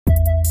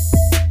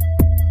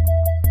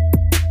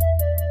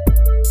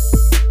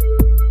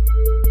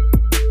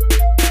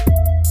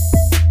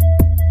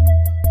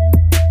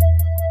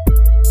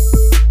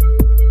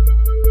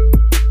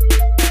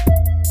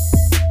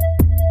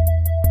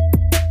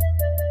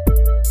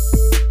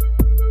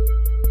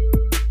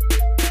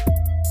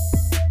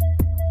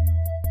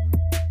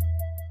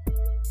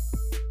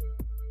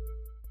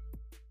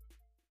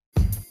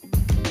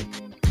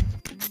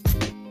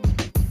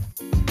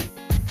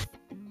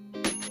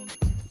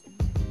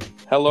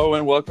Hello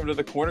and welcome to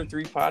the Corner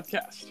 3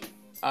 podcast.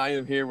 I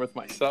am here with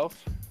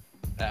myself,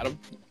 Adam.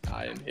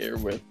 I am here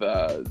with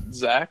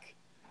Zach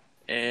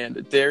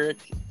and Derek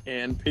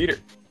and Peter.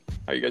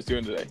 How are you guys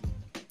doing today?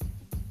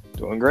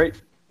 Doing great.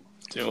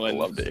 Doing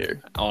love to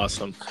hear.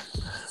 Awesome.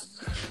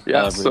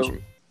 Yeah, so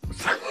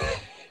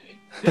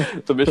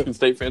the Michigan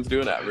State fans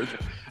doing average.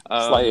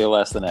 Slightly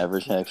less than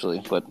average,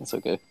 actually, but it's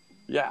okay.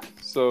 Yeah,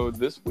 so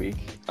this week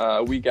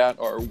we got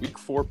our Week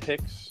 4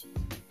 picks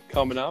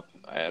coming up,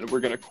 and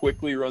we're going to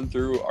quickly run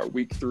through our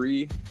Week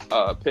 3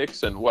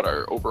 picks and what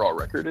our overall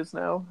record is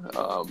now.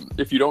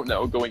 If you don't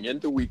know, going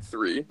into Week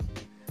 3,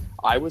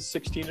 I was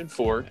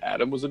 16-4,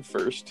 Adam was in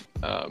first,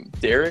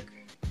 Peter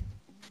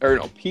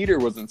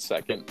was in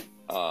second.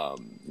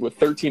 With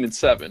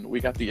 13-7, we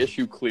got the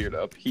issue cleared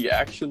up. He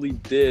actually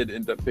did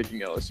end up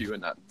picking LSU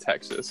and not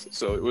Texas,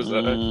 so it was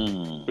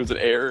an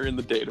error in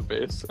the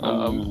database.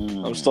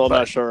 I'm still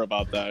not sure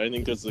about that. I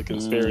think there's a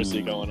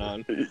conspiracy going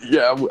on.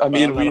 Yeah, I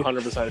mean, I'm not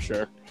 100%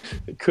 sure.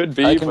 It could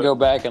be. I can go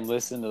back and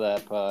listen to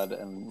that pod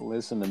and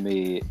listen to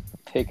me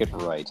pick it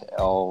right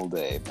all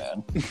day,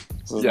 man.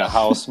 This is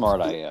how smart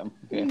I am.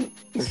 Okay.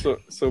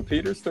 So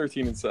Peter's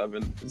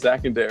 13-7.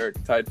 Zach and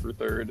Derek tied for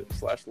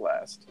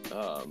third/last. You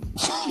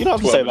don't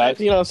have to say that.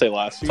 You don't have to say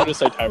last. You can just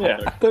say tied for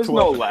third. There's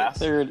no last.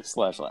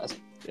 Third/last.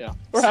 Yeah,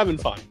 we're having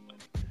fun.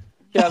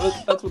 Yeah,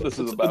 that's what this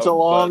is about. It's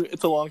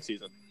a long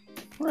season.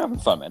 We're having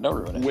fun, man. Don't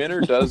ruin it.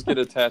 Winner does get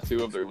a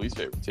tattoo of their least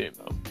favorite team,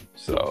 though.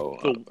 So,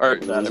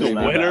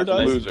 winner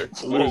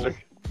does. Loser.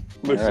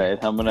 All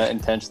right, I'm gonna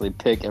intentionally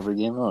pick every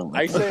game wrong.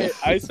 I say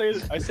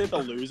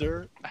the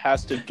loser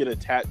has to get a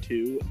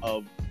tattoo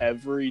of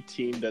every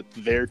team that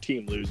their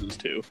team loses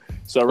to.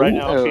 So right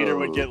now, if Peter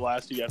would get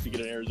last, you have to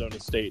get an Arizona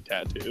State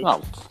tattoo.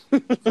 Oh,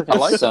 I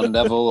like Sun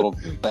Devil, little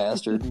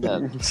bastard.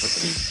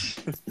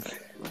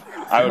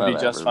 I would be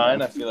just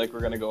fine. I feel like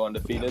we're gonna go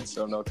undefeated,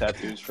 so no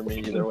tattoos for me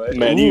either way.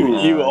 Man,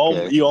 you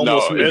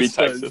almost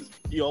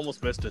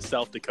missed a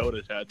South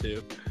Dakota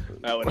tattoo.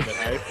 That would have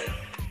been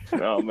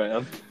hype. Oh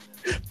man.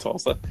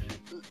 Tulsa.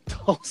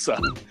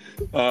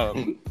 All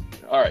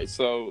right,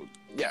 so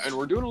yeah, and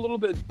we're doing a little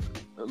bit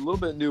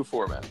new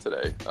format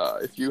today.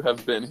 If you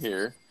have been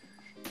here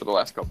for the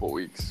last couple of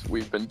weeks,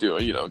 we've been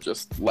doing,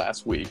 just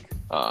last week.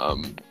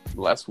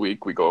 Last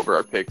week we go over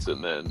our picks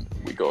and then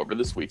we go over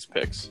this week's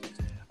picks.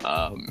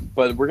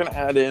 But we're gonna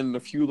add in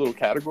a few little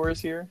categories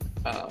here,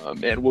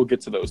 and we'll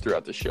get to those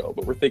throughout the show.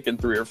 But we're thinking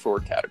 3 or 4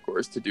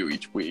 categories to do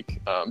each week,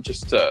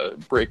 just to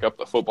break up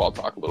the football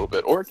talk a little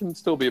bit, or it can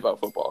still be about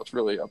football. It's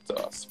really up to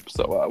us.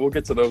 So we'll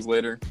get to those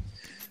later.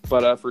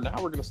 But for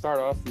now, we're gonna start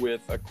off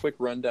with a quick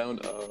rundown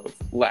of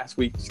last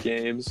week's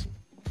games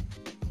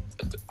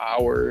and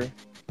our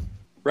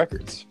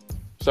records.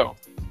 So,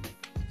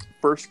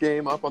 first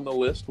game up on the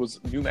list was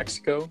New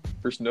Mexico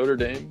versus Notre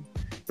Dame.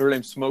 Notre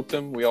Dame smoked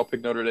them. We all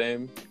picked Notre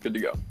Dame. Good to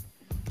go.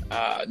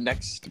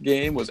 Next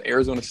game was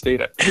Arizona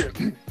State at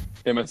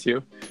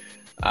MSU.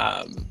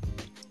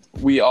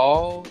 We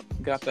all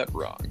got that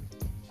wrong,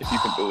 if you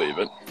can believe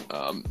it.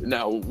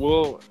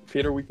 Now,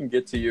 Peter, we can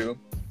get to you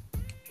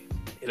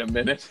in a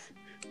minute.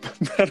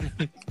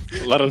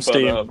 Let them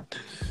steam.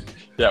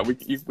 Yeah, we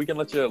can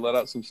let you let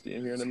out some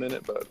steam here in a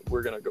minute, but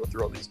we're going to go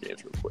through all these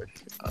games real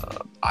quick.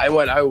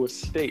 Iowa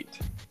State.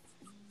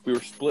 We were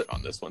split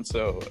on this one,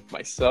 so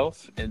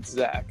myself and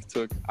Zach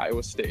took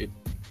Iowa State.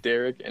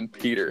 Derek and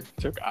Peter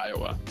took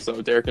Iowa.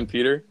 So Derek and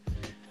Peter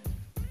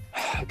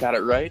got it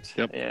right.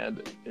 Yep.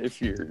 And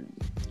if you're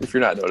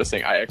not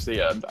noticing, I actually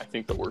had, I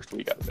think, the worst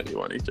week out of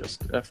anyone.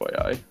 Just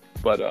FYI.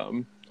 But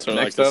so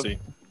next up,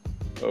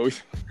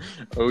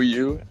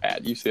 OU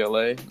at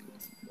UCLA.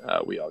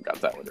 We all got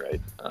that one right,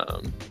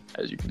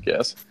 as you can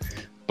guess.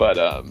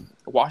 But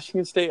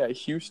Washington State at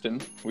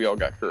Houston, we all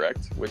got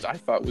correct, which I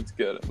thought was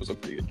good. It was a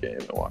pretty good game.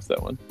 I watched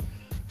that one.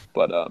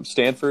 But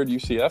Stanford,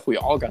 UCF, we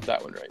all got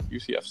that one right.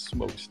 UCF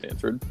smoked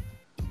Stanford.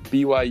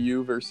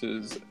 BYU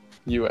versus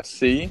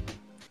USC.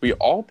 We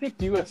all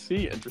picked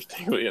USC,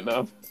 interestingly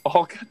enough.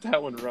 All got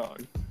that one wrong.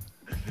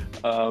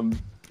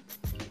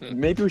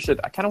 Maybe we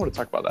should – I kind of want to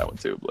talk about that one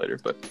too later.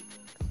 But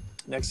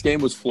next game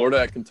was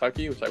Florida at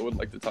Kentucky, which I would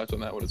like to touch on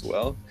that one as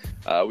well.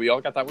 We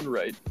all got that one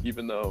right,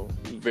 even though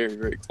it was very,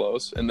 very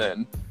close. And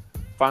then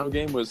final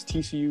game was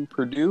TCU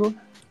Purdue.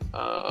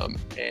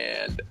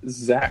 And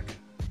Zach,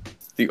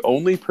 the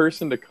only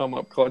person to come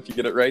up clutch to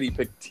get it right, he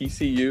picked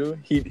TCU.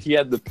 He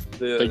had the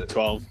Big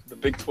 12. The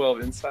Big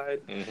 12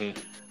 inside.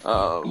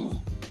 Mm-hmm.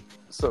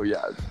 So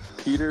yeah,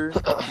 Peter,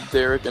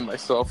 Derek, and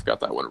myself got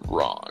that one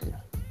wrong.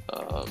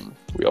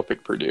 We all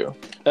picked Purdue.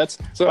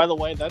 By the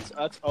way, that's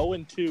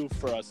 0-2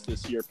 for us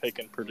this year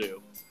picking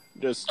Purdue.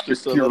 Just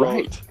you're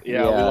right.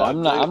 Yeah,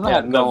 I'm not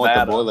going with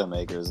the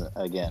Boilermakers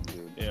again,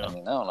 dude. Yeah. I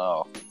mean, I don't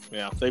know.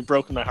 Yeah, they've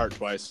broken my heart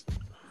twice.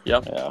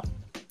 Yep. Yeah.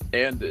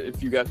 And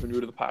if you guys are new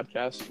to the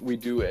podcast, we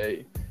do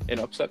an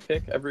upset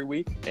pick every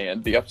week,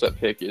 and the upset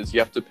pick is you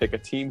have to pick a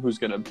team who's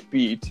going to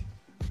beat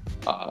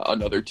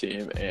another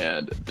team,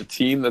 and the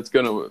team that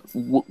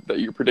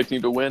you're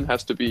predicting to win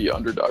has to be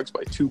underdogs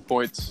by 2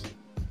 points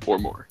or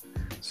more.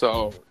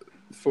 So,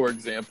 for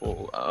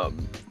example,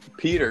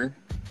 Peter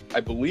I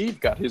believe,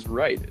 got his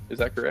right. Is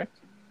that correct?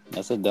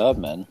 That's a dub,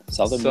 man.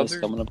 Southern Miss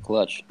coming up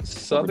clutch.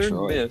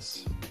 Southern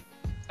Miss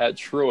at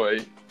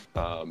Troy.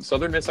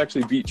 Southern Miss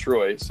actually beat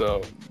Troy,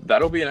 so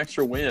that'll be an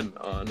extra win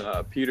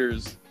on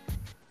Peter's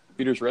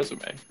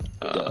resume.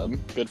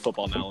 Good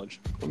football knowledge.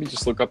 Let me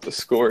just look up the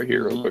score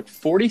here real quick.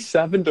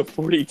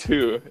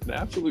 47-42, an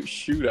absolute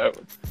shootout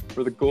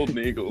for the Golden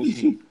Eagles,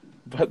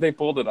 but they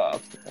pulled it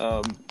off.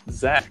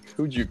 Zach,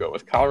 who'd you go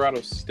with?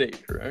 Colorado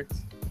State, correct?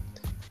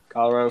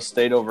 Colorado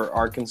State over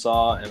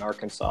Arkansas, and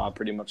Arkansas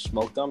pretty much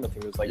smoked them. I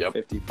think it was like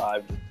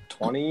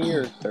 55-20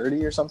 or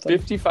 30 or something.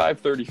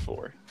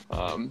 55-34.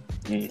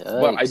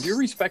 But I do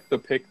respect the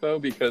pick, though,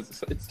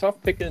 because it's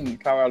tough picking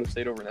Colorado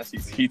State over an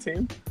SEC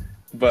team.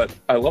 But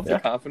I love the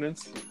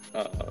confidence.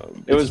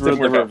 It was the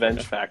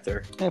revenge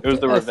factor. It was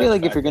the revenge I feel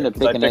like if you're factor, going to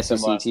pick an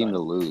SEC team to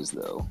lose,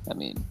 though, I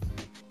mean,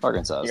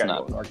 Arkansas is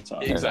not. Arkansas.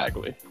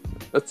 Exactly.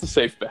 That's a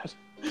safe bet.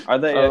 Are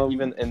they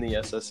even in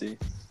the SEC?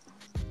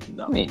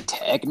 No. I mean,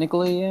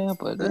 technically, yeah,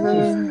 but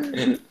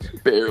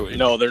barely.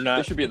 No, they're not.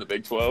 They should be in the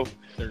Big 12.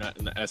 They're not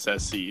in the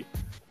SSC.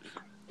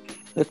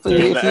 They're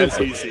in the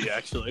SEC,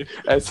 actually.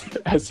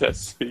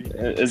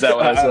 SSC. Is that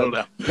what I said? I don't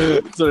know.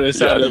 That's what it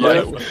sounded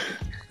like.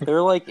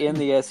 They're like in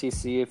the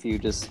SEC if you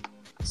just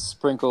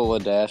sprinkle a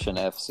dash and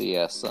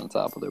FCS on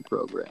top of their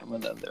program,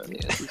 and then they're in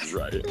the SEC.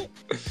 Right.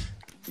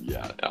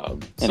 Yeah.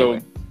 Anyway.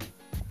 So,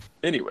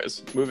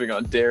 anyways, moving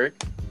on.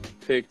 Derek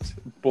picked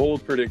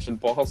bold prediction: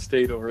 Ball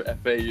State over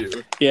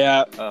FAU.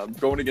 Yeah.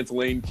 Going against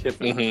Lane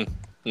Kiffin.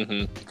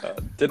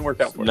 Didn't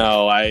work out for him.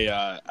 No,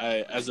 I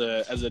as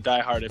a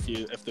diehard,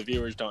 if the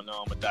viewers don't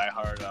know, I'm a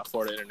diehard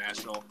Florida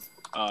International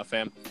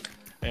fan.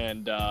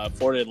 And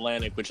Florida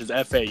Atlantic, which is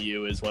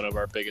FAU, is one of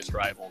our biggest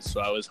rivals.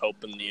 So I was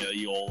hoping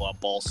the old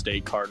Ball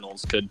State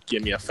Cardinals could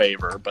give me a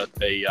favor, but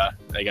they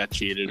got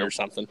cheated or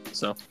something.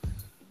 So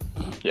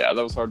yeah,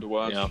 that was hard to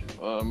watch. Yeah.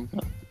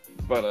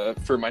 But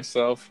for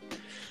myself,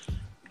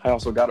 I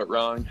also got it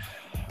wrong.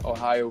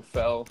 Ohio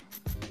fell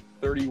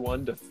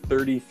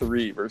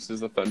 31-33 versus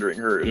the Thundering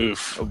Herd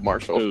of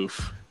Marshall.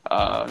 Oof.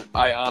 I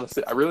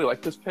really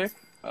like this pick,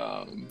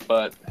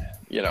 but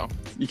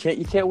you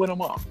can't win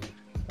them all.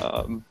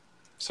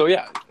 So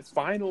yeah,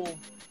 final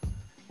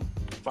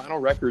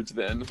records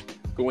then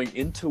going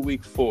into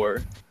week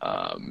 4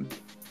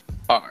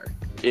 are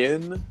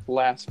in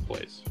last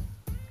place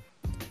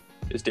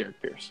is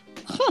Derek Pierce,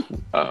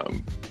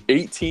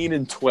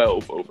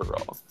 18-12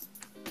 overall.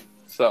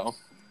 So,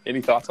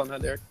 any thoughts on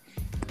that, Derek?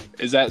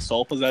 Is that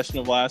sole possession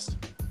of last?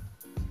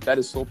 That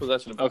is sole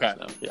possession of last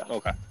now. Yeah.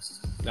 Okay.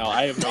 No,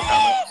 I have no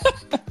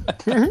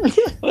comment.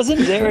 Wasn't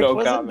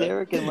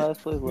Derek in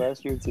last place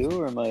last year too,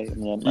 or am I?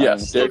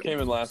 Yes, Derek came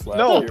in last year.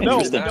 No.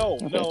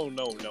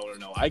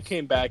 I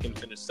came back and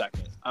finished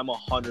second. I'm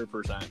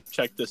 100%.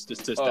 Check the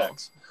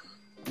statistics.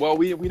 Well,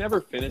 we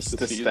never finished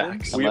the season.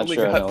 I'm not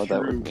sure I know what that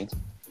would mean.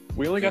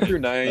 We only got through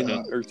 9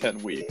 or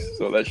 10 weeks,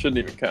 so that shouldn't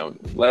even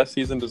count. Last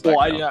season does not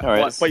count. All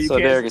right, but so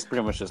Derek is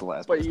pretty much just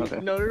last. But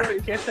no,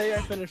 you can't say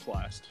I finished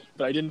last.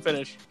 But I didn't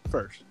finish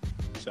first.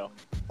 So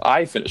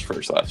I finished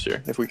first last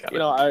year, if we count.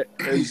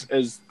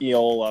 As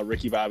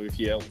Ricky Bobby, if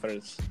you don't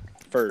finish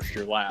first,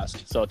 you're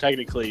last. So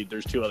technically,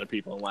 there's 2 other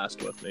people in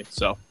last with me.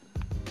 So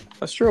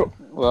that's true.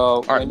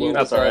 Well, when you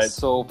got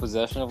sole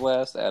possession of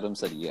last, Adam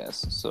said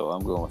yes, so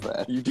I'm going with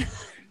that.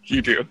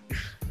 You do.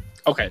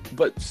 Okay,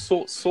 but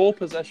sole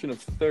possession of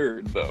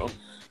third though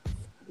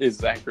is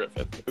Zach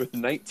Griffith with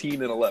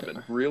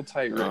 19-11, real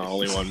tight race.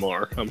 Only one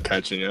more. I'm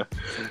catching you.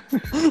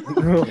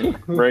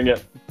 Bring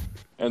it.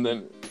 And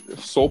then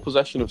sole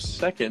possession of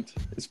second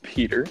is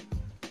Peter,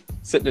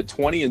 sitting at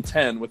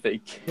 20-10 with a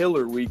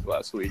killer week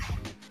last week.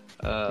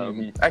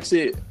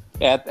 Actually,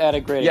 at a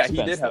great expense.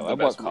 He did have the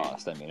best week.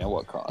 At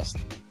what cost?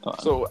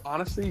 So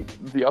honestly,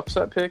 the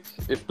upset pick,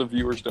 if the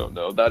viewers don't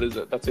know,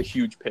 that's a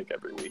huge pick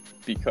every week,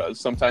 because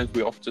sometimes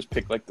we all just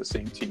pick like the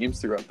same teams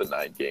throughout the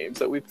 9 games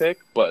that we pick,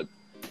 but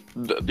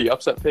the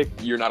upset pick,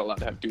 you're not allowed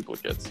to have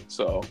duplicates.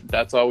 So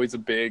that's always a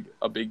big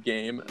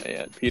game,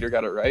 and Peter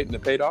got it right, and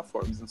it paid off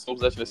for him. He's in sole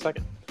possession of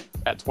second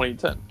at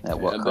 20-10. At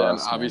what cost? Then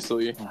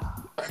obviously,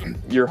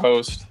 your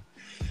host,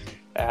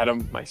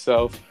 Adam,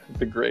 myself,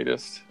 the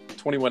greatest,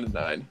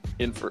 21-9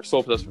 in for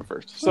sole possession of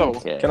first. So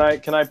can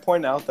I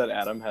point out that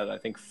Adam had, I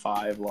think,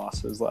 5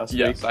 losses last week?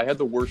 Yes, I had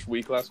the worst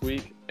week last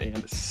week,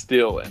 and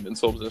still am in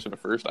sole possession of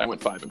first. I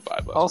went 5-5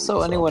 last week.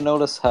 Also, anyone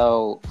notice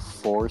how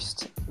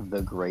forced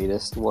the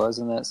greatest was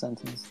in that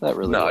sentence? That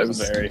really it was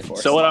very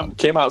forced. So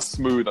came out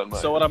smooth on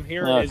mine. So what I'm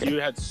hearing is you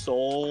had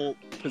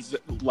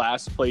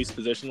last place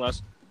position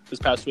this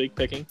past week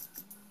picking.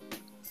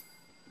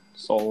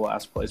 Sole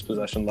last place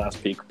possession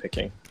last peak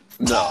picking.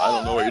 No, I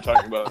don't know what you're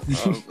talking about.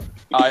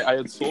 I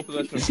had sole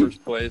possession of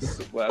first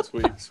place last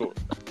week,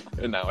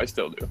 and now I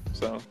still do.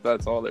 So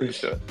that's all there is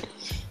to it.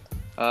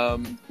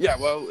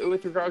 Well,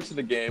 with regards to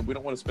the game, we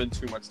don't want to spend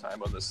too much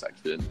time on this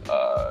section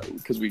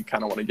because we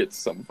kind of want to get to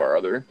some of our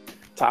other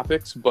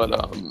topics. But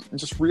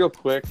just real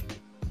quick,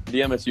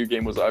 the MSU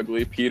game was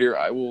ugly. Peter,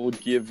 I will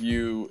give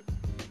you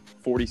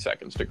 40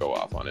 seconds to go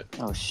off on it.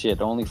 Oh,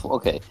 shit. Only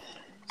okay.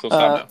 So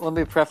stop now. Let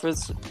me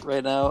preface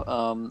right now.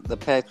 The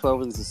Pac-12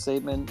 released a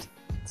statement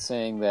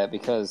saying that the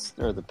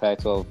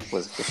Pac-12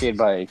 was officiated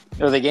by,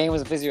 or the game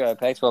was officiated by a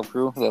Pac-12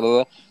 crew. Blah, blah,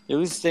 blah. They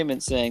released a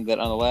statement saying that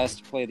on the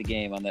last play of the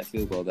game, on that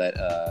field goal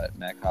that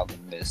Matt Collin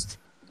missed,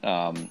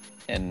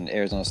 an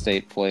Arizona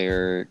State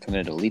player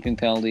committed a leaping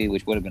penalty,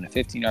 which would have been a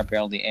 15-yard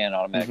penalty and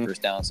automatic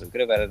first down, so we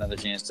could have had another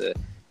chance to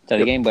tie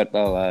the game, but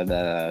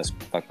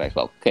fuck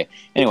Pac-12. Okay,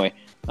 anyway.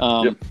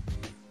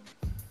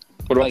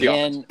 What about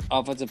again,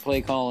 offensive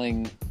play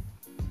calling,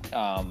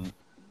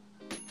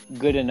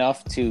 good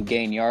enough to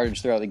gain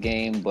yardage throughout the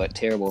game, but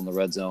terrible in the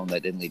red zone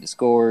that didn't lead to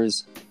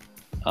scores.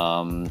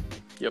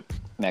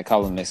 Matt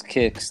Collin missed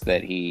kicks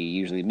that he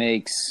usually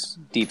makes.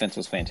 Defense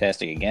was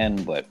fantastic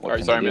again, but what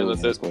That's all you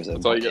get.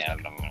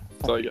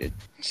 That's all you get.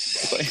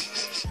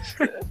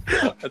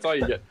 That's all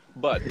you get.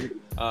 But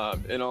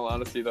in all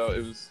honesty, though,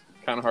 it was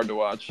kind of hard to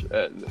watch.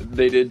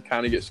 They did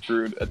kind of get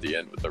screwed at the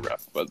end with the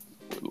ref, but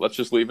let's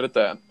just leave it at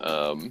that.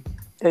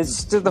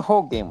 The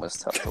whole game was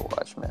tough to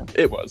watch, man.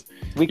 It was.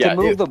 We can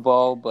move the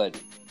ball, but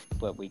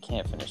we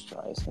can't finish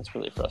drives. That's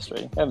really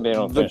frustrating. I haven't been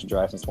able to finish a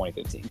drive since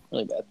 2015.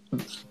 Really bad.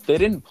 They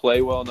didn't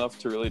play well enough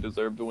to really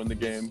deserve to win the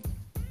game,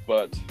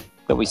 but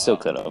we still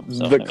could have.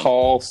 So,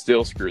 call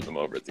still screwed them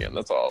over at the end.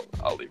 That's all.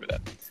 I'll leave it at.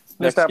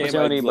 Next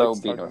opportunity, but we'll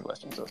beat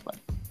Northwestern, so it's fine.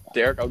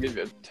 Derek, I'll give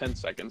you 10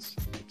 seconds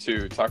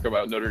to talk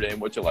about Notre Dame.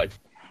 What you like?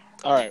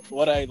 All right.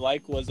 What I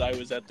like was I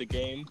was at the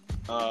game.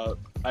 I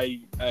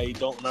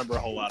don't remember a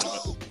whole lot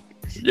of it.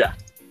 Yeah.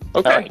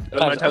 Okay. Right.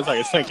 That's my 10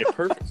 seconds. Thank you.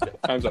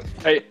 Perfect. Time's up.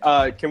 Hey,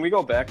 can we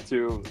go back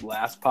to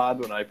last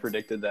pod when I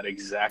predicted that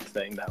exact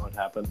thing that would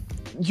happen?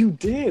 You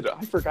did.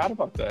 I forgot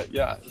about that.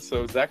 Yeah.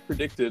 So Zach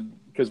predicted,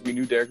 because we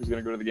knew Derek was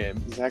going to go to the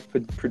game, Zach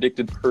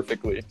predicted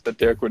perfectly that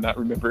Derek would not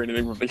remember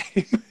anything from the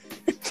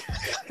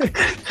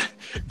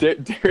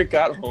game. Derek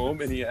got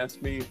home and he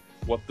asked me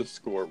what the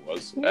score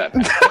was at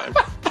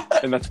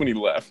halftime. And that's when he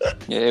left.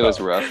 Yeah, it was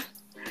rough.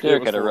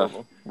 Derek had a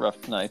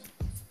rough night.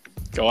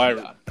 Go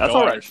Irish. That's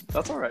all right.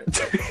 That's all right.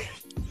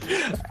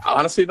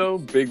 Honestly, though,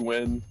 big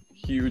win.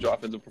 Huge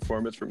offensive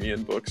performance from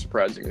Ian Book,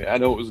 surprisingly. I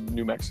know it was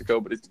New Mexico,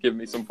 but it's given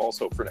me some false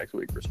hope for next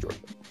week for Georgia.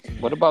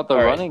 What about the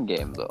running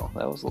game, though?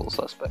 That was a little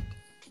suspect.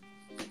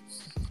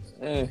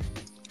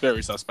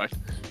 Very suspect.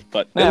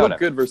 But they look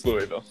good versus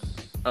Louisville.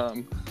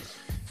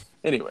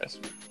 Anyways.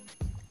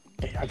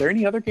 Are there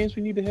any other games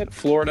we need to hit?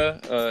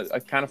 Florida, I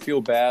kind of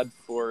feel bad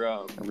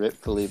for Rip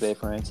Felipe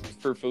Franks.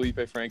 For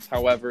Felipe Franks.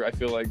 However, I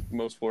feel like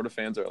most Florida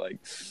fans are like,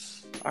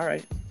 all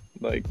right,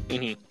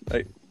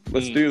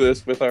 let's do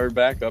this with our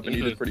backup, and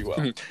he did pretty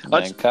well.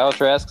 Kyle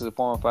Trask is a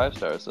former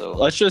 5-star, so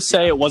let's just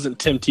say it wasn't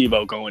Tim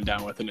Tebow going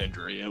down with an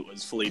injury. It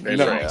was Felipe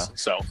Franks. Yeah.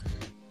 So.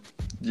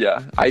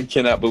 Yeah, I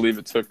cannot believe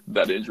it took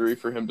that injury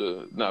for him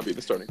to not be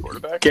the starting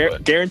quarterback.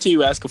 Guarantee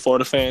you ask a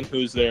Florida fan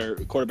who's their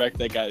quarterback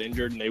that got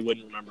injured, and they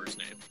wouldn't remember his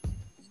name.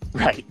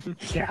 Right.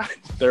 Yeah.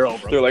 They're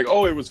over. They're like,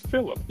 oh, it was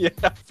Phillip. Yeah,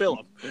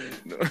 Phillip.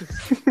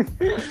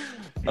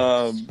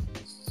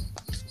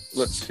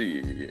 Let's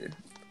see.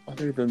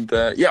 Other than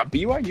that, yeah,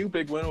 BYU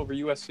big win over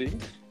USC.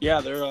 Yeah,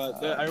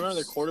 I remember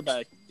their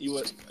quarterback,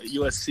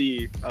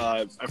 USC.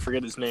 I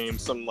forget his name,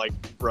 some like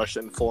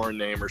Russian foreign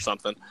name or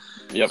something.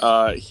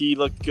 Yep. He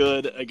looked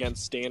good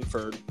against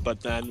Stanford,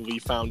 but then we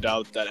found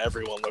out that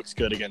everyone looks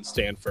good against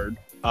Stanford.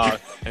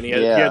 And he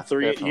had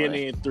three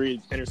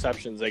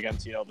interceptions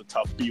against the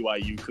tough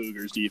BYU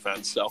Cougars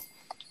defense. So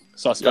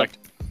suspect.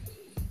 Yep.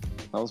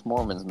 Those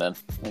Mormons, man,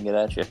 they get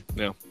at you.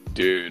 Yeah,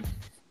 dude,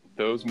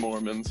 those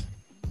Mormons.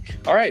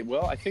 All right,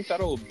 well, I think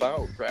that'll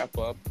about wrap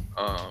up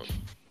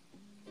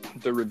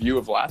the review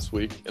of last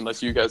week,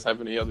 unless you guys have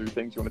any other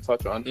things you want to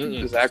touch on.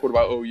 Zach, what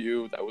about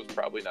OU? That was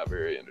probably not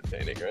very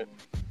entertaining, right?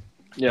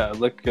 Yeah, it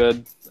looked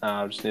good.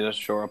 Just need to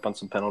shore up on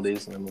some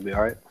penalties, and then we'll be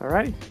all right. All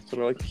right, that's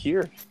what I like to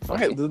hear. All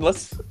right, you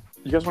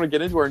guys want to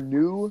get into our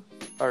new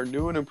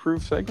and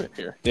improved segment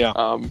here? Yeah.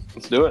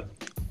 Let's do it.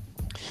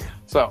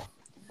 So,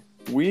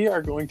 we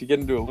are going to get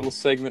into a little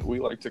segment we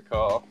like to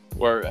call,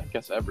 or I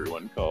guess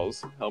everyone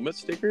calls, helmet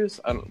stickers.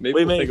 I don't.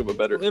 Maybe we'll think of a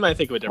better. We might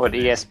think of a different.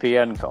 What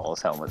ESPN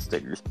calls helmet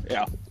stickers.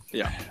 Yeah.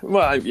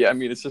 Well, I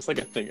mean, it's just like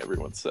a thing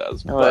everyone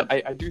says. But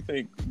I do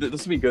think this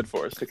would be good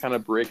for us to kind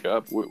of break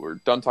up. We're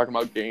done talking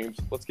about games.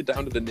 Let's get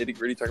down to the nitty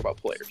gritty. Talk about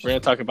players. We're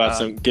gonna talk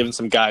about giving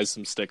some guys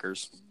some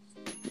stickers.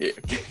 Yeah,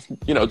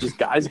 just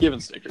guys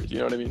giving stickers. You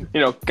know what I mean?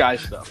 Guy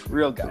stuff,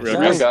 real guys,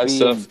 real guys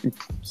stuff.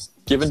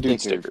 Giving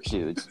dude stickers.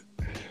 Dudes.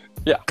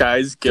 Yeah,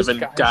 guys giving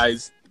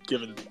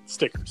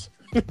stickers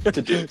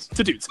to dudes.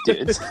 To dudes.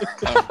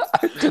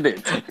 To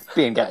dudes.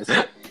 Being guys.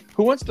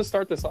 Who wants to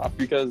start this off?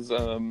 Because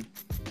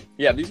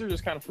these are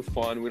just kind of for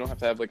fun. We don't have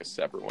to have like a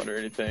separate one or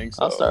anything.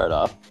 So, I'll start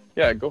off.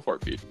 Yeah, go for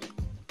it, Pete.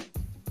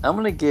 I'm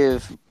gonna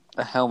give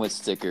a helmet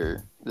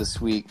sticker this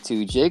week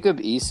to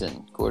Jacob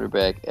Eason,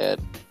 quarterback at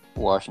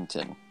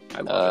Washington,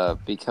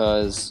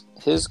 because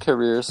his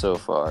career so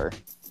far,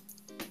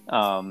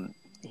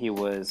 he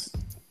was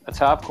a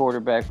top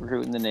quarterback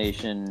recruit in the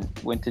nation,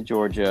 went to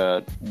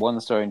Georgia, won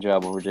the starting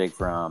job over Jake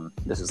Fromm.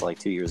 This is like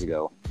 2 years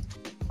ago.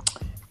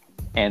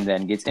 and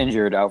then gets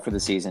injured out for the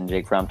season.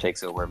 Jake Fromm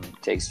takes over,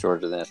 takes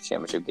Georgia to the national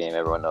championship game.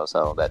 Everyone knows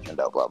how that turned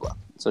out, blah, blah.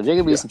 So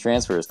Jacob Eason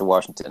transfers to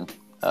Washington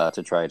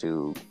to try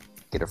to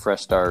get a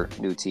fresh start,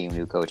 new team,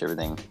 new coach,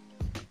 everything.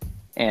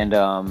 And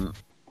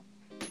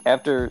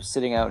after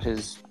sitting out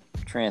his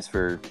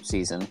transfer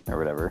season or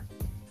whatever,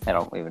 I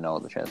don't even know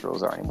what the transfer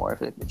rules are anymore. I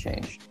feel like they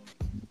change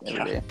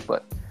every day.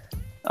 But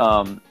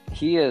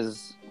he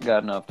has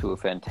gotten off to a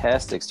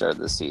fantastic start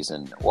this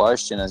season.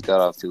 Washington has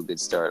got off to a good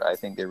start. I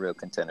think they're real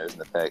contenders in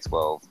the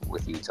Pac-12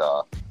 with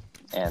Utah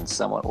and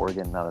somewhat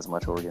Oregon. Not as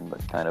much Oregon,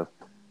 but kind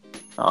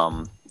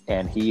of.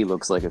 And he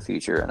looks like a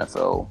future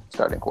NFL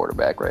starting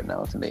quarterback right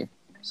now to me.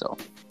 So,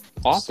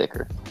 awesome.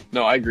 Sticker.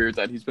 No, I agree with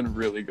that. He's been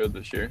really good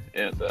this year.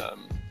 And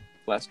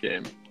last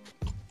game.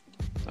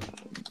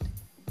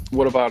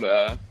 What about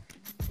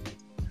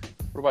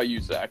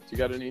you, Zach? Do you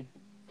got any?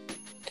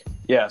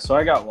 Yeah, so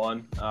I got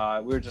one.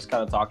 We were just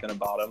kind of talking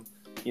about him.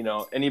 You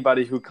know,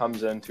 anybody who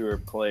comes in to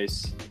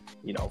replace,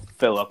 you know,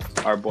 Philip,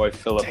 our boy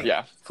Philip,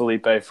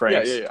 Felipe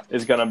Franks,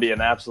 is going to be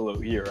an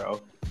absolute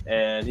hero.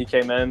 And he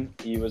came in,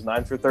 he was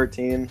 9 for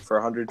 13 for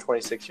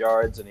 126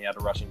 yards, and he had a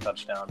rushing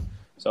touchdown.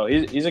 So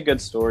he's a good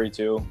story,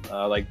 too.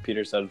 Like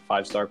Peter said,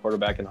 5-star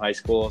quarterback in high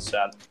school.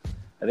 Sat,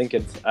 I think,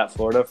 at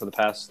Florida for the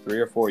past 3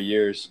 or 4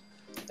 years.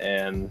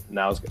 And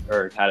now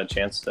had a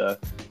chance to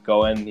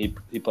go in.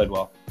 He played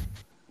well.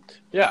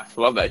 Yeah,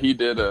 I love that. He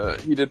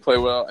did play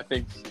well. I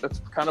think that's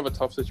kind of a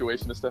tough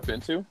situation to step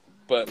into,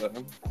 but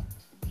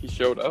he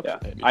showed up. Yeah.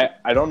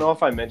 I don't know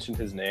if I mentioned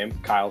his name,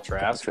 Kyle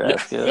Trask.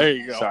 There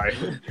you go. Sorry.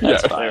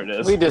 That's there it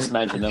is. We just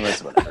mentioned him.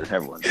 It's whatever.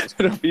 Everyone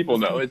knows. People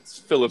know. It's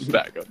Philip's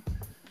backup.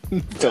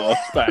 Philip's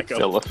backup.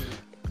 Philip.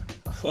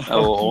 I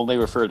will only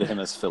refer to him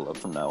as Philip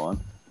from now on.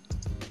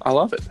 I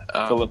love it.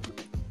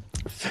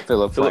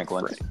 Philip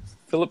Franklin.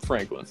 Philip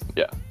Franklin.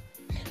 Yeah.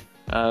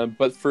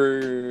 But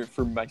for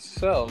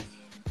myself,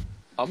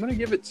 I'm going to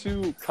give it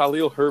to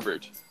Khalil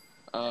Herbert,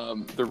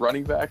 the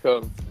running back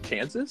of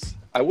Kansas.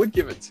 I would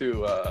give it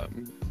to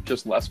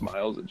just Les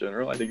Miles in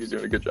general. I think he's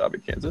doing a good job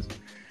at Kansas.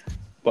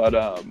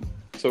 But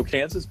so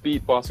Kansas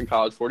beat Boston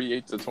College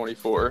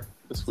 48-24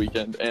 this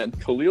weekend, and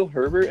Khalil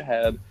Herbert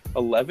had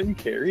 11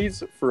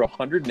 carries for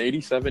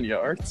 187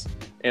 yards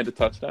and a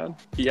touchdown.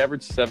 He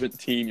averaged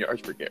 17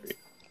 yards per carry.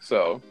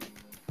 So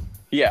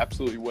he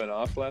absolutely went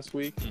off last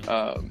week.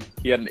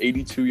 He had an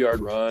 82-yard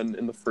run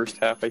in the first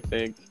half, I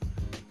think.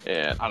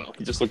 And I don't know,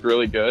 he just looked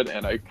really good.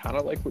 And I kind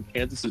of like what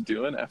Kansas is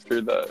doing after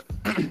the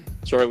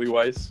Charlie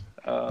Weiss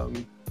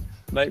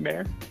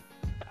nightmare.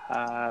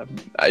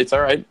 It's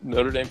all right.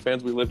 Notre Dame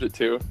fans, we lived it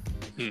too.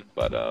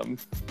 But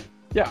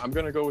yeah, I'm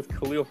going to go with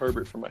Khalil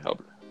Herbert for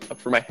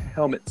my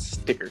helmet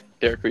sticker.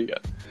 Derek, who you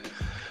got?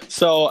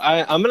 So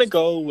I'm going to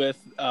go with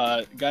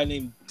a guy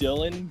named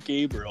Dylan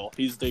Gabriel.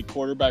 He's the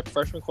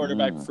freshman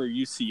quarterback for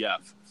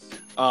UCF.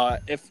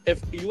 If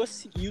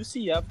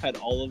UCF had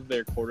all of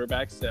their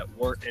quarterbacks that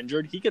weren't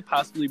injured, he could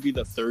possibly be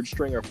the 3rd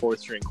string or 4th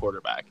string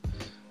quarterback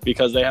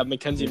because they have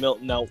Mackenzie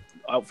Milton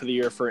out for the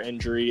year for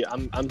injury.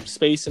 I'm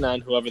spacing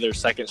on whoever their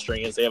 2nd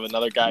string is. They have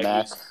another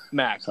guy,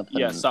 Mac.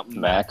 Something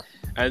Mac.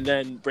 And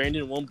then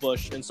Brandon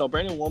Wimbush. And so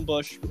Brandon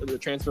Wimbush, the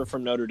transfer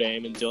from Notre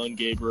Dame, and Dylan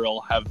Gabriel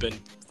have been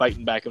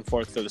fighting back and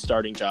forth for the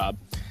starting job.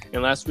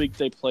 And last week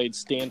they played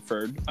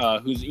Stanford,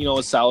 who's,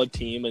 a solid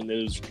team, and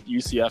it was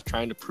UCF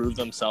trying to prove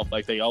themselves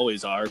like they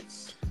always are.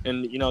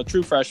 And,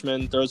 true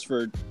freshman throws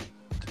for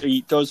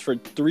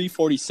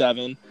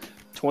 347,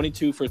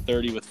 22 for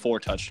 30 with 4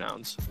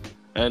 touchdowns.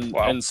 And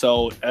wow. And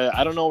so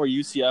I don't know where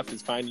UCF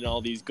is finding all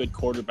these good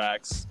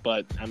quarterbacks,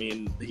 but I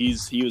mean he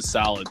was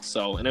solid.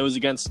 So, and it was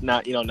against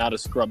not a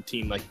scrub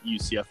team like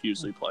UCF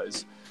usually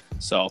plays.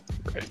 So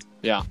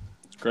yeah,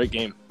 it's a great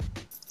game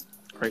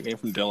from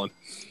Dylan.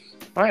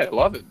 All right, I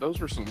love it.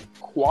 Those were some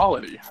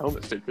quality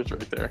helmet stickers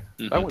right there.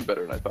 That went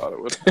better than I thought it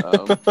would.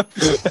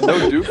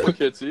 No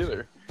duplicates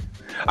either.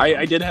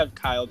 I did have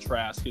Kyle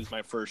Trask as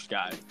my first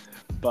guy,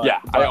 but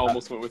I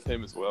almost went with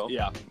him as well.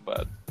 Yeah,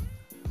 but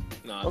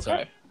no, it's okay.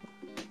 Right.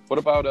 What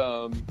about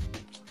I'm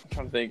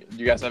trying to think. Do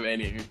you guys have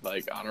any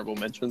honorable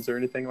mentions or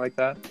anything like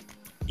that?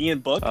 Ian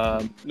Book,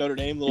 Notre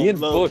Dame. Ian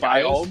Book.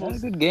 Had a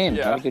good game.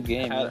 Yeah, good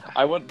game.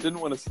 Didn't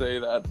want to say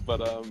that,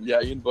 but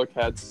Ian Book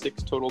had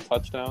 6 total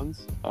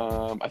touchdowns.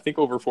 I think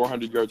over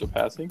 400 yards of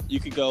passing. You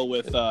could go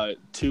with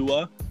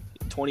Tua,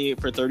 28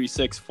 for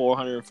 36,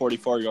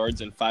 444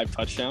 yards and 5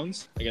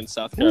 touchdowns against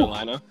South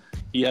Carolina.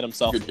 He had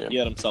himself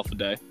a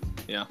day.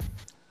 Yeah.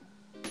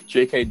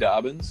 J.K.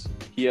 Dobbins,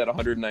 he had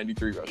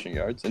 193 rushing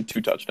yards and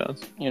 2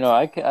 touchdowns.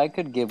 I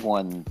could give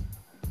one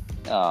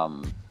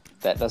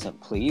that doesn't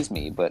please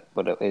me, but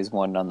it is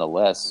one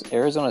nonetheless.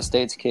 Arizona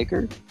State's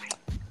kicker.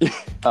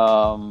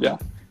 Yeah.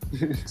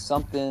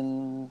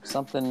 something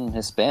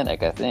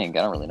Hispanic, I think.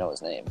 I don't really know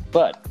his name.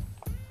 But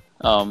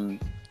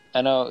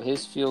I know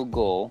his field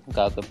goal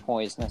got the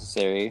points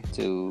necessary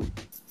to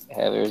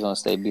have Arizona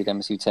State beat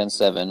MSU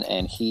 10-7,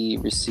 and he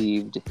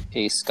received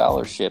a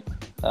scholarship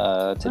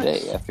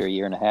today after a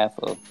year and a half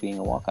of being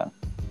a walk-on.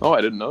 Oh,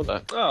 I didn't know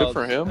that. Oh, good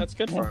for him. That's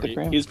good for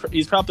him.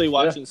 He's probably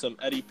watching some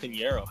Eddie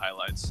Pinheiro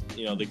highlights.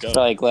 The GOAT.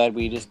 Probably glad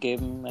I just gave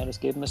him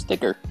a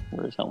sticker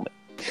for his helmet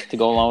to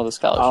go along with the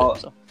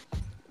scholarship.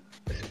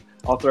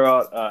 I'll throw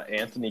out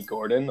Anthony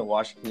Gordon, the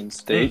Washington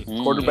State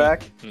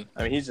quarterback.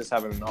 I mean, he's just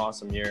having an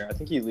awesome year. I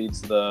think he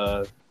leads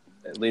the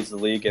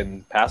league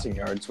in passing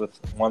yards with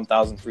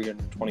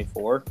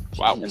 1,324.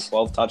 Wow. And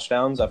 12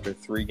 touchdowns after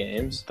 3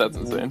 games. That's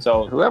insane.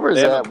 So whoever's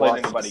at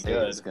Washington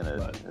State is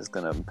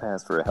gonna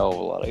pass for a hell of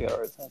a lot of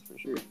yards. That's for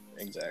sure.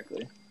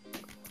 Exactly.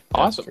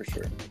 Awesome. For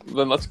sure.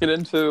 Then let's get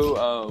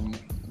into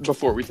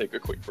before we take a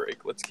quick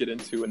break. Let's get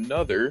into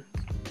another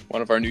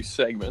one of our new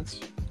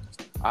segments.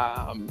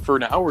 For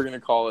now, we're going to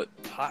call it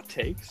Hot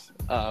Takes.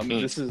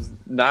 This is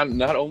not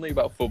only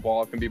about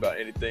football. It can be about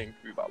anything. It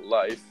can be about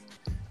life.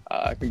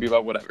 It can be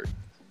about whatever.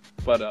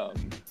 But,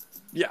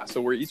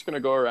 so we're each going to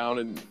go around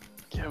and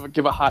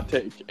give a hot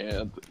take,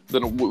 and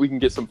then we can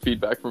get some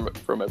feedback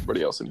from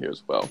everybody else in here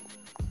as well.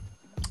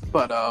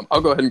 But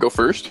I'll go ahead and go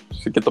first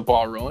to get the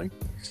ball rolling.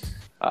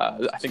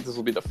 I think this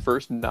will be the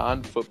first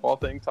non-football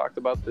thing talked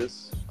about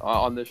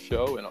on this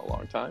show in a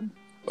long time.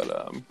 But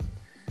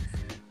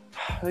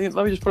let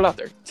me just put it out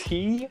there.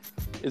 Tea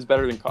is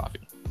better than coffee.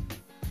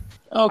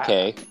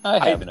 Okay,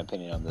 I have an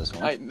opinion on this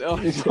one. I know.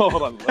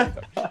 Hold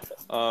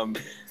on.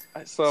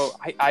 So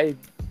I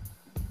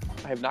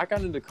have not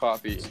gotten into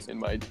coffee in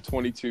my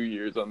 22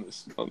 years on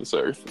this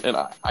earth, and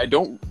I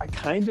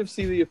kind of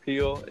see the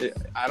appeal.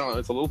 I don't know.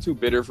 It's a little too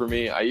bitter for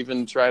me. I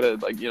even try to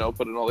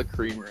put in all the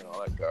creamer and all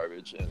that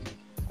garbage, and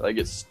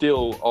it's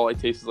still all I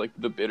taste is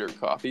the bitter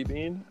coffee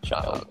bean,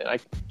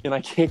 and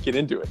I can't get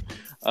into it.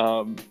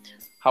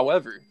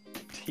 However,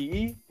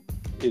 tea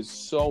is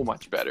so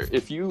much better.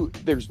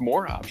 There's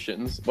more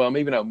options. Well,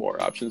 maybe not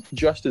more options,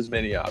 just as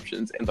many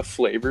options, and the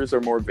flavors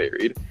are more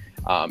varied.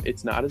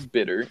 It's not as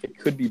bitter. It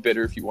could be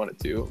bitter if you wanted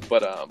to,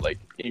 but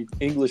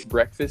English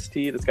breakfast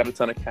tea that's got a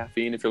ton of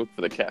caffeine. If you're looking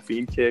for the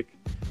caffeine kick,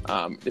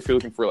 if you're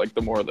looking for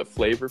the more of the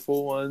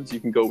flavorful ones, you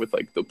can go with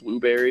the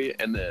blueberry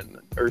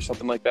or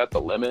something like that.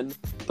 The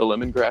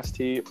lemongrass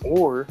tea,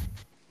 or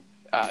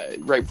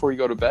right before you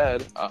go to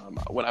bed.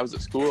 When I was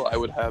at school, I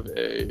would have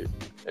a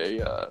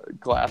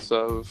glass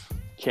of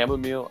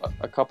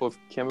a cup of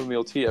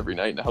chamomile tea every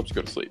night, and it helps you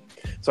go to sleep.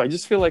 So I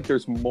just feel like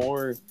there's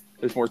more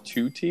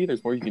to tea.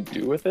 There's more you can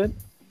do with it,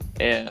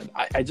 and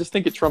I just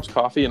think it trumps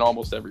coffee in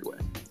almost every way.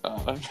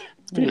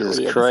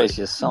 Jesus Christ,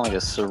 you sound like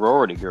a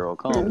sorority girl.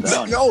 Calm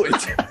down. No,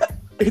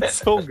 it's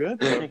so good.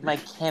 Drink my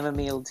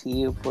chamomile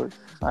tea. Look,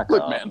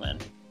 man.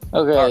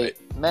 Okay,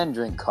 right. Men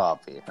drink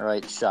coffee. All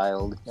right,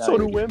 child. So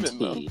do women,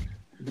 though.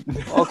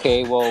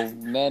 Okay, well,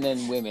 men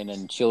and women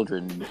and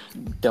children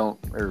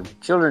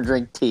children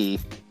drink tea,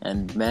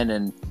 and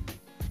men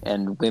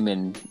and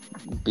women,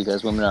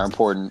 because women are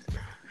important,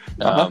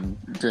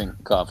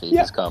 drink coffee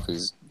because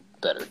coffee's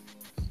better.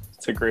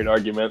 It's a great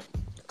argument.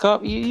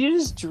 Coffee, you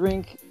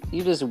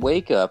just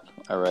wake up,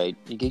 all right,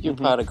 you get your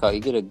pot of coffee,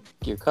 you get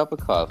your cup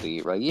of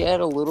coffee, right, you add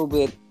a little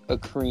bit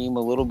of cream,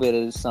 a little bit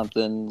of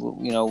something,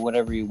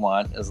 whatever you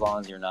want, as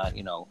long as you're not,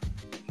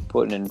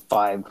 putting in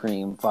 5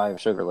 cream,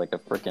 5 sugar like a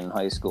freaking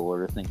high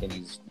schooler thinking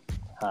he's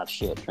hot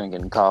shit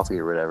drinking coffee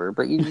or whatever.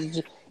 But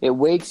it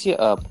wakes you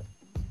up.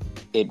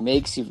 It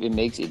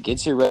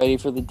gets you ready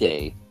for the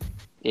day.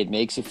 It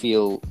makes you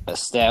feel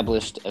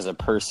established as a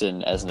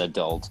person, as an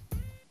adult.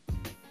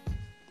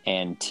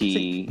 And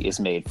tea is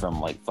made from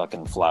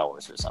fucking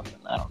flowers or something.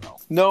 I don't know.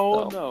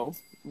 No,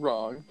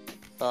 wrong.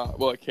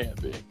 Well, it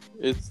can't be.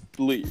 It's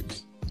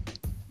leaves.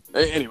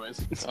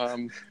 Anyways,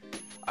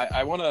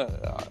 I want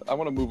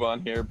to move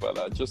on here,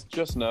 but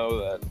just know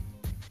that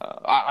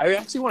I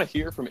actually want to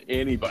hear from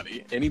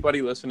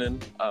anybody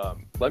listening.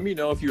 Let me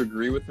know if you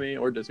agree with me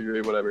or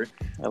disagree, whatever.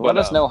 Let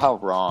us know how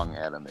wrong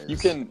Adam is. You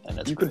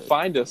can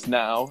find us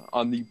now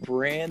on the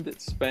brand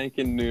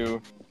spanking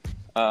new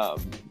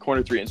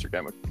Corner 3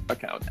 Instagram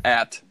account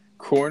at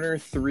Corner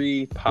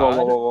 3 Pod.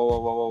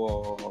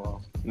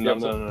 Whoa.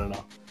 No.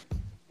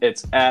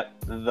 It's at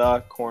the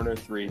Corner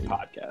 3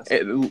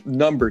 Podcast.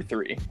 Number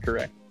 3,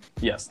 correct?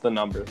 Yes, the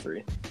number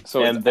 3.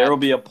 So there will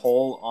be a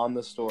poll on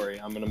the story.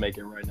 I'm going to make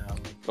it right now.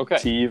 Okay.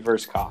 Tea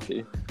versus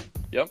coffee.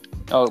 Yep.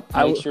 Oh,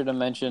 make sure to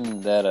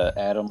mention that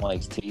Adam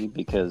likes tea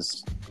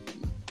because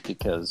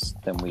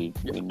then we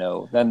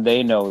know. Then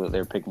they know that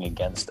they're picking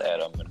against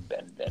Adam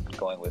and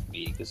going with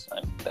me because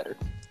I'm better.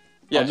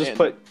 Yeah,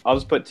 I'll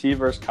just put tea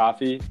versus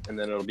coffee, and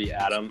then it'll be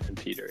Adam and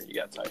Peter.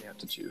 You have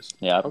to choose.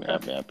 Yeah.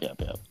 Okay.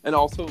 Yep. And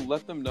also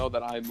let them know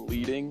that I'm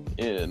leading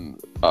in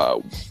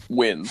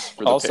wins.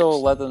 For the also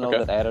picks. Let them know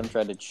that Adam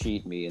tried to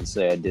cheat me and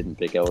say I didn't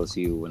pick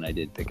LSU when I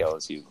did pick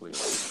LSU. Clearly,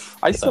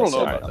 I still don't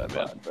know about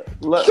that, man.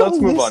 Let's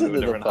move on to a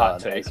different hot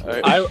take.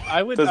 Right.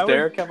 Does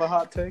Derek have a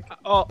hot take?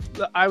 Oh,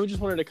 I would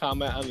just wanted to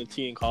comment on the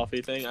tea and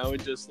coffee thing. I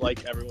would just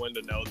like everyone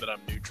to know that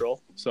I'm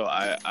neutral, so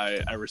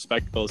I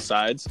respect both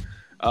sides.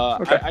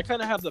 Okay. I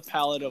kind of have the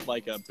palate of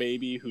a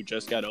baby who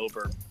just got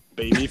over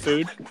baby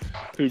food,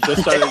 who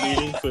just started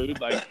eating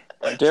food like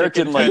Derek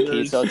chicken didn't tenders, like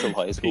pizza until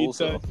high school.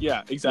 Pizza. So.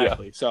 Yeah,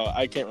 exactly. Yeah. So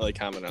I can't really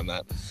comment on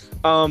that.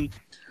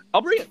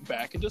 I'll bring it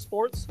back into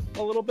sports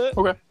a little bit.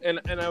 Okay. And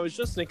I was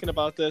just thinking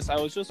about this. I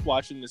was just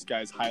watching this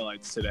guy's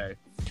highlights today.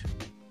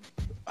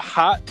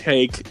 Hot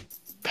take: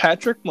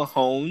 Patrick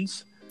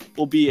Mahomes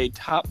will be a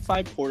top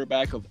 5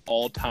 quarterback of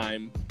all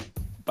time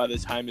by the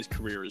time his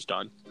career is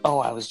done. Oh,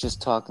 I was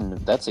just talking.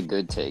 That's a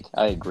good take.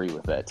 I agree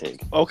with that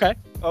take. Okay.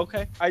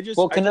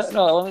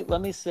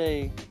 Let me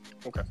say.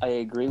 Okay. I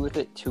agree with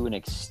it to an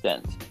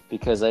extent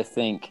because I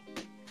think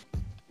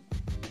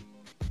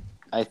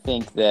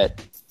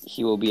that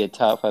he will be a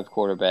top 5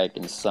 quarterback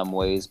in some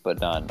ways,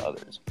 but not in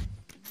others.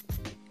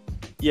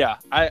 Yeah,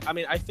 I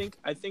mean, I think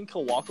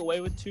he'll walk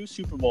away with 2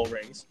 Super Bowl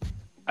rings.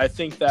 I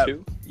think that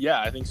 2? Yeah,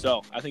 I think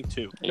so. I think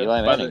 2.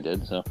 Eli Manning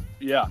did so.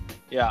 Yeah.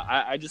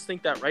 I just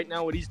think that right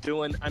now what he's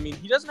doing, I mean,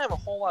 he doesn't have a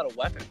whole lot of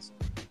weapons,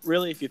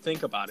 really, if you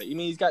think about it. I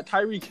mean, he's got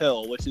Tyreek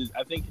Hill, which is,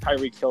 I think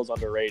Tyreek Hill's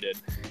underrated.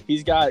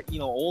 He's got,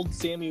 old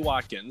Sammy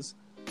Watkins,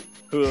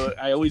 who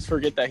I always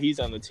forget that he's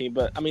on the team.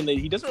 But, I mean,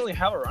 he doesn't really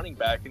have a running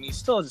back, and he's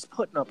still just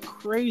putting up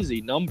crazy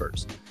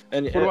numbers.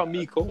 And what about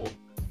Mecole?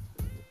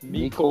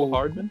 Mecole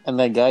Hardman? And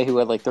that guy who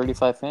had like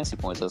 35 fantasy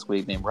points last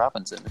week named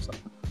Robinson or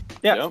something.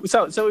 Yeah, yep.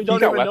 So we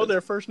don't even know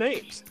their first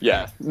names.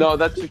 Yeah, no,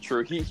 that's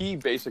true. He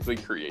basically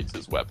creates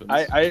his weapons.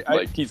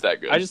 He's that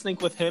good. I just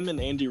think with him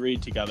and Andy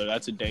Reid together,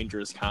 that's a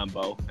dangerous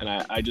combo. And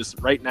I just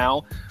right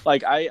now,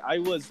 like I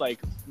was like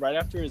right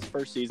after his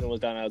first season was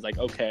done, I was like,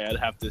 okay, I'd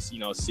have to see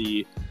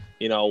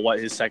what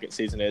his second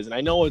season is. And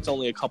I know it's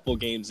only a couple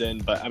games in,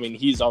 but I mean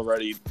he's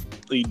already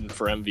leading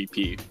for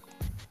MVP.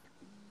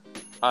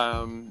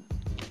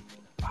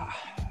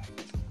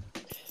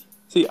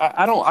 See,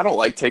 I don't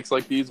like takes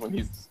like these when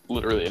he's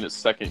literally in his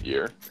second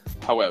year.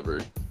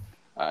 However,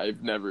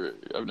 I've never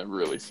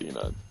really seen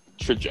a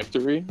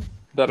trajectory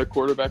that a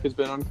quarterback has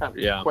been on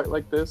quite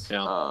like this.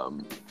 Yeah.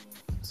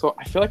 So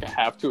I feel like I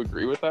have to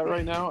agree with that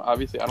right now.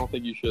 Obviously, I don't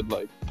think you should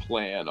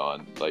plan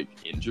on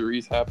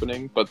injuries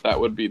happening, but that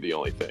would be the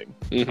only thing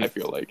I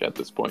feel like at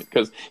this point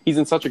because he's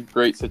in such a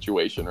great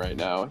situation right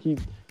now.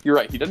 You're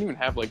right. He doesn't even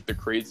have the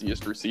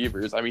craziest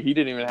receivers. I mean, he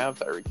didn't even have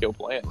Tyreek Hill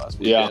playing last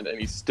weekend, and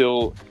he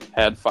still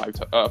had 4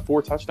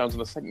 touchdowns in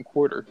the second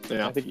quarter.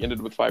 Yeah. I think he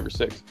ended with 5 or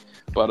 6.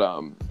 But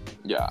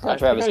yeah,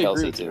 Travis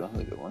Kelce too. That's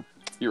a good one.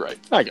 You're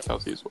right.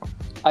 Kelce as well.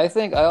 I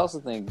also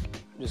think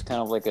just kind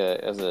of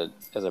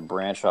as a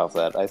branch off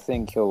that, I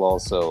think he'll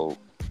also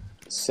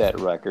set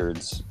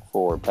records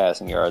for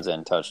passing yards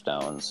and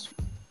touchdowns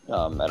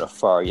at a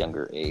far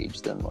younger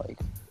age than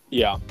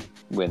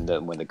when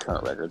the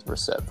current records were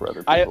set for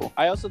other people.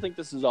 I also think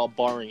this is all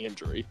barring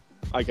injury,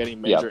 any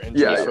major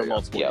injuries for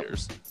multiple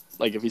years.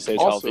 If he stays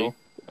healthy.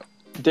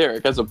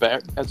 Derek, as a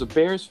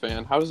Bears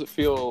fan, how does it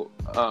feel?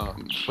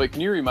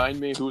 Can you remind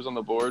me who was on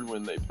the board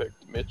when they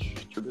picked Mitch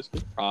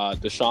Trubisky?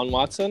 Deshaun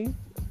Watson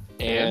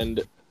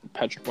and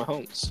Patrick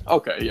Mahomes.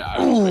 Okay, yeah,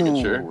 I was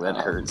making sure. That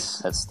hurts.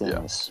 That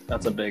stings. Yeah.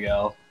 That's a big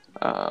L.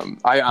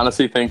 I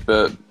honestly think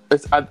that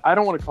I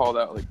don't want to call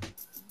that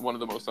one of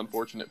the most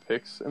unfortunate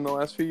picks in the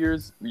last few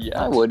years.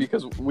 Yeah, I would,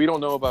 because we don't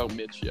know about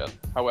Mitch yet.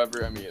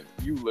 However, I mean,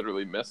 you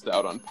literally missed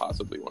out on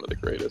possibly one of the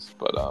greatest.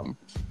 But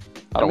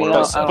I don't want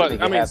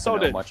to. So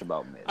did much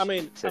about Mitch. I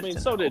mean,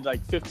 so did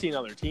 15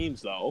 other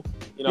teams though.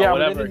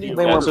 Whatever. They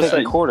weren't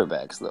picking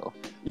quarterbacks though.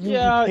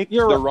 Yeah,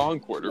 you're the wrong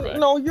quarterback.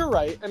 No, you're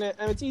right, and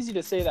it's easy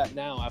to say that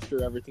now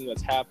after everything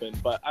that's happened.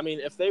 But I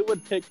mean, if they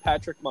would pick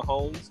Patrick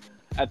Mahomes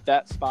at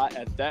that spot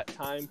at that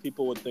time,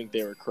 people would think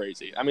they were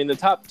crazy. I mean, the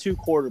top 2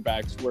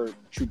 quarterbacks were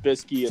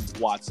Trubisky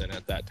and Watson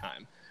at that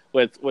time,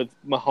 with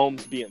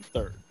Mahomes being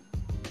third.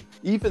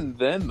 Even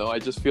then, though, I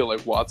just feel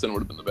like Watson would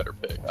have been the better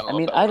pick. I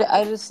don't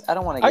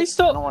want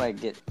to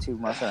get too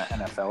much on an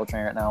NFL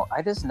train right now.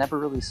 I just never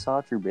really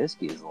saw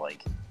Trubisky as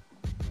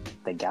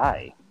the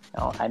guy.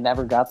 I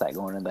never got that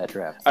going into that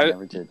draft. I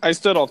never did. I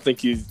still don't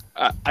think he's.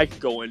 I could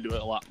go into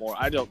it a lot more.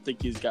 I don't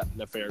think he's gotten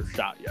a fair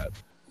shot yet.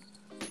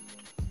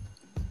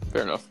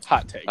 Fair enough.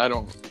 Hot take. I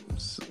don't.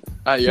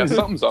 Yeah,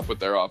 something's up with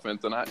their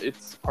offense, and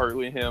it's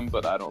partly him,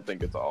 but I don't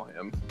think it's all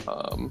him.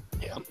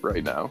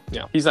 Right now.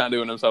 Yeah. He's not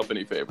doing himself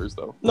any favors,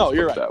 though. No,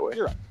 you're right. That way.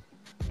 You're right.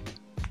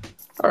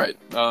 All right.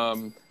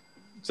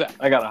 Zach,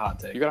 I got a hot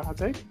take. You got a hot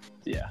take?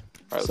 Yeah.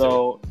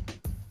 All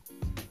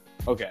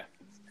right, okay.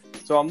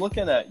 So I'm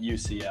looking at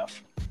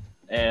UCF,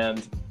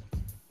 and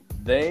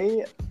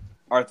they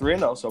are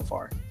 3-0 so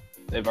far.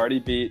 They've already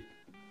beat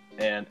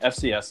an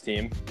FCS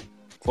team,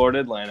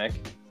 Florida Atlantic,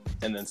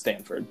 and then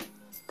Stanford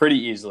pretty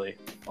easily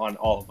on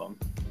all of them.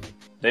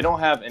 They don't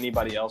have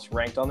anybody else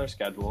ranked on their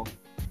schedule,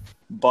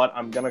 but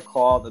I'm going to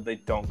call that they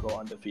don't go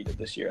undefeated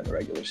this year in the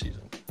regular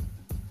season.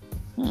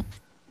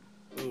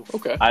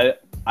 Okay.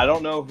 I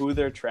don't know who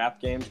their trap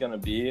game's going to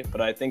be,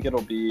 but I think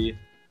it'll be,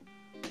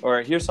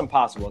 or here's some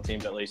possible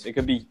teams at least. It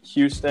could be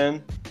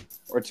Houston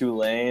or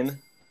Tulane,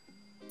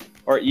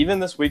 or even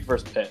this week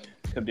versus Pitt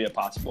could be a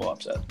possible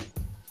upset.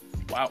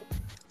 Wow.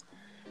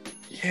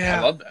 Yeah.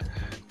 I love that.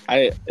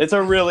 It's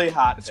a really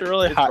hot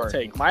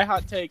take. My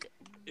hot take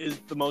is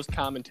the most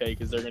common take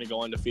is they're going to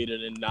go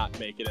undefeated and not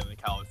make it in the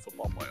college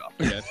football playoff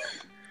again.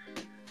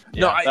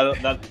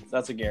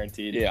 That's a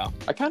guaranteed. Yeah.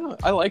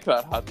 I like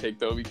that hot take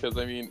though, because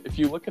I mean, if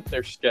you look at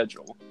their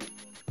schedule,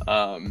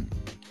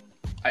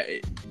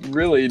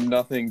 Really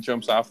nothing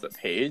jumps off the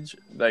page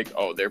like,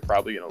 oh, they're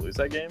probably going to lose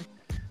that game.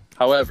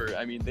 However,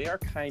 I mean, they are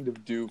kind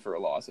of due for a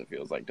loss, it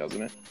feels like,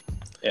 doesn't it?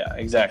 Yeah,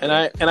 exactly.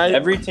 And I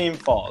every team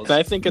falls. And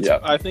I think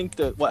I think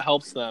that what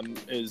helps them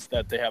is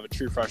that they have a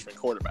true freshman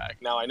quarterback.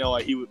 Now I know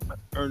he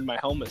earned my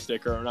helmet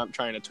sticker, and I'm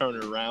trying to turn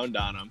it around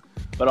on him,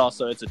 but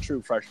also it's a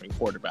true freshman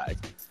quarterback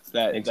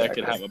that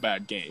could have a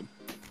bad game.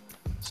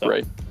 So.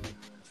 Right.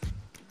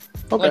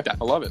 Okay, like that.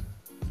 I love it.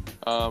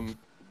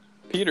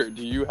 Peter,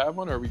 do you have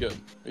one, or are we good?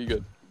 Are you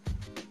good?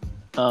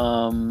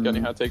 Got any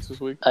hot takes this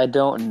week? I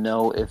don't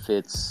know if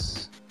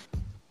it's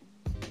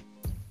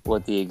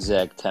what the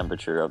exact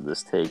temperature of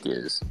this take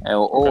is,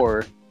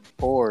 or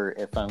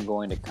if I'm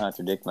going to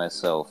contradict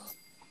myself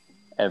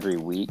every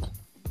week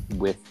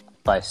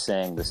by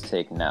saying this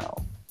take now.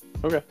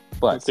 Okay,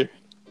 but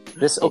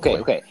this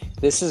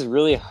is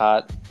really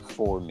hot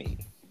for me,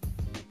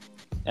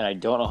 and I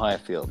don't know how I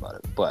feel about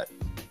it. But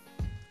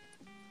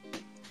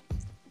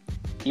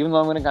even though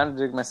I'm going to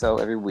contradict myself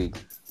every week,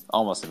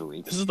 almost every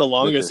week, this is the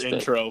longest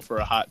intro for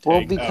a hot take.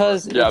 Well,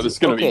 because this is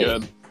going to be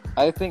good.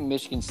 I think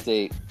Michigan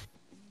State.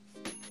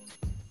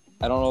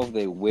 I don't know if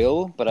they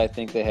will, but I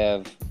think they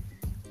have.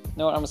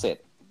 No, I'm gonna say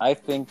it. I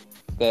think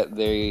that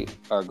they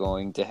are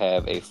going to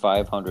have a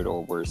 500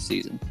 or worse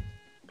season.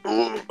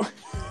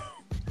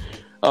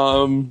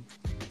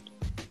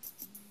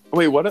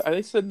 Wait, what are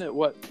they sitting at?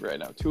 What right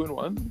now?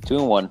 2-1.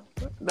 2-1.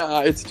 Nah,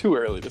 it's too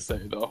early to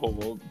say the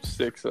whole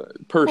 6.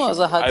 Well, it's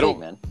a hot take,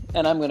 man.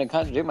 And I'm going to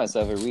contradict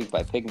myself every week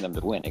by picking them to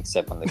win,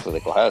 except when they play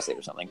like Ohio State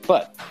or something.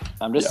 But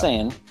I'm just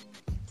saying.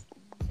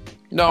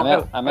 No,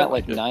 I'm at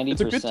like 90%.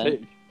 It's a good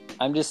take.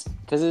 I'm just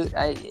because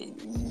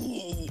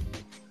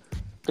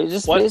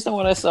based on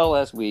what I saw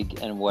last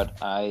week and what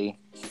I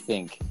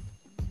think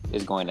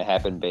is going to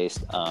happen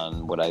based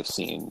on what I've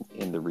seen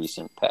in the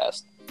recent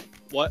past.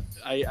 What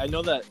I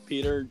know that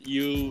Peter,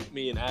 you,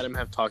 me, and Adam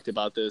have talked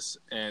about this,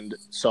 and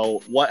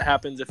so what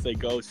happens if they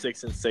go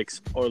 6-6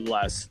 or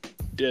less?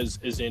 Is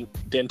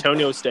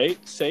D'Antonio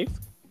State safe?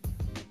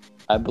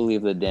 I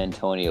believe that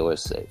D'Antonio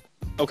is safe.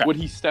 Okay. Would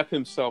he step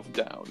himself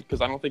down?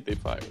 Because I don't think they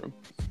fire him.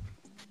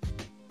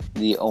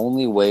 The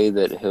only way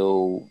that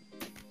he'll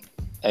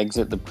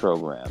exit the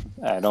program,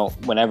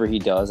 whenever he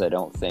does, I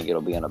don't think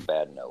it'll be on a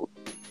bad note.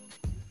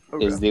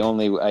 Okay. Is the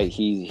only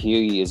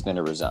he is going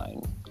to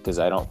resign because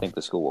I don't think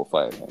the school will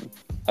fire him.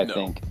 I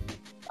think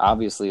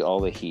obviously all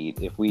the heat,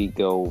 if we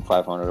go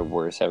 500 or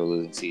worse, have a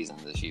losing season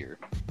this year,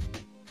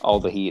 all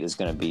the heat is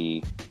going to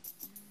be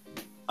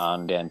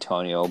on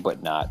D'Antonio,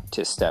 but not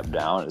to step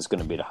down. It's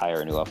going to be to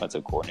hire a new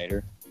offensive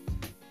coordinator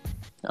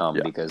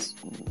because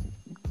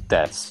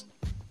that's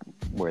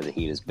where the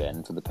heat has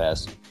been for the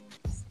past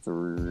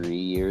 3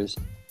 years.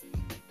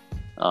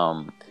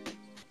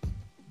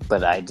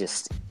 But I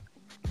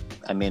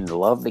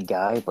love the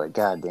guy, but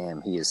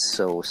goddamn, he is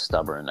so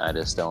stubborn. I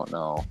just don't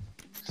know.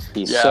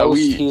 He's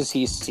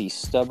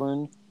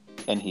stubborn,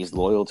 and he's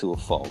loyal to a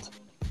fault.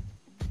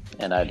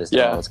 And I just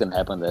don't know what's going to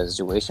happen in that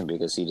situation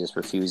because he just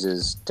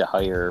refuses to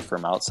hire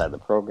from outside the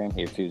program.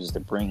 He refuses to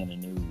bring in a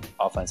new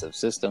offensive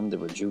system to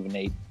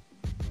rejuvenate.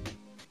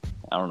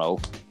 I don't know,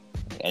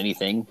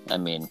 anything.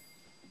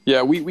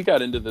 Yeah, we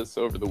got into this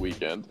over the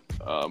weekend.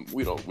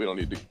 We don't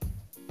need to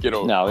get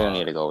over. No, we don't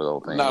need to go over the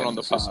whole thing. Not on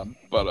the pod,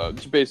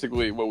 but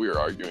basically what we were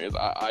arguing is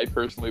I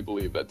personally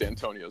believe that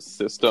D'Antonio's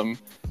system,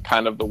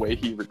 kind of the way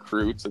he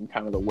recruits and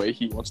kind of the way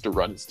he wants to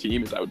run his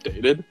team, is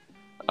outdated.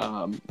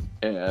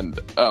 And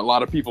a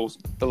lot of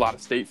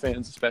State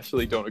fans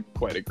especially don't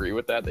quite agree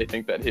with that. They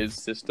think that his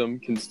system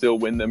can still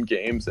win them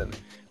games and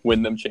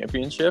win them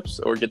championships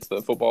or gets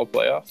the football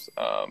playoffs.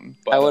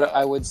 But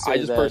I would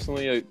say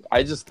personally,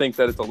 I just think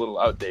that it's a little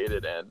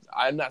outdated, and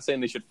I'm not saying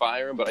they should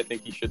fire him, but I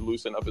think he should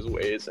loosen up his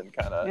ways and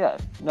kind of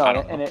it's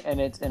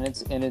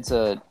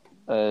a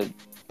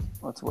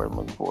what's the word I'm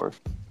looking for?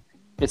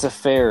 It's a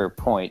fair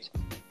point.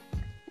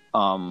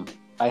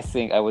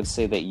 I would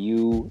say that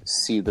you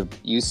see the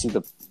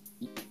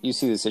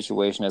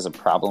situation as a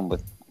problem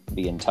with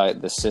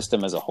the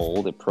system as a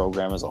whole, the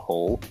program as a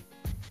whole,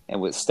 and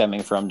with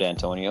stemming from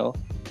D'Antonio.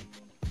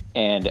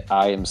 And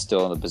I am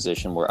still in the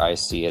position where I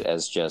see it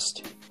as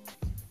just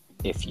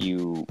if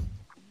you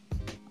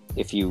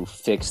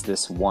fix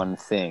this one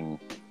thing,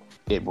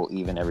 it will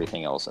even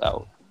everything else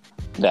out.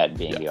 That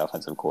being the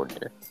offensive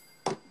coordinator.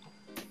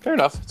 Fair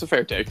enough. It's a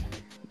fair take.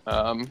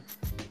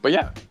 But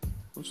yeah.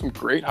 Some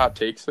great hot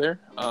takes there.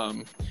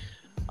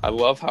 I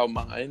love how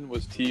mine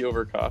was tea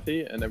over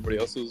coffee and everybody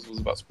else's was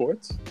about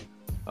sports.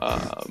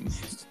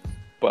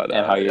 But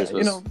and how yours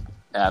was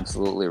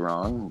absolutely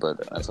wrong,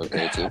 but that's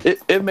okay too.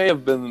 It may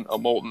have been a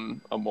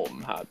molten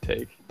hot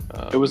take.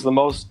 It was the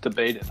most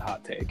debated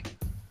hot take.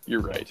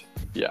 You're right.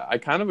 Yeah, I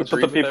kind of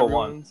agree with the people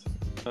want.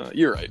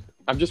 You're right.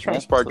 I'm just trying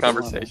to spark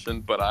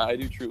conversation, but I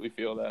do truly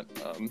feel that.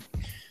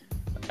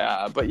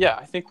 But yeah,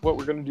 I think what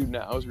we're going to do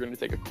now is we're going to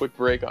take a quick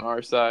break on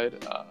our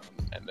side,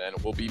 and then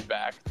we'll be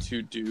back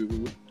to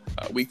do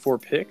Week 4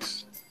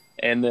 picks,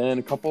 and then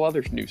a couple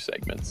other new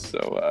segments.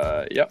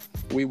 So,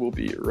 we will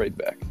be right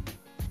back.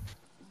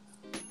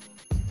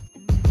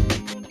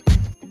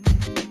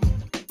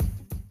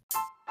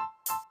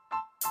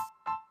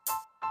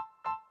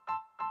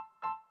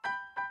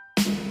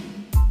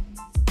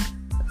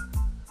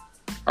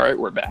 All right,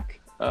 we're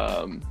back.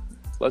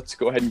 Let's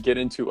go ahead and get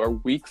into our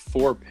Week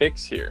 4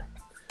 picks here.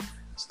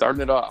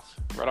 Starting it off,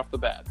 right off the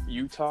bat,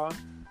 Utah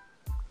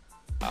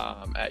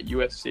at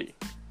USC.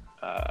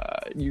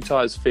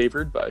 Utah is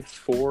favored by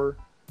 4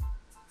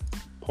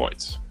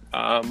 points.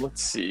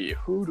 Let's see.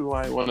 Who do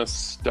I want to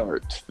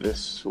start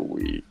this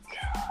week?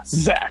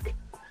 Zach.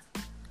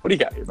 What do you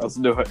got here, bro? Let's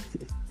do it.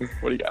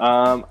 What do you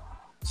got?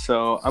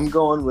 So I'm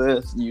going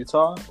with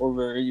Utah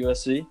over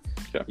USC.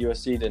 Okay.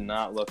 USC did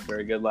not look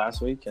very good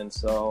last week, and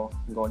so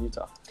I'm going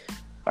Utah.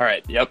 All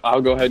right. Yep.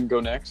 I'll go ahead and go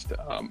next.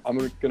 I'm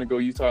going to go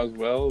Utah as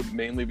well,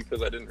 mainly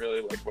because I didn't really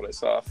like what I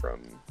saw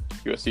from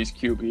USC's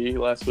QB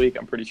last week.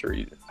 I'm pretty sure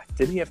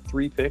did he have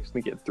 3 picks? I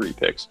think he had 3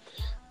 picks.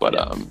 But,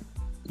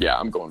 yeah,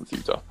 I'm going with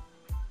Utah.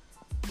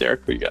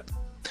 Derek, who you got?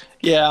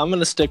 Yeah, I'm going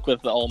to stick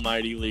with the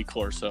almighty Lee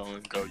Corso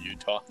and go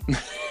Utah.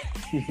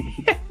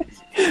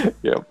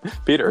 Yep.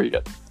 Peter, who you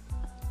got?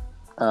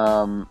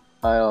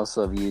 I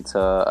also have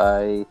Utah.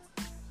 I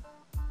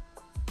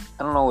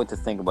don't know what to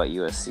think about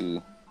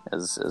USC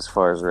as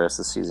far as the rest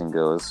of the season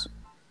goes.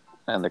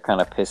 And they're kind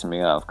of pissing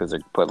me off because they're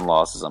putting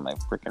losses on my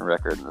freaking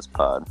record in this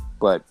pod.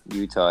 But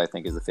Utah, I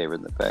think, is the favorite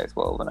in the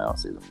Pac-12, and I don't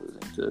see them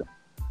losing to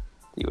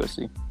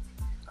USC.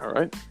 All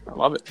right. I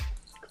love it.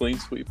 Clean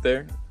sweep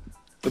there.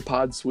 The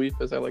pod sweep,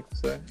 as I like to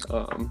say.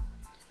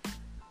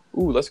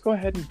 Let's go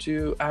ahead and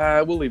do...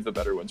 we'll leave the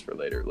better ones for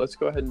later. Let's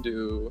go ahead and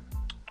do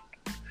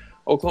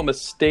Oklahoma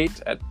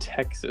State at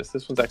Texas.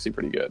 This one's actually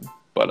pretty good.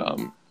 But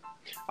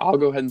I'll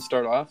go ahead and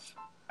start off.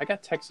 I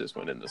got Texas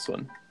winning this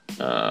one.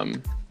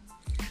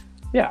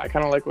 Yeah, I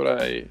kind of like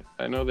what I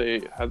know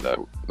they had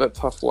that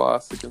tough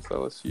loss against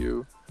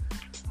LSU,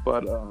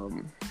 but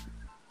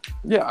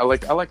yeah, I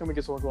like them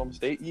against Oklahoma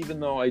State. Even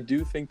though I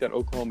do think that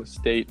Oklahoma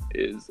State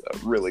is a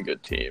really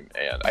good team,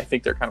 and I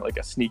think they're kind of like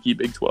a sneaky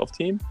Big 12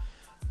 team.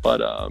 But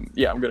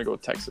yeah, I'm gonna go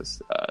with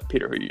Texas.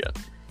 Peter, who you got?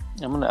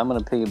 I'm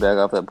gonna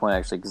piggyback off that point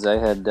actually because I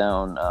had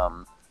down.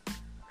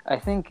 I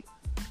think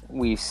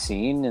we've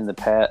seen in the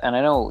past, and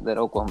I know that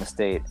Oklahoma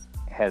State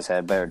has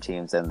had better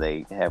teams than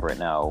they have right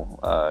now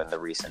in the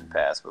recent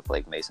past with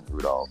like Mason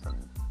Rudolph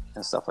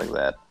and stuff like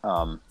that.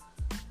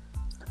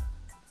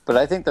 But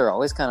I think they're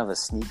always kind of a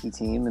sneaky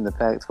team in the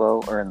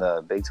Pac-12 or in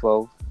the Big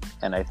 12,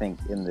 and I think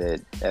in the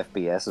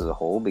FBS as a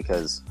whole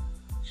because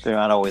they're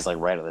not always like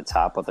right at the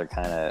top, but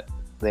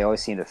they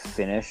always seem to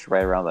finish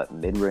right around that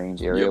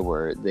mid-range area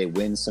where they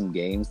win some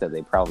games that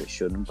they probably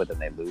shouldn't, but then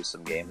they lose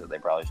some games that they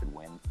probably should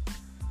win.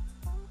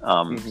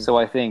 So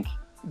I think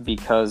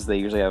because they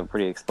usually have a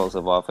pretty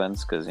explosive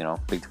offense, because,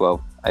 Big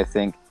 12, I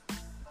think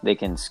they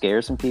can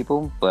scare some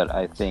people, but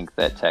I think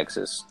that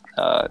Texas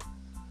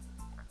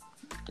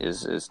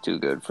is too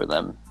good for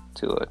them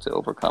to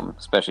overcome,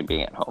 especially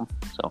being at home.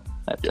 So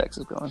that's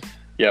Texas going.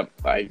 Yep,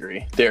 I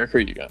agree. Derek, who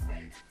you got?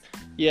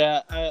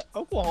 Yeah,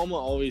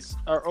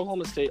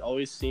 Oklahoma State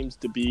always seems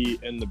to be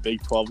in the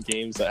Big 12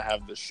 games that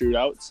have the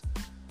shootouts.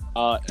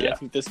 And I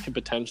think this could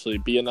potentially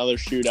be another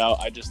shootout.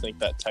 I just think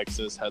that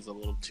Texas has a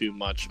little too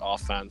much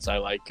offense. I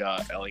like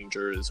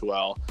Ellinger as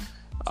well.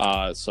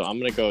 So I'm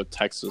going to go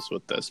Texas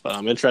with this. But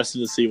I'm interested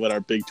to see what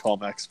our Big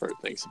 12 expert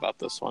thinks about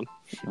this one.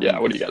 Yeah,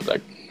 what do you got, Zach?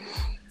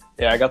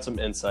 Yeah, I got some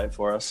insight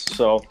for us.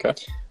 So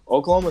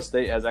Oklahoma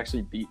State has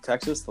actually beat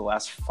Texas the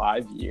last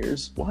 5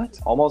 years. What?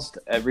 Almost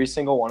every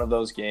single one of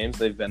those games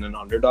they've been an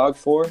underdog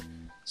for.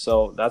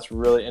 So that's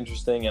really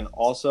interesting. And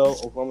also,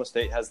 Oklahoma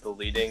State has the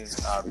leading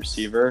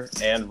receiver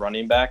and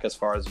running back as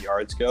far as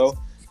yards go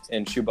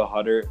in Chuba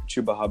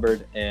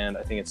Hubbard, and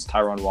I think it's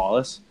Tyrone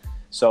Wallace.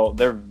 So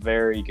they're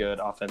very good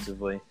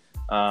offensively.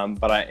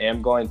 But I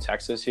am going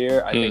Texas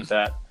here. I think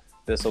that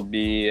this will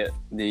be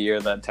the year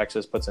that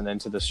Texas puts an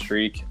end to the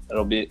streak.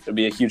 It'll be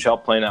a huge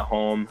help playing at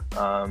home.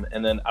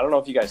 And then I don't know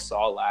if you guys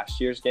saw last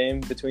year's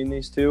game between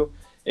these two.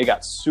 It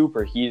got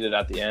super heated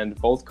at the end.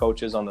 Both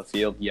coaches on the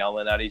field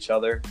yelling at each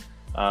other.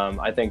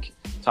 I think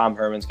Tom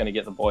Herman's going to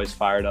get the boys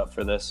fired up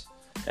for this,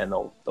 and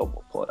they'll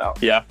pull it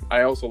out. Yeah,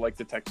 I also like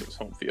the Texas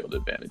home field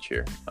advantage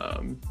here.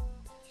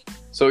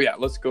 So, yeah,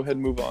 let's go ahead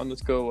and move on.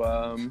 Let's go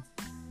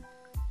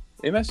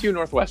MSU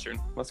Northwestern.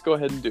 Let's go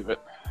ahead and do it.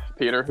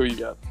 Peter, who you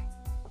got?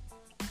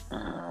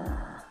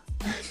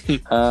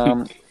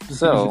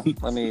 So,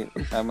 I'm going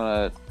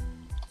to,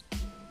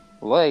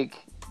 like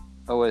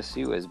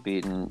OSU has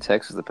beaten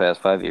Texas the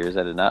past 5 years.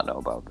 I did not know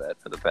about that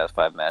for the past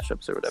 5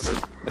 matchups or whatever.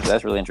 But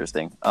that's really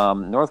interesting.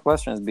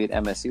 Northwestern has beat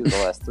MSU the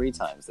last 3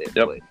 times they've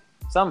played.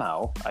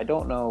 Somehow, I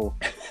don't know.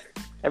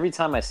 Every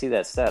time I see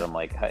that stat, I'm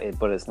like,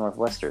 but it's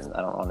Northwestern.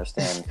 I don't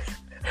understand.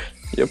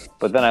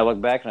 But then I look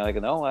back and I'm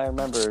like, no, I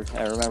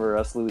remember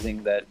us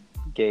losing that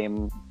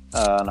game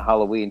on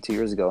Halloween 2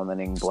 years ago and then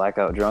getting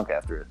blackout drunk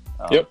after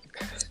it.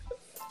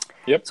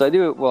 Yep. So I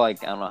do. Well, I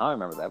don't know how I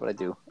remember that, but I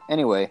do.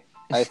 Anyway.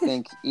 I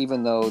think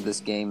even though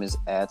this game is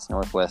at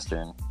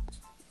Northwestern,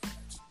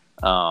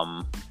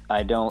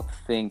 I don't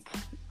think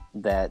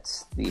that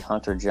the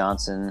Hunter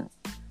Johnson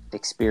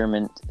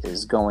experiment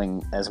is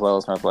going as well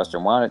as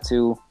Northwestern wanted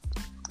to.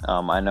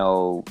 I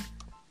know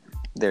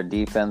their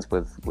defense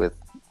with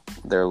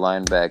their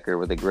linebacker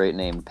with a great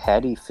name,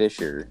 Patty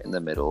Fisher, in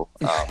the middle,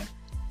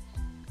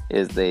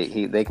 is they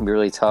can be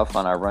really tough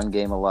on our run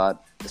game a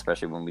lot,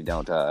 especially when we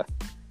don't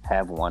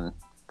have one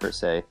per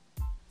se.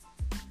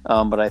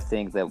 But I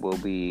think that we'll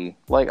be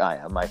like I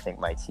am. I think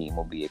my team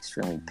will be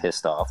extremely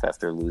pissed off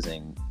after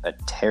losing a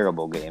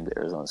terrible game to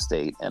Arizona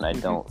State, and I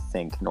don't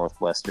think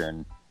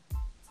Northwestern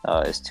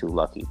is too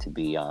lucky to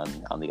be on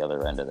the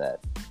other end of that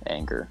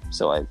anger.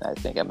 So I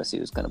think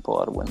MSU is going to pull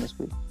out a win this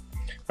week.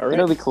 All right.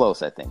 It'll be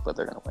close, I think, but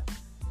they're going to win.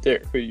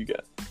 Derek, who you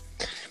got?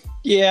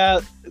 Yeah,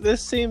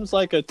 this seems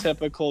like a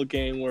typical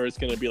game where it's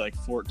going to be like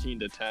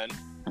 14-10.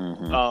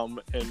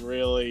 And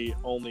really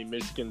only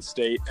Michigan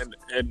State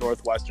and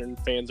Northwestern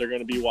fans are going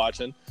to be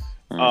watching.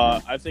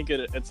 I think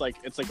it's like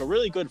a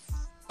really good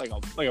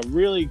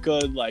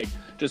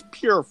just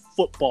pure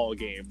football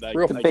game.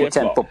 Real Big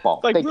Ten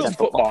football. Like Big real Ten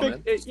football,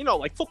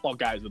 like football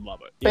guys would love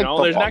it.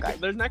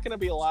 There's not going to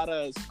be a lot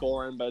of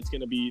scoring, but it's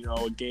going to be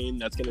a game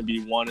that's going to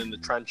be won in the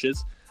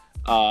trenches.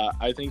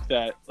 I think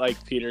that,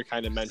 like Peter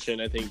kind of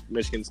mentioned, I think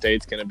Michigan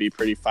State's going to be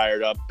pretty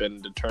fired up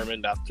and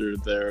determined after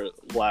their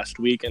last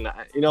week. And,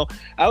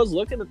 I was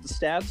looking at the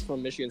stats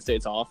from Michigan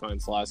State's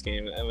offense last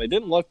game, and they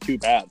didn't look too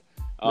bad.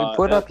 We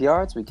put up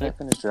yards. We can't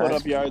finish drives.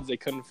 Put up yards. They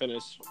couldn't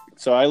finish.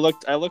 So I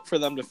looked for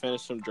them to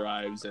finish some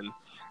drives and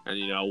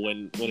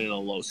win in a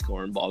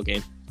low-scoring ball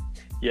game.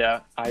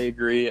 Yeah, I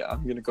agree.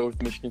 I'm going to go with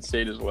Michigan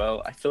State as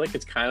well. I feel like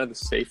it's kind of the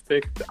safe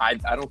pick. I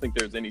don't think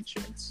there's any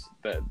chance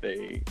that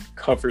they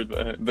cover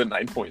the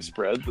 9-point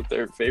spread that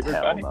they're favored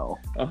by. No.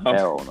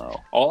 Hell no.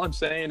 All I'm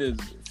saying is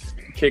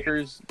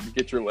kickers,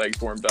 get your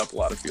legs warmed up, a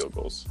lot of field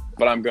goals.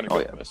 But I'm going to go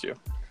with MSU.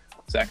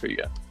 Zach, who you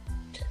got?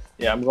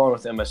 Yeah, I'm going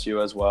with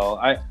MSU as well.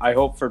 I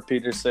hope for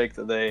Peter's sake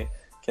that they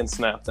can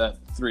snap that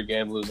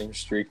 3-game losing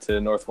streak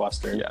to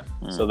Northwestern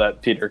so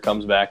that Peter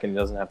comes back and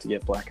doesn't have to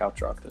get blackout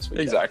drunk this week.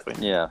 Exactly.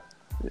 Yeah.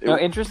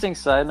 Interesting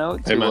side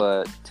note to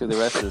the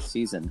rest of the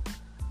season.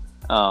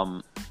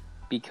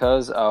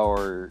 Because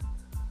our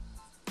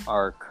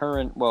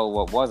current,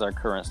 what was our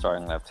current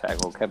starting left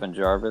tackle, Kevin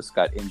Jarvis,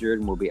 got injured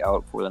and will be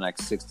out for the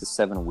next 6 to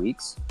 7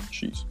 weeks.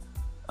 Jeez.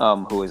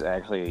 Who is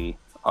actually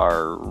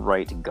our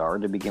right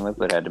guard to begin with,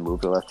 but had to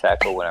move to left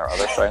tackle when our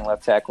other starting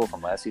left tackle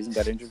from last season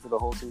got injured for the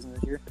whole season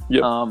this year.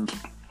 Yep.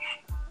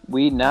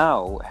 We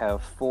now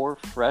have 4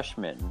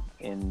 freshmen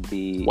in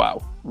the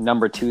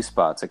number 2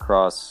 spots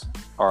across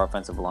our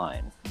offensive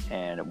line.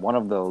 And one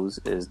of those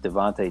is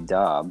Devontae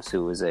Dobbs,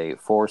 who is a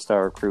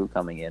 4-star recruit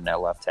coming in at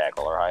left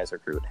tackle, our highest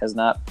recruit. Has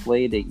not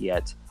played it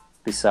yet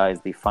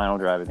besides the final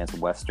drive against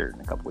Western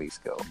a couple weeks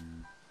ago.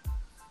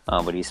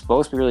 But he's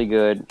supposed to be really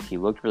good. He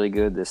looked really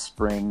good this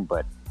spring,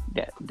 but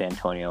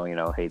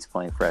D'Antonio, hates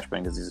playing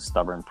freshmen because he's a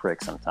stubborn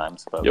prick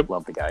sometimes. But I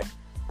love the guy.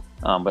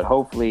 But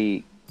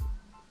hopefully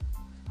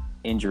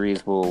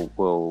injuries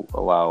will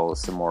allow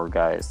some more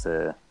guys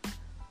to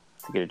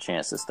get a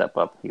chance to step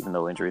up, even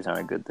though injuries aren't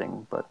a good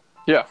thing. But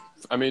yeah,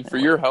 I mean, for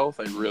your health,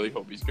 I really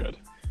hope he's good.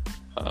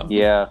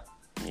 Yeah.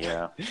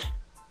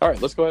 All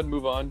right, let's go ahead and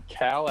move on.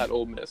 Cal at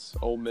Ole Miss.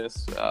 Ole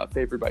Miss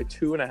favored by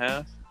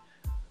 2.5.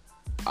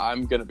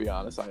 I'm gonna be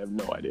honest, I have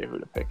no idea who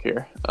to pick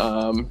here.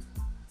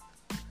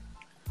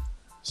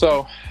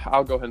 So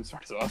I'll go ahead and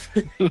start us off.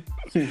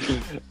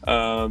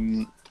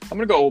 I'm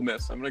gonna go Ole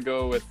Miss. I'm gonna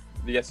go with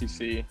the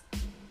SEC.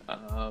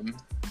 I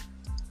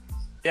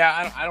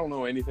don't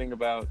know anything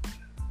about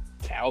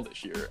Cal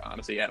this year,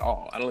 honestly, at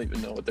all. I don't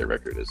even know what their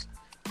record is.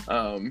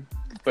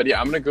 But yeah,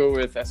 I'm going to go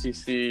with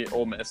SEC.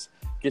 Ole Miss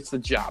gets the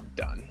job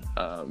done.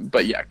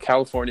 But yeah,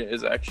 California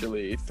is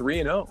actually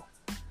 3-0. So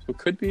it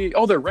could be.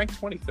 Oh, they're ranked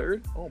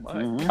 23rd. Oh my!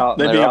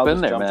 Mm-hmm. They beat up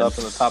in there, man. Up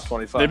in the top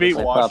 25. They beat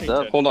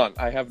Washington. Hold on,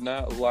 I have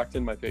not locked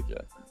in my pick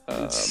yet.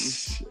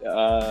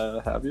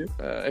 Have you?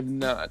 I've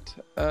not.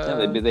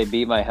 They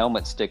beat my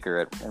helmet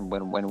sticker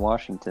when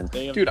Washington.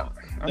 Dude,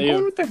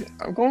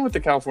 I'm going with the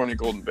California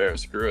Golden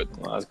Bears. Screw it.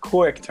 Well, that's a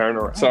quick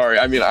turnaround. Sorry,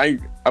 I mean I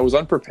was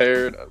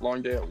unprepared. A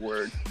long day at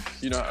work.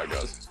 You know how it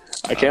goes.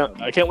 I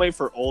can't wait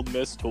for Ole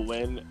Miss to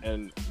win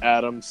and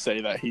Adam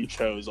say that he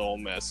chose Ole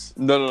Miss.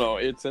 No.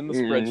 It's in the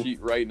spreadsheet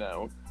right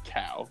now.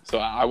 Cal. So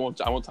I won't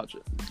touch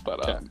it.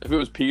 But if it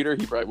was Peter,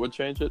 he probably would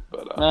change it.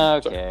 But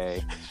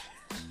okay.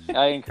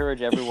 I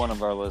encourage every one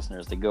of our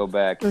listeners to go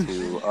back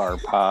to our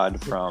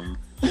pod from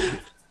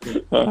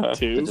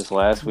just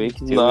last week,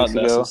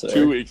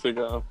 2 weeks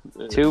ago.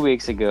 2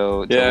 weeks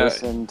ago to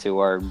listen to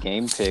our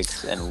game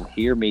picks and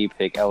hear me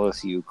pick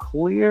LSU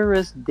clear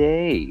as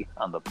day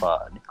on the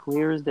pod.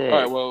 Clear as day. All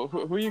right, well,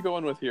 who are you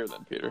going with here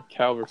then, Peter?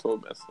 Cal versus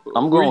Ole Miss?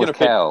 I'm going with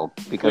Cal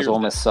because Ole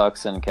Miss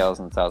sucks and Cal's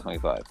in the top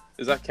 25.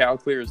 Is that Cal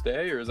clear as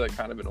day, or is that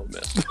kind of an Ole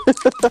Miss?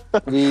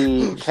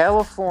 The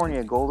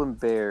California Golden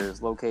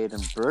Bears, located in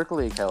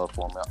Berkeley,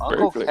 California.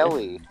 Uncle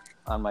Kelly,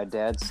 on my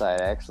dad's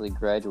side, actually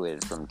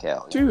graduated from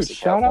Cal. Dude,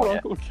 shout out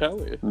Uncle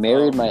Kelly.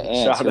 Married my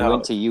aunt who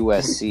went to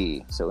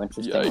USC, so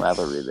interesting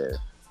rivalry there.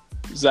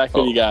 Zach,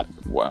 who you got?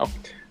 Wow.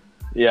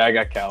 Yeah, I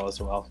got Cal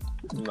as well.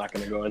 I'm not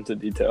going to go into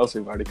details.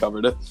 We've already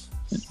covered it.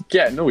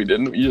 Yeah, no, we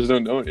didn't. You just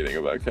don't know anything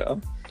about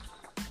Cal.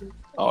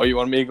 Oh, you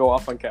want me to go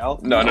off on Cal?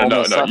 No.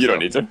 You don't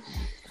need to.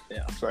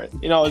 Yeah, that's right.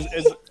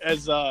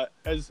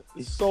 As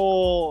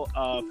sole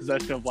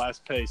possession of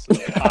last place in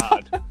the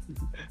pod,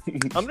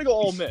 I'm gonna go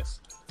Ole Miss.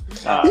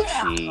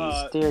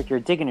 Jeez, Derek, you're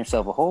digging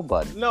yourself a hole,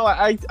 bud. No,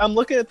 I'm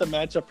looking at the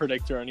matchup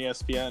predictor on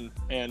ESPN,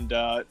 and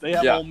they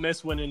have Ole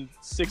Miss winning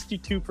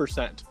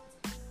 62%.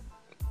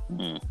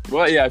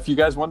 Well, yeah, if you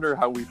guys wonder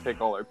how we pick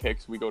all our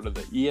picks, we go to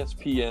the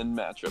ESPN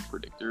matchup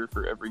predictor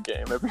for every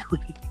game every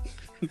week.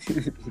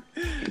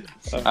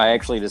 I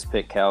actually just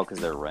picked Cal because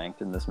they're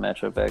ranked in this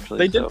matchup,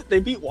 actually. They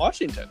beat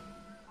Washington.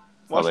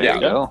 Well, there you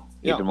go.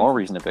 Even more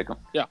reason to pick them.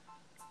 Yeah.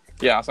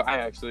 Yeah, so I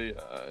actually,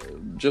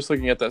 just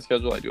looking at that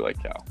schedule, I do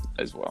like Cal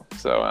as well.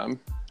 So,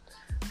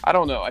 I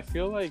don't know. I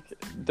feel like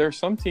there's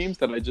some teams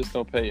that I just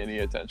don't pay any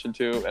attention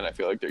to, and I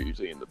feel like they're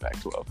usually in the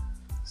Pac-12.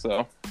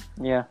 So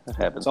yeah, that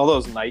happens. All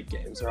those night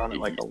games are on at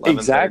like 11:30.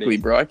 Exactly,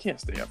 bro. I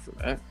can't stay up for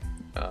that.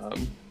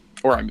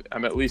 Or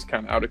I'm at least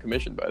kind of out of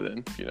commission by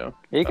then, you know.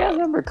 You guys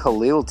remember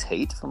Khalil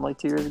Tate from like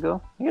 2 years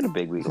ago? He had a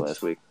big week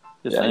last week.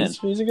 He's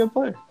a good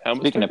player.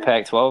 Speaking of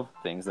Pac-12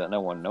 things that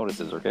no one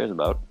notices or cares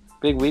about,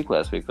 big week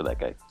last week for that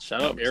guy.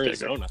 Shout out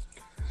Arizona.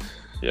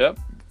 Yep.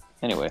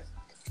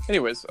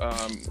 Anyways,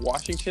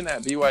 Washington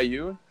at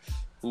BYU.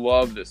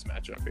 Love this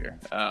matchup here.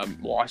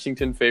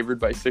 Washington favored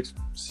by six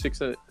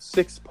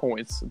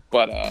points,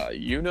 but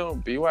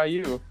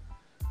BYU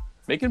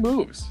making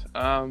moves.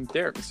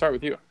 Derek, let's start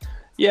with you.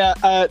 Yeah,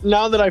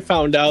 now that I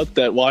found out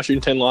that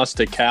Washington lost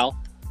to Cal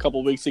a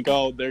couple weeks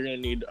ago, they're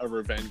going to need a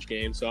revenge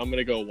game, so I'm going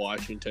to go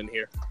Washington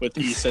here with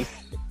Eason.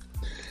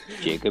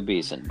 Jacob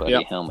Eason,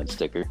 buddy, helmet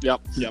sticker.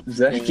 Yep.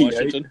 Zachy,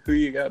 Washington. Who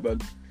you got,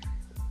 bud?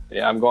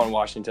 Yeah, I'm going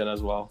Washington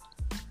as well.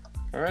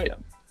 All right.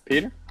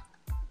 Peter?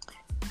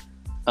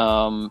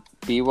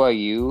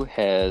 BYU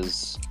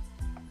has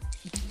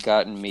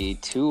gotten me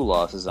 2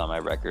 losses on my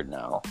record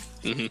now.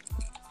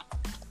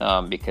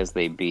 Because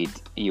they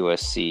beat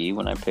USC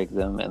when I picked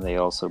them, and they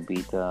also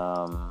beat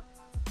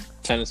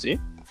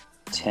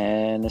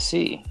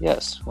Tennessee,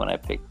 yes, when I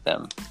picked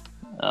them.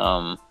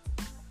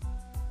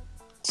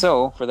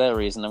 So for that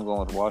reason, I'm going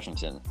with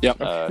Washington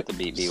to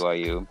beat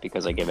BYU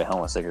because I gave a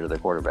helmet sticker to the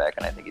quarterback,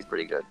 and I think he's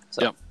pretty good.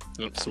 So.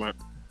 Yep, smart.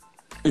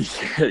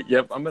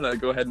 Yep, I'm gonna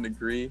go ahead and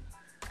agree.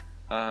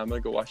 I'm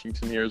going to go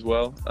Washington here as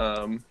well.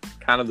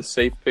 Kind of the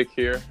safe pick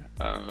here.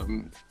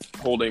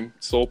 Holding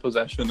sole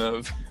possession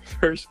of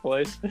first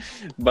place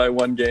by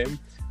 1 game.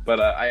 But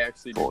I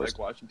actually do like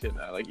Washington.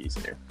 I like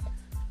Eason here.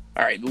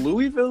 All right,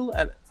 Louisville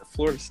at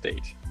Florida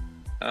State.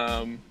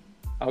 I'll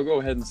go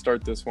ahead and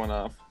start this one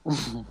off.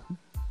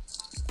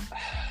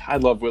 I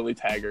love Willie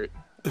Taggart.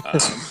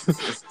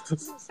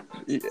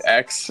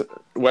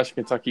 Ex-Western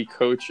Kentucky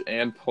coach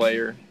and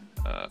player,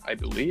 I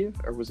believe.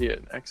 Or was he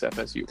an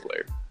ex-FSU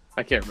player?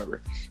 I can't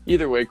remember.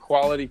 Either way,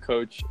 quality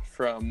coach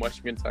from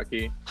Western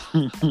Kentucky.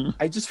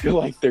 I just feel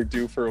like they're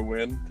due for a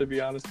win, to be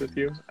honest with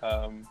you.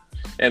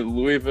 And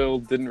Louisville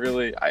didn't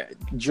really...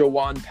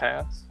 Jawan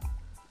Pass,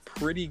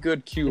 pretty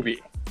good QB.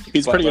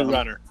 He's a pretty good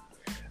runner.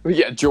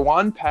 Yeah,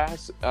 Jawan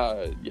Pass,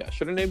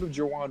 should have named him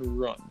Jawan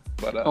Run.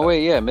 But,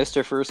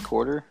 Mr. First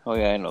Quarter. Oh,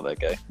 yeah, I know that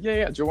guy.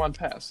 Yeah, Jawan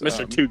Pass.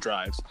 Mr. 2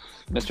 drives.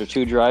 Mr.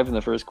 2 drive in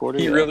the first quarter?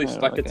 He really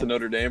stuck it to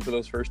Notre Dame for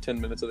those first 10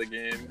 minutes of the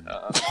game.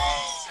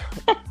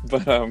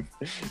 But, I'm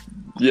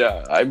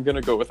going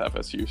to go with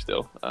FSU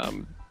still.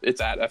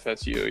 It's at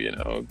FSU, you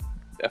know.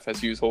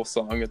 FSU's whole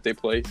song that they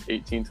play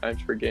 18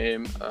 times per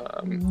game.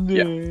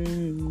 Yeah,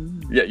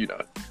 you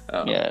know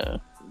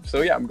it.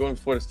 So, I'm going with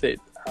Florida State.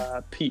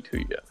 Pete, who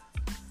you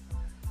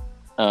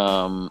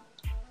got?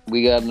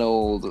 We got an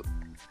old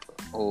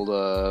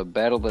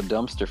Battle of the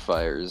Dumpster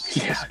Fires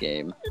this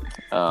game.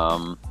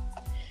 I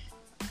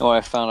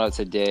found out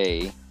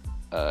today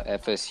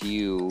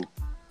FSU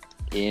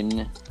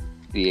in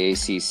the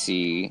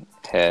ACC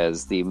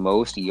has the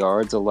most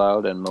yards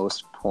allowed and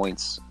most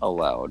points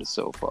allowed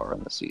so far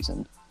in the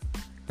season.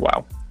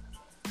 Wow.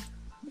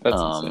 That's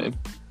insane.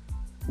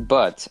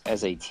 But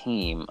as a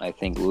team, I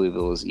think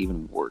Louisville is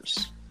even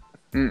worse.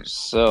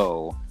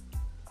 So,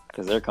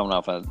 because they're coming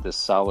off of this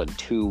solid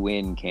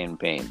 2-win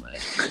campaign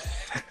last year.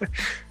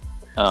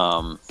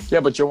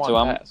 But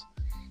Jawan Pass.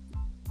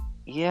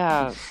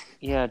 Yeah,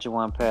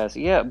 Jawan Pass.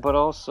 Yeah, but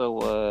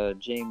also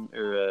James,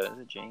 is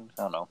it James?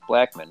 I don't know.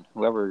 Blackman,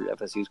 whoever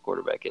FSU's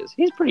quarterback is,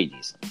 he's pretty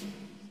decent.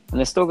 And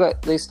they still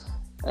got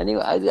I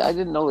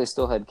didn't know they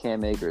still had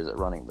Cam Akers at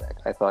running back.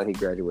 I thought he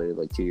graduated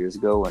like 2 years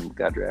ago and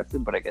got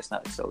drafted, but I guess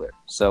not. He's still there.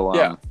 So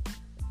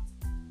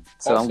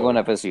So also, I'm going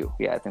FSU.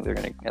 Yeah, I think they're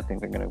gonna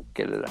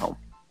get it at home.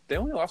 They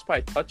only lost by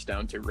a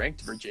touchdown to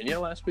ranked Virginia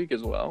last week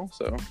as well.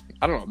 So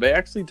I don't know. They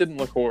actually didn't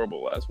look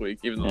horrible last week,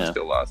 even though they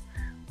still lost.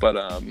 But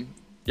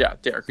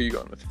Derek, who are you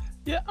going with?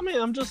 Yeah, I mean,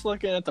 I'm just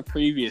looking at the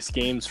previous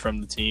games from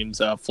the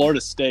teams.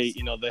 Florida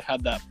State, they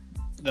had that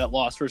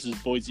loss versus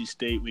Boise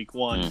State week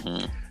 1.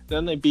 Mm-hmm.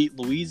 Then they beat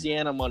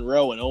Louisiana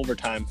Monroe in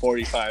overtime,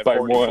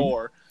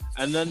 45-44.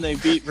 And then they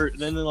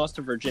lost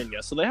to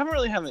Virginia. So they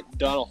haven't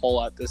done a whole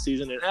lot this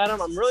season. And Adam,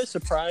 I'm really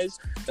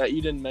surprised that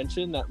you didn't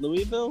mention that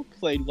Louisville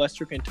played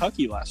Western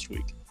Kentucky last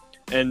week.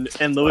 And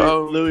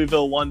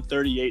Louisville won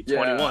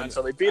 38-21.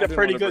 So they beat a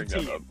pretty good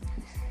team.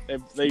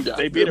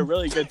 They beat a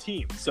really good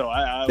team. So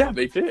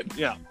they did.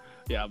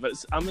 Yeah, but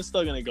I'm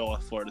still going to go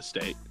with Florida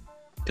State.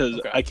 because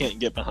I can't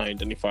get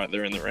behind any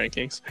farther in the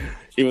rankings.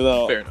 Even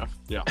though, fair enough.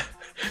 Yeah.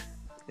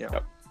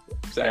 Yep.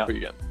 Exactly.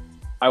 Again.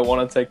 I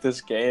want to take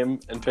this game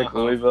and pick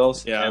Louisville,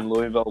 and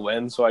Louisville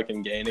win so I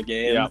can gain a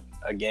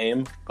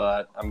game,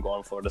 but I'm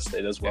going Florida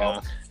State as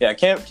well. Yeah,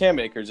 Cam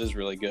Akers is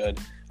really good.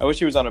 I wish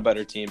he was on a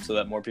better team so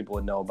that more people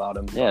would know about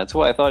him. Yeah, that's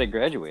why I thought he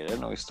graduated. I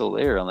didn't know he's still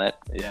there on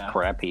that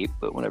crap heap,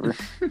 but whatever.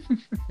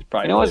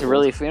 You know what's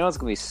going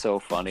to be so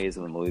funny is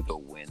when Louisville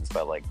wins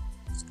by like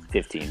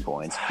 15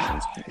 points.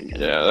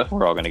 Yeah.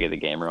 We're all going to get the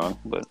game wrong.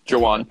 But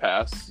Jawan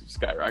Pass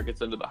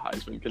skyrockets into the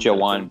Heisman contention.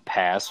 Jawan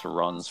Pass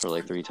runs for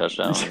like 3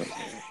 touchdowns.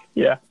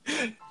 Yeah.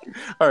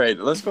 All right,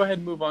 let's go ahead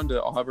and move on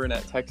to Auburn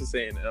at Texas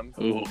A&M.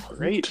 Ooh,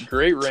 great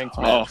ranked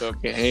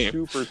matchup. Game.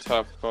 Super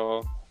tough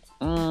call.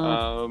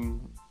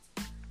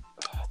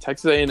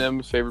 Texas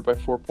A&M is favored by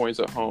 4 points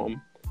at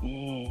home.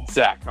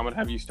 Zach, I'm gonna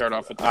have you start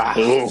off with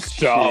this.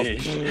 Tough.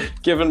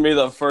 Giving me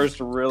the first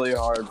really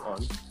hard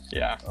one.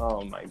 Yeah.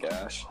 Oh my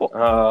gosh.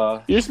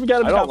 I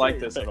don't like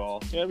this at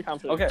all. You gotta be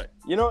confident. Okay.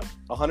 You know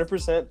what?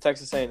 100%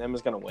 Texas A&M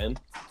is gonna win.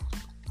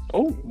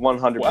 Oh,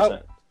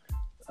 100%.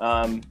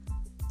 Wow.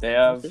 They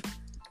have.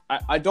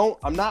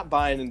 I'm not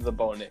buying into the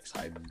Bo Nix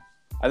hype.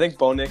 I think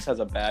Bo Nix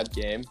has a bad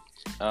game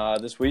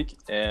this week,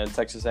 and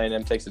Texas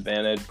A&M takes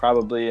advantage.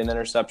 Probably an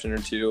interception or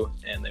two,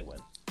 and they win.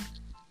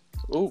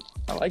 Ooh,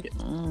 I like it.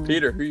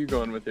 Peter, who are you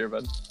going with here,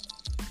 bud?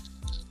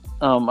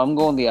 I'm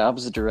going the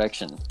opposite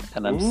direction,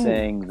 and I'm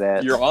saying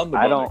that you're on the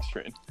Bo Nix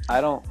train.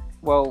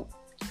 Well,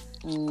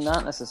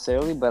 not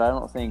necessarily, but I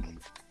don't think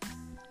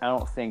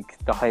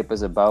the hype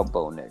is about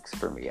Bo Nix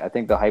for me. I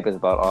think the hype is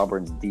about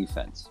Auburn's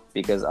defense,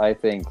 because I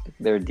think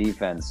their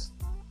defense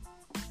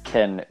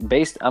I'm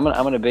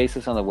going to base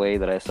this on the way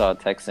that I saw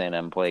Texas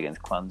A&M play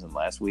against Clemson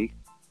last week.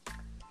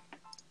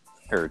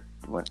 Or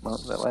what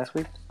was that last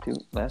week?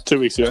 2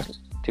 weeks ago.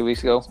 2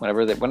 weeks ago, when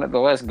the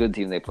last good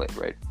team they played,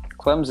 right?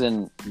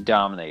 Clemson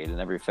dominated in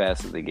every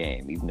facet of the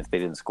game, even if they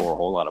didn't score a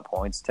whole lot of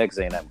points. Texas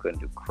A&M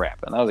couldn't do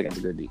crap, and that was against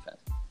a good defense.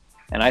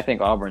 And I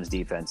think Auburn's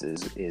defense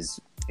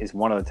is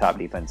one of the top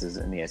defenses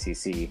in the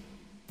SEC,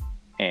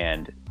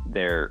 and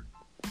their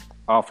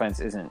offense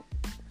isn't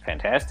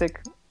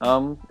fantastic.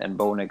 And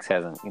Bo Nix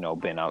hasn't,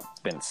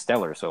 been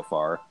stellar so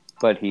far,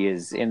 but he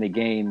is in the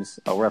games.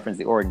 I'll reference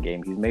the Oregon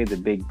game. He's made the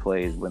big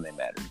plays when they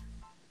mattered.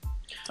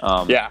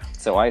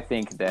 So I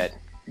think that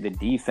the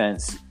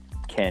defense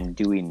can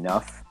do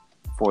enough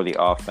for the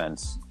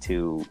offense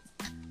to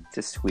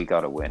squeak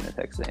out a win at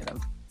Texas A&M.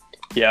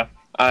 Yeah,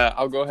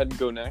 I'll go ahead and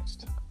go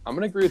next. I'm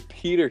going to agree with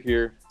Peter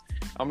here.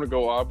 I'm going to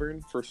go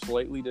Auburn for a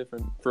slightly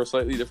different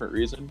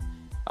reason.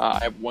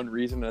 I have one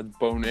reason at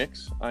Bo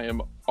Nix. I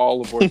am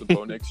all aboard the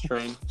Bo Nix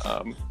train.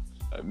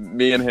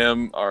 Me and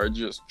him are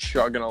just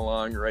chugging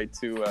along right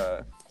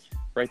to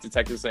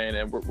Texas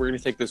A&M. We're going to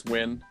take this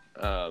win.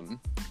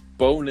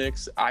 Bo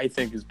Nix, I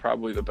think, is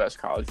probably the best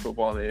college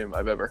football name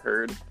I've ever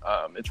heard.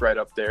 It's right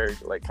up there,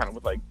 like kind of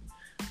with like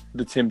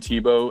the Tim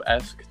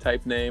Tebow-esque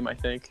type name, I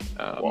think.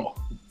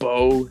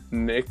 Bo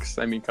Nix.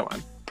 I mean, come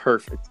on,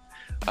 perfect.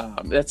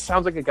 That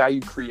sounds like a guy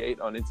you'd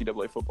create on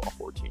NCAA Football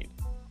 14.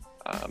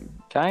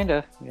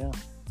 Kinda, yeah.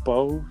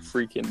 Bo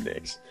freaking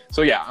Nix.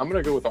 So yeah, I'm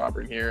gonna go with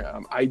Auburn here.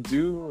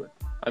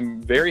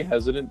 I'm very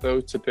hesitant though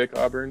to pick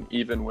Auburn,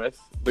 even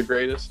with the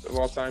greatest of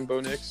all time,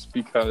 Bo Nix,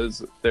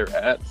 because they're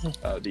at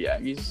the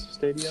Aggies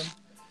Stadium.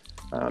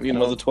 The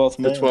 12th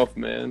man. The 12th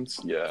man.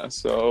 Yeah.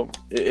 So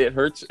it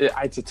hurts.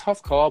 It's a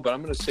tough call, but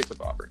I'm gonna stick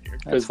with Auburn here.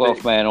 The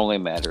 12th man only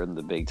matter in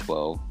the Big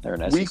 12. They're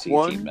an SEC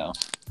team now.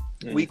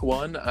 Week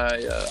 1,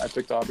 I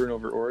picked Auburn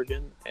over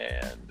Oregon,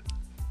 and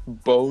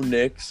Bo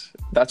Nix,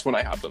 that's when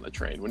I hopped on the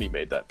train when he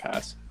made that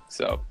pass.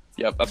 So,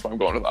 yep, that's why I'm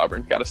going with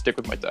Auburn. Got to stick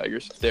with my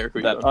Tigers. Derek,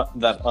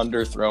 that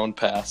underthrown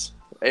pass.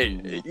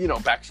 Hey,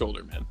 back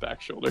shoulder, man.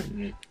 Back shoulder.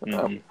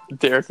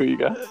 Derek, who you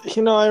got?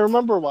 I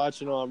remember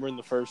watching Auburn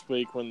the first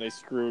week when they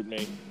screwed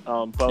me.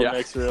 Bo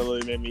Nix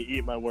really made me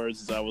eat my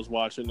words as I was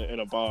watching it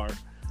in a bar.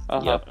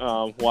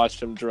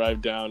 Watched him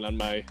drive down on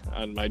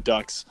my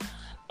Ducks.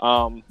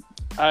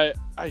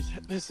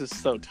 This is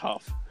so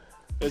tough.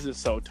 This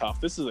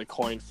is a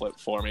coin flip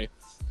for me.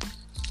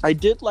 I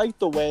did like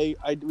the way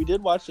we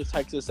did watch the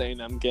Texas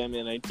A&M game,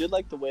 and I did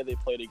like the way they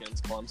played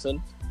against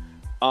Clemson.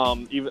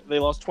 Even they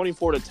lost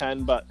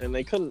 24-10, and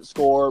they couldn't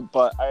score.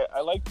 But I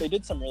like they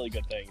did some really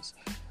good things.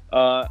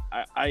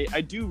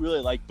 I do really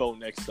like Bo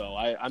Nix though.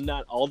 I'm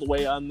not all the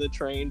way on the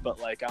train, but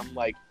like I'm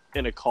like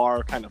in a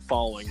car, kind of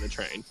following the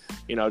train.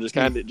 Just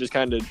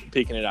kind of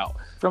peeking it out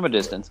from a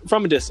distance.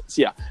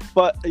 Yeah.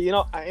 But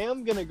I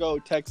am gonna go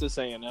Texas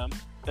A&M.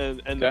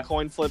 And the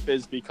coin flip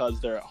is because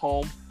they're at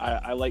home.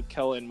 I like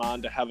Kellen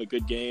Mond to have a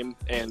good game,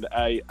 and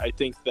I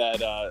think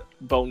that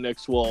Bo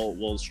Nix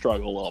will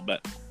struggle a little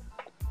bit.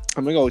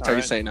 I'm going to go with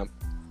Texas A&M.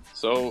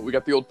 So we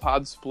got the old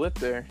pod split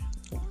there.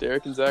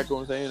 Derek and Zach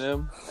going with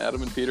A&M.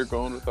 Adam and Peter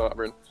going with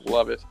Auburn.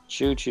 Love it.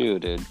 Choo-choo,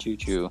 dude.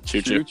 Choo-choo.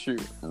 Choo-choo.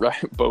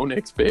 Right. Bo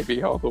Nix,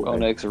 baby, all the way. Bo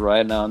Nix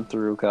riding on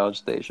through College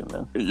Station,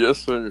 man. Yes,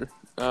 sir.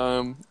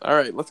 All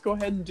right, let's go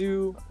ahead and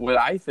do what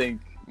I think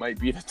might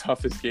be the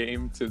toughest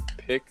game to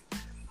pick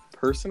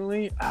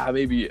personally,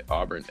 maybe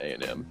Auburn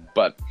A&M,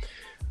 but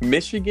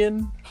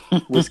Michigan,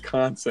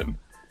 Wisconsin.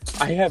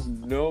 I have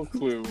no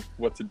clue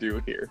what to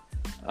do here.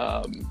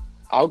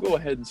 I'll go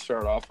ahead and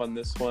start off on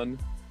this one.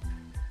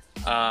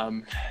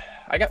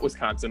 I got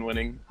Wisconsin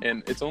winning,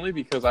 and it's only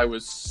because I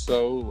was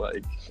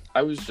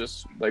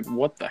just like,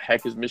 what the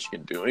heck is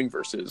Michigan doing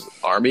versus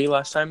Army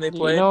last time they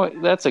played?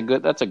 That's a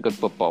good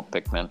football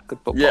pick, man. Good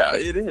football. Yeah,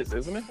 pick. it is,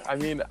 isn't it? I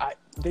mean,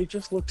 they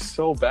just look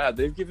so bad.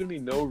 They've given me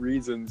no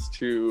reasons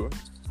to.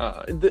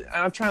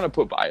 I'm trying to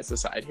put bias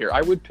aside here.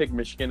 I would pick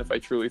Michigan if I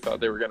truly thought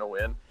they were going to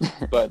win,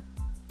 but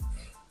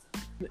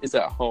it's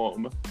at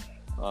home,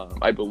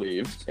 I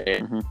believe.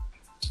 And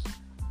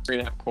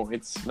 3.5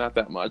 points, not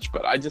that much,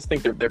 but I just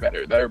think they're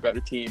better. They're a better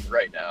team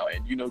right now,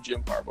 and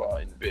Jim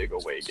Harbaugh in big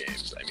away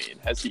games. I mean,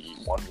 has he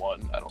won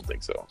one? I don't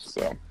think so.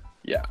 So,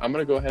 yeah, I'm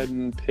gonna go ahead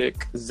and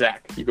pick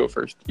Zach. You go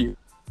first.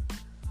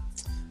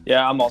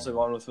 Yeah, I'm also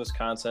going with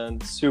Wisconsin.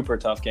 Super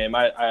tough game.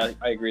 I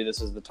agree.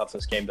 This is the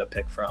toughest game to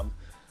pick from,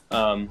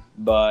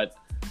 but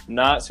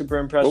not super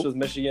impressed with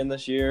Michigan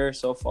this year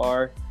so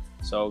far.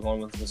 So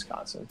going with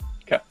Wisconsin.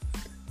 Okay.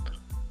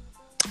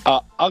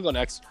 I'll go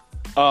next.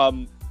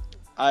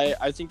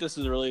 I think this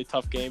is a really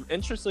tough game.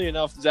 Interestingly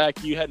enough,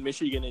 Zach, you had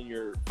Michigan in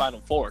your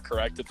Final Four,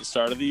 correct, at the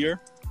start of the year?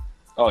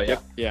 Oh, yeah.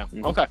 Yeah.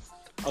 Mm-hmm.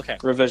 Okay.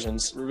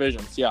 Revisions.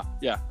 Yeah.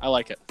 I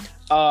like it.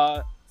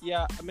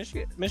 Yeah,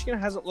 Michigan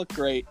hasn't looked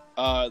great.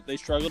 They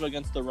struggled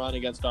against the run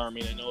against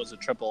Army. I know it's a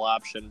triple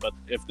option, but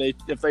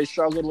if they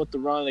struggled with the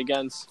run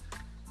against,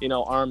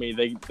 Army,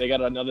 they got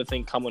another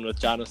thing coming with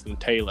Jonathan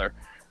Taylor.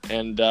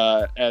 And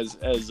as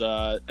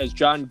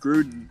John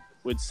Gruden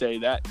would say,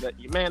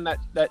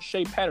 that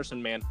Shea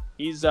Patterson, man,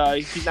 he's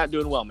not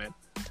doing well, man.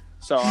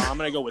 So I'm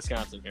gonna go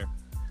Wisconsin here.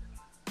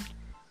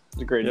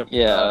 It's a great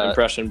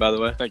impression, by the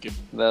way. Thank you.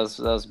 That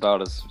was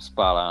about as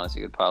spot on as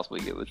you could possibly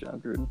get with John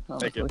Gruden.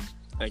 Honestly.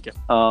 Thank you.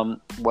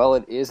 Well,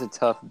 it is a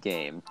tough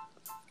game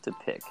to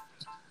pick.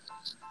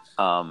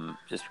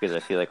 Just because I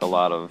feel like a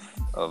lot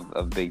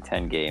of Big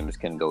Ten games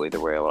can go either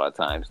way a lot of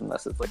times,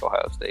 unless it's like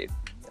Ohio State,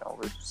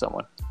 versus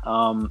someone.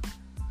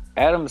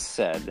 Adam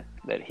said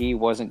that he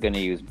wasn't going to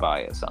use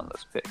bias on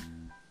this pick.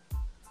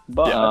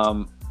 But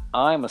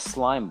I'm a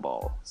slime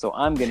ball, so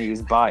I'm going to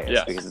use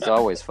bias because it's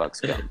always fuck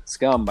scum.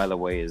 Scum, by the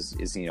way, is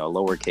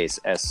lowercase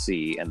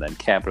SC and then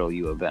capital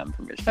U of M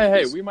for Michigan.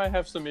 Hey, we might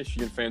have some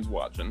Michigan fans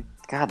watching.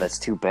 God, that's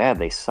too bad.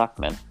 They suck,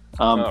 man.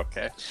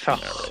 Okay.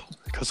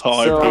 Because all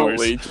our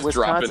viewers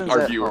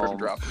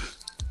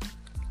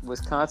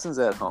Wisconsin's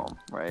at home,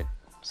 right?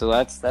 So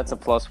that's a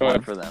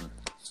 +1 for them.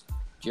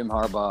 Jim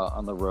Harbaugh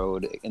on the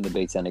road in the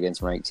Big Ten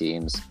against ranked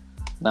teams,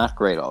 not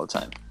great all the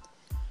time.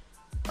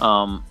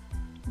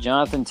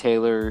 Jonathan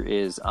Taylor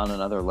is on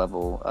another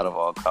level out of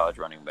all college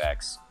running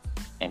backs,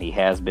 and he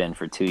has been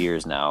for 2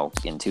 years now.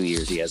 In 2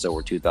 years, he has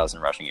over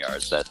 2,000 rushing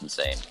yards. That's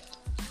insane.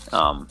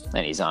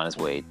 And he's on his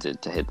way to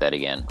hit that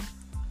again.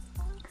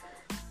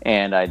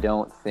 And I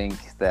don't think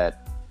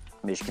that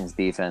Michigan's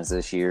defense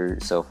this year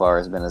so far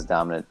has been as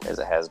dominant as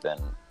it has been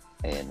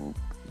in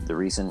the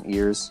recent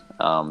years.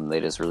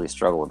 They just really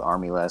struggled with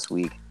Army last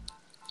week.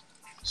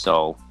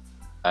 So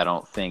I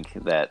don't think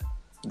that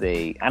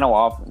I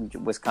know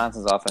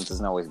Wisconsin's offense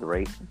isn't always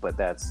great, but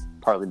that's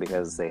partly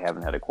because they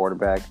haven't had a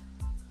quarterback.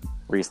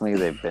 Recently,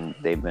 the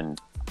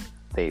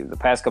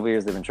past couple of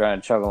years, they've been trying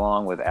to chug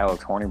along with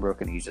Alex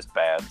Hornibrook, and he's just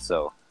bad.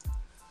 So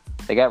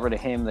they got rid of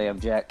him. They have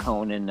Jack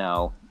Cohn in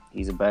now.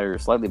 He's a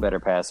slightly better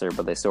passer,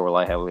 but they still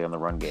rely heavily on the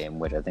run game,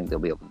 which I think they'll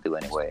be able to do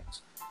anyway.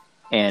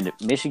 And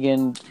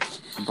Michigan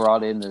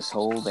brought in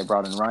they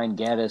brought in Ryan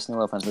Gaddis,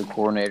 new offensive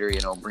coordinator,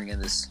 bringing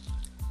this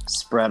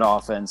spread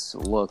offense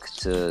look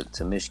to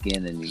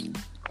Michigan, and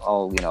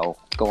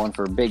going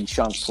for big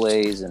chunk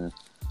plays, and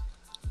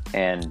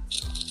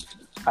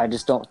I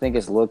just don't think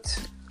it's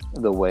looked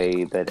the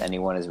way that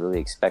anyone has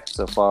really expected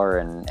so far,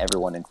 and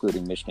everyone,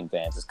 including Michigan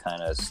fans, is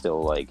kind of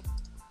still like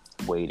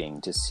waiting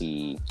to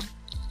see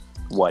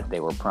what they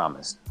were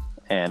promised.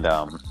 And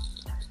I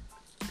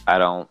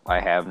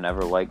have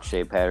never liked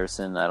Shea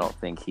Patterson. I don't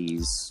think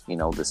he's,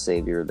 the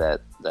savior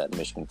that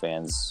Michigan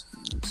fans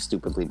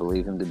stupidly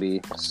believe him to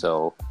be.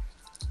 So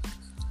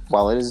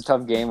while it is a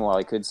tough game, while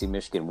I could see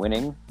Michigan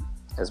winning,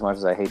 as much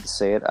as I hate to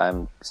say it,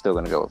 I'm still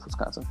going to go with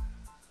Wisconsin.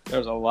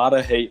 There's a lot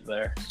of hate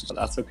there, but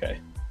that's okay.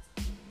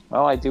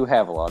 Well, I do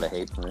have a lot of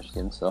hate for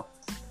Michigan, so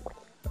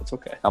that's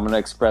okay. I'm going to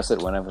express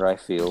it whenever I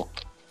feel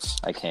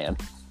I can.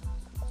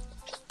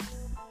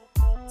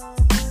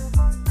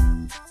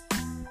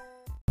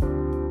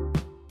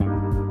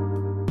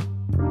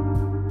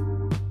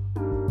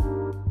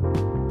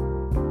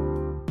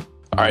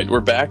 All right,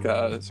 we're back.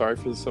 Sorry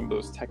for some of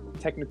those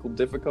technical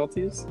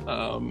difficulties,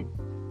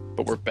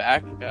 but we're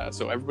back.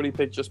 So everybody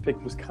just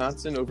picked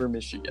Wisconsin over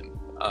Michigan,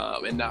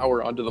 and now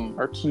we're on to the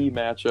marquee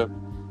matchup,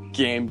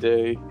 game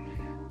day,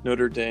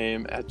 Notre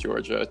Dame at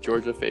Georgia.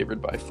 Georgia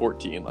favored by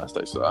 14 last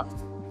I saw,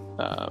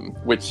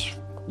 which,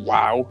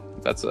 wow,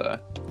 that's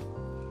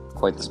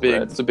quite the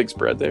spread. It's a big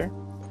spread there.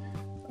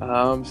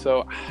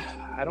 So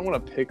I don't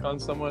want to pick on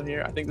someone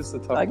here. I think this is a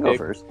tough pick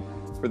first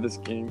for this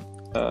game.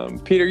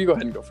 Peter, you go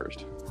ahead and go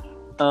first.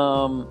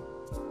 I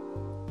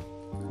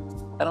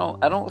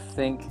don't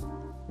think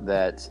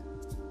that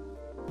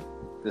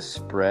the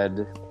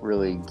spread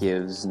really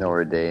gives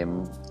Notre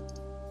Dame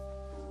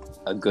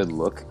a good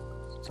look.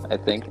 I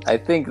think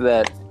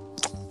that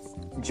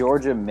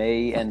Georgia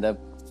may end up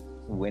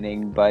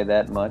winning by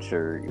that much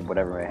or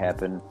whatever may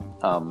happen.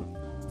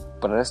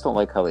 But I just don't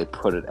like how they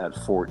put it at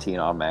 14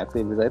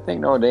 automatically because I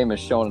think Notre Dame has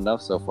shown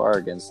enough so far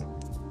against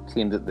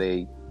teams that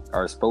they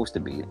are supposed to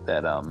beat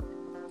that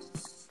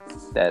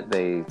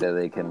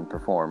they can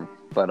perform.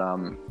 But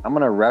I'm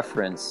going to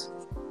reference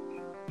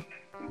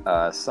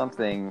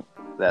something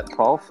that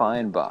Paul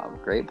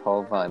Feinbaum, great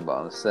Paul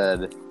Feinbaum,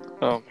 said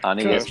on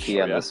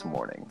ESPN this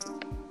morning.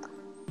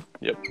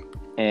 Yep.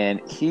 And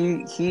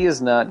he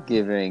is not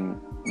giving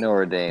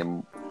Notre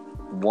Dame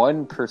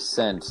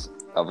 1%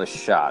 of a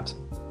shot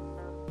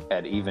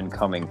at even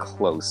coming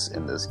close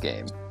in this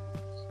game.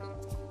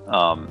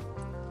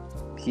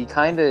 He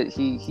kind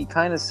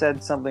of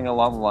said something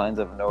along the lines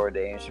of Notre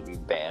Dame should be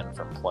banned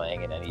from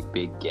playing in any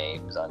big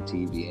games on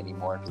TV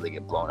anymore because they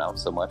get blown out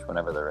so much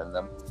whenever they're in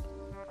them.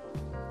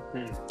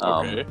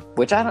 Okay.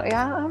 Which I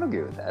don't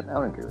agree with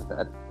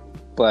that.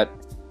 But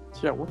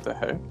yeah, what the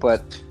heck?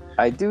 But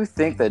I do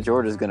think that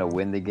Georgia's going to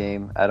win the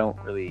game. I don't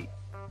really.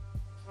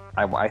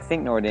 I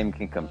think Notre Dame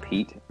can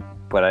compete,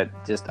 but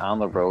just on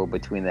the road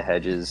between the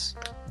hedges,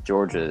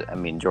 Georgia.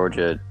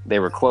 They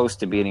were close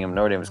to beating them.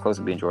 Notre Dame was close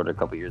to beating Georgia a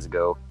couple years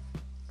ago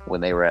when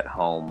they were at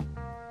home,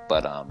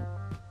 but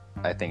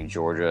I think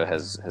Georgia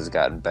has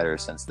gotten better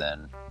since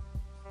then.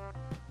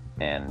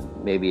 And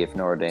maybe if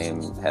Notre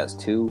Dame has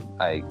two,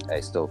 I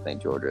still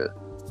think Georgia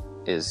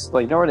is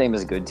Notre Dame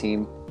is a good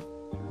team,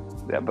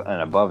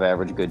 an above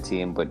average good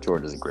team, but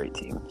Georgia's a great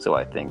team. So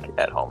I think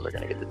at home they're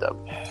going to get the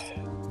dub.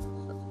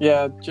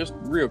 Yeah, just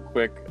real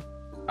quick,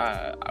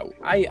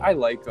 I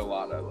like a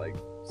lot of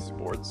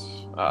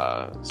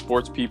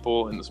sports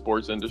people in the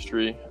sports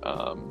industry,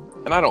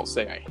 and I don't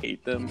say I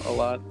hate them a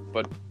lot,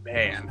 but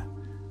man,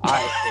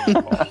 I hate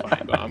Paul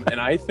Feinbaum, and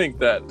I think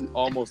that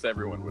almost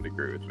everyone would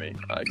agree with me,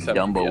 except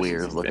Dumbo for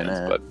ears looking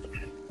at. But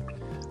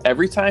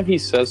every time he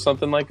says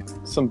something like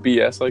some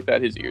BS like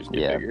that, his ears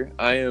get bigger.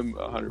 I am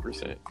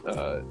 100%.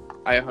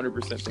 I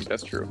 100% think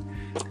that's true.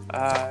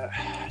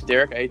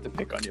 Derek, I hate to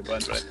pick on you,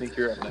 bud, but I think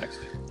you're up next.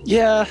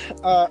 Yeah,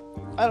 I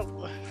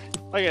don't.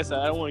 Like I said,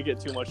 I don't want to get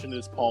too much into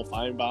this Paul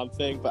Feinbaum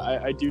thing, but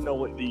I do know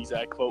what the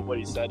exact quote. What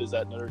he said is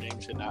that Notre Dame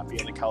should not be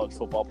in the college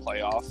football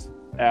playoff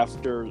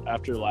after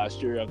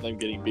last year of them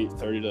getting beat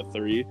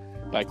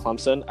 30-3 by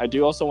Clemson. I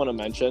do also want to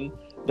mention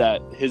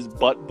that his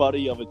butt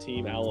buddy of a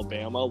team,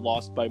 Alabama,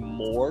 lost by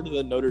more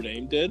than Notre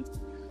Dame did.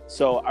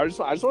 So I just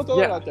want to throw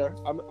that out there.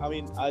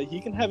 He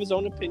can have his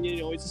own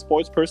opinion. He's a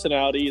sports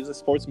personality. He's a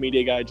sports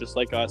media guy just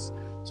like us.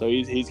 So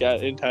he's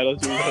got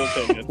entitled to his own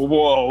opinion.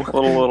 Whoa, a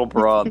little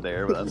broad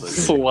there, but that's okay.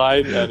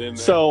 Slide that in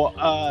there. So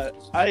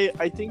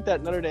I think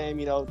that Notre Dame,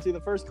 through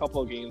the first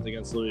couple of games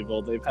against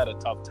Louisville, they've had a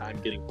tough time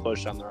getting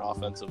pushed on their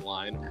offensive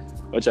line,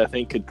 which I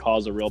think could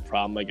cause a real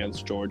problem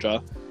against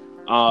Georgia.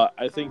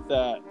 I think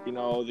that,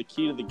 the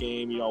key to the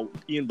game,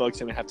 Ian Book's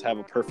going to have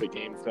a perfect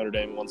game if Notre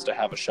Dame wants to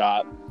have a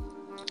shot.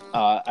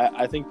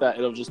 I think that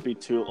it'll just be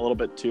a little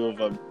bit too of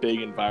a big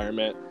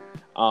environment.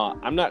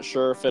 I'm not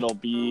sure if it'll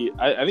be.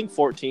 I think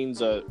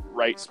 14's a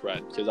right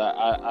spread because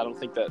I don't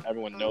think that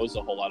everyone knows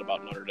a whole lot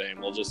about Notre Dame.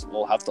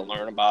 We'll have to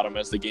learn about them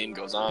as the game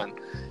goes on.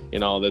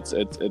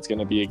 It's going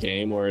to be a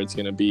game where it's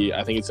going to be.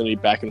 I think it's going to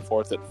be back and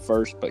forth at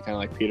first, but kind of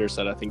like Peter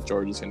said, I think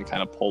Georgia's going to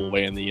kind of pull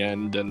away in the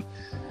end. And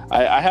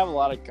I have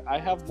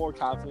more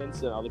confidence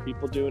than other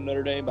people do in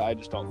Notre Dame, but I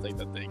just don't think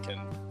that they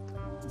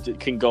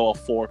can go a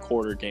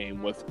 4-quarter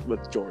game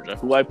with Georgia,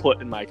 who I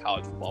put in my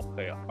college football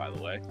playoff, by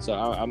the way. So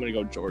I'm going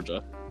to go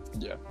Georgia.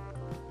 Yeah.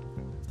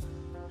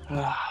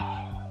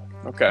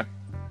 Okay.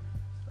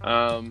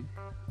 I'm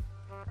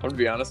gonna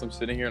be honest. I'm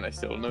sitting here and I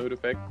still don't know who to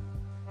pick,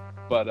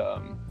 but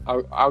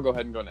I'll go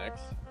ahead and go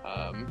next.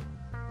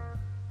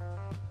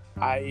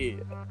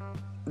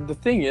 The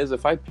thing is,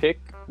 if I pick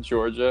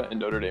Georgia and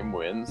Notre Dame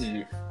wins,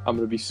 I'm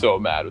gonna be so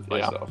mad with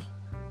myself.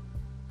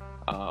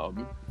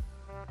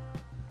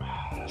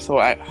 So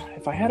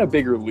if I had a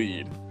bigger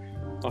lead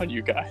on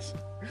you guys,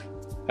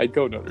 I'd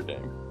go Notre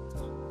Dame.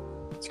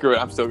 Screw it,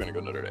 I'm still going to go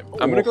Notre Dame.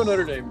 I'm going to go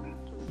Notre Dame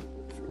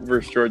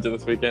versus Georgia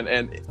this weekend,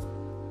 and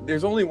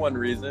there's only one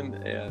reason,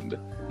 and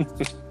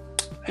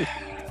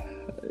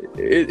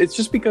it's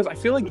just because I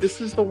feel like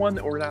this is the one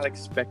that we're not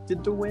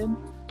expected to win,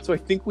 so I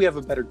think we have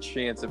a better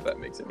chance, if that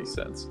makes any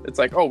sense. It's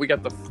like, oh,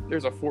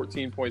 there's a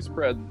 14-point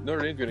spread,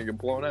 Notre Dame's going to get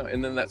blown out,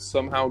 and then that's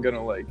somehow going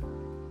to,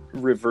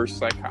 reverse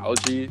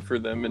psychology for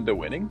them into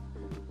winning.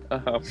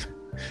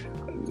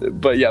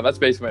 But yeah, that's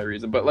basically my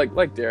reason. But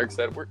like Derek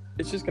said,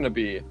 it's just going to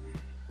be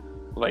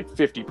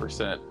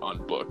 50%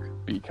 on Book,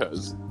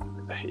 because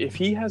if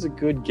he has a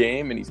good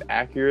game and he's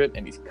accurate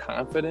and he's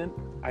confident,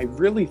 I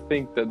really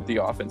think that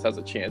the offense has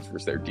a chance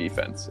versus their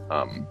defense.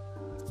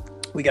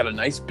 We got a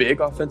nice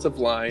big offensive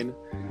line.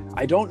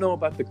 I don't know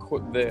about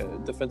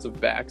the defensive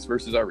backs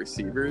versus our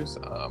receivers.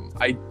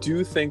 I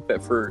do think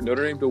that for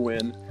Notre Dame to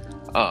win,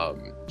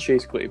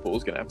 Chase Claypool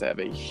is going to have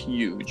a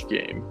huge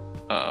game,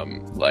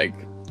 like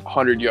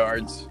 100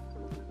 yards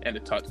and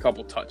a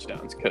couple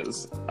touchdowns,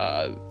 because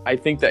I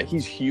think that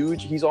he's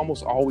huge. He's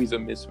almost always a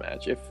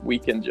mismatch if we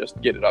can just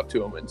get it up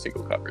to him in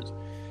single coverage.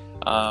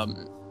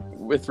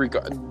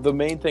 The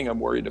main thing I'm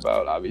worried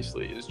about,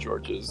 obviously, is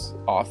Georgia's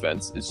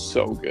offense is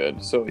so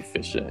good, so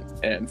efficient,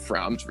 and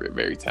Fromm's very,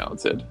 very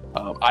talented.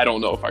 I don't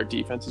know if our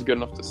defense is good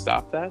enough to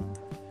stop that,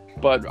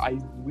 but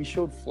we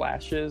showed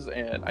flashes,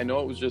 and I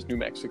know it was just New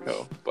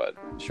Mexico, but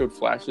showed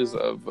flashes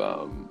of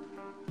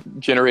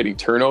generating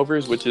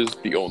turnovers, which is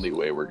the only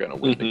way we're going to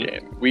win the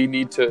game. We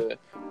need to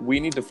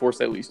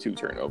force at least 2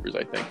 turnovers,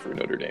 I think, for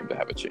Notre Dame to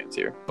have a chance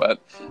here. But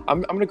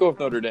I'm going to go with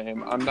Notre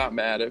Dame. I'm not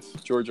mad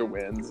if Georgia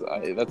wins.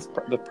 That's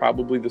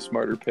probably the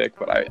smarter pick,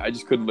 but I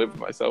just couldn't live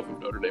with myself if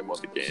Notre Dame won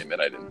the game,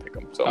 and I didn't pick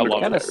them. So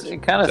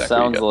it kind of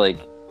sounds like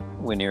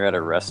when you're at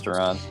a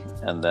restaurant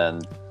and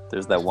then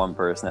there's that one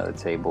person at the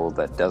table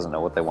that doesn't know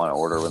what they want to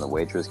order when the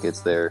waitress gets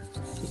there.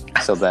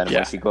 So then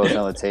when she goes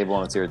down the table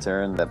and it's your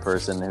turn, that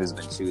person who's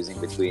been choosing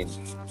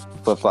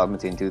flip-flopping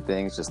between 2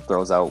 things just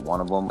throws out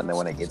one of them, and then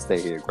when it gets there,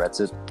 he regrets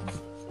it.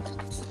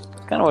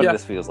 Kind of what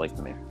this feels like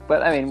to me.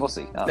 But, I mean, we'll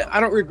see. I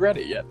don't regret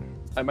it yet.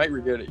 I might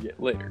regret it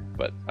later,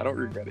 but I don't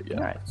regret it yet.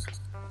 All right.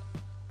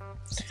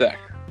 Zach,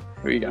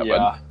 who you got,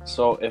 bud?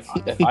 So if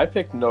I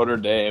pick Notre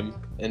Dame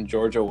and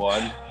Georgia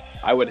won,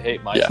 I would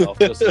hate myself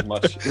just as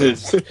much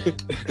as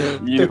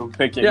you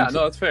picking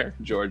that's fair.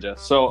 Georgia.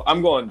 So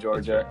I'm going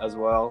Georgia as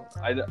well.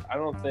 I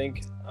don't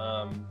think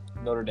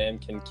Notre Dame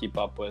can keep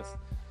up with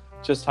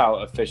just how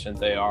efficient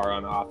they are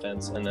on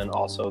offense, and then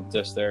also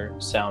just their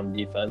sound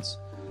defense.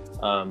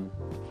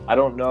 I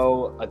don't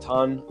know a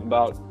ton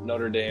about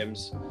Notre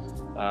Dame's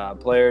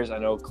players. I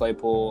know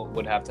Claypool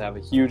would have to have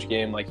a huge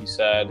game, like you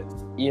said.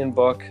 Ian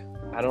Book,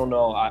 I don't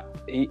know.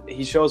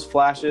 He shows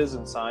flashes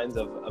and signs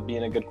of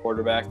being a good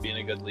quarterback, being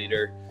a good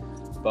leader.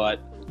 But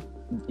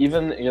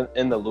even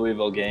in the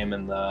Louisville game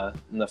in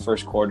the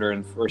first quarter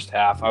and first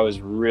half, I was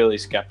really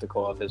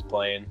skeptical of his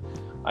playing.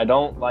 I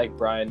don't like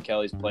Brian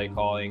Kelly's play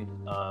calling,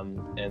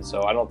 and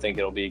so I don't think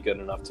it'll be good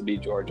enough to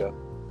beat Georgia.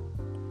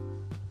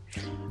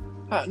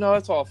 No,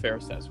 that's all a fair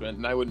assessment,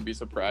 and I wouldn't be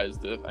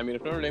surprised if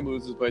Notre Dame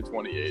loses by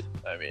 28.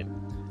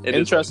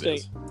 Interesting.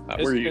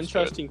 It's an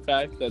interesting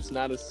fact that's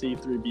not a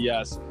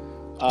C3BS.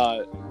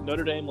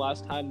 Notre Dame,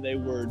 last time they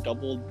were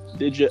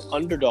double-digit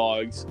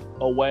underdogs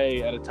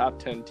away at a top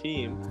 10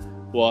 team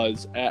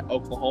was at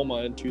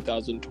Oklahoma in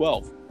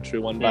 2012, which we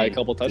won by a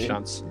couple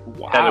touchdowns.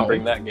 Wow. Had to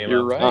bring that game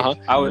You're up.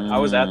 right. I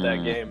was at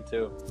that game,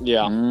 too.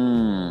 Yeah.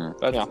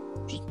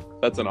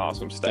 That's an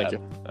awesome stat.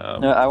 Thank you.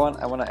 I want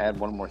to add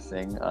one more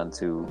thing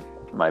onto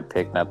my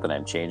pick, not that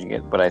I'm changing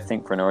it, but I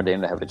think for Notre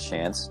Dame to have a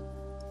chance,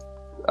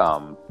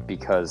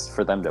 because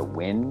for them to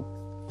win,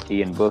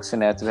 Ian Book's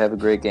going to have a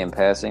great game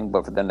passing,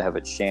 but for them to have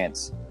a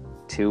chance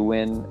to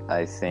win,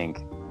 I think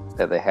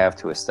that they have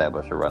to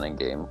establish a running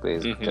game,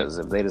 because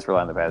if they just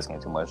rely on the passing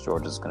game too much,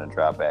 Georgia's going to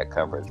drop back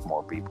coverage,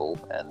 more people,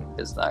 and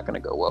it's not going to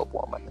go well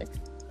for them, I think.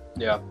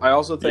 Yeah, I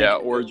also think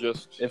or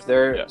just if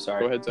they're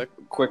sorry. Go ahead, Zach.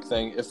 Quick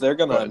thing, if they're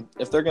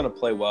gonna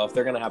play well, if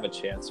they're gonna have a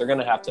chance, they're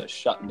gonna have to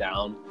shut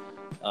down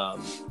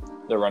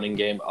the running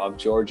game of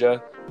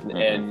Georgia.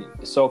 And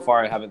so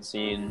far, I haven't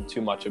seen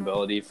too much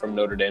ability from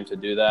Notre Dame to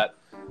do that.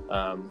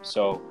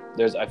 So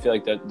I feel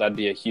like that'd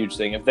be a huge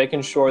thing. If they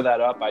can shore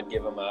that up, I'd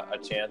give them a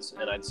chance,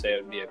 and I'd say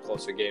it would be a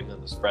closer game than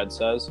the spread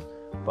says,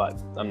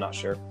 but I'm not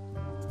sure.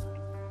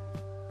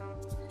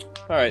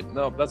 All right,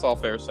 no, that's all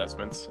fair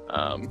assessments.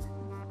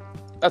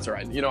 That's all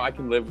right. I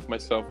can live with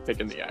myself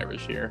picking the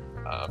Irish here,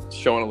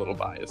 showing a little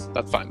bias.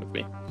 That's fine with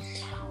me.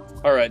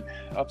 All right,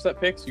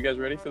 upset picks. You guys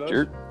ready for those?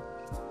 Sure.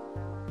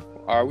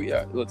 Are we?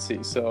 Let's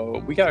see.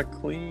 So we got a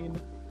clean.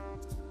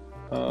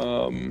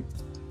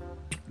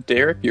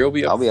 Derek, you'll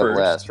be up first. I'll be up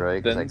last,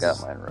 right? Because I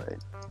got mine right.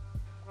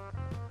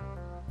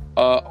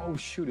 Oh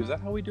shoot! Is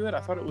that how we do it? I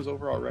thought it was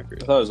overall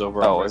record. I thought it was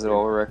overall. Oh, is it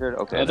overall record?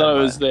 Okay. I thought it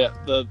was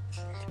the.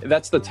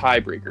 That's the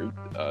tiebreaker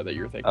that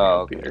you're thinking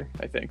of, Peter.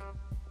 I think.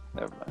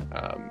 Never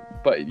mind.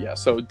 But yeah,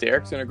 so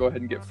Derek's gonna go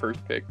ahead and get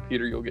first pick.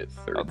 Peter, you'll get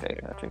third. Okay,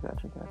 pick.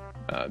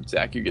 gotcha.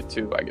 Zach, you get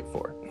 2. I get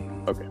 4.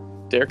 Okay,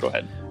 Derek, go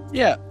ahead.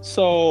 Yeah.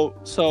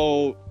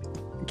 So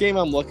game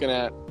I'm looking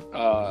at.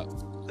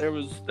 There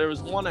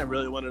was one I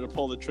really wanted to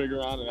pull the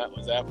trigger on, and that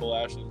was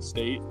Appalachian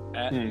State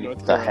at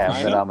North Carolina. I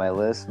have it on my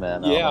list,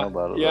 man. I don't know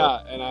about it. Yeah,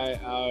 and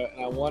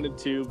I wanted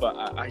to, but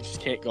I just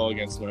can't go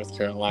against North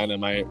Carolina.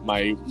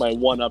 My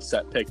one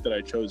upset pick that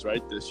I chose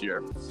right this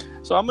year.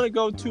 So I'm gonna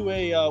go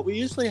to we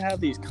usually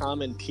have these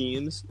common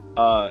teams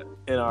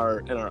in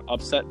our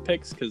upset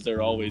picks because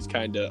they're always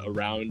kind of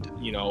around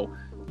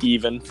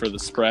even for the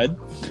spread.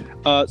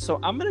 So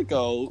I'm gonna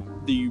go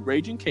the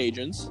Raging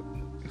Cajuns,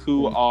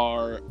 who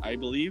are, I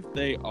believe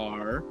they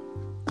are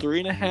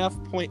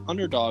 3.5-point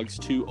underdogs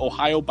to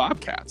Ohio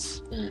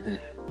Bobcats.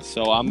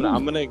 So I'm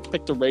gonna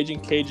pick the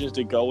Raging Cajuns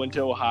to go into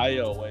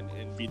Ohio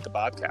and beat the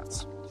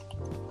Bobcats.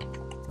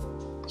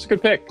 It's a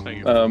good pick.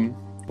 Thank you.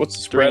 What's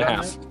the spread?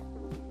 3.5.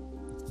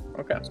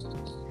 Okay.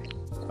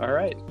 All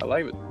right. I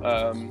like it.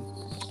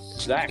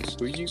 Zach,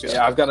 who you got?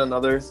 Yeah, I've got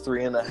another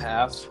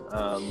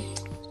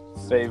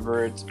 3.5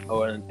 favorite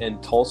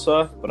in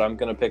Tulsa, but I'm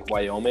going to pick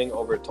Wyoming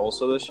over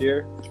Tulsa this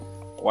year.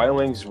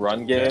 Wyoming's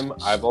run game,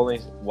 I've only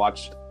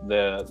watched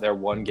their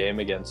one game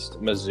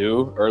against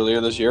Mizzou earlier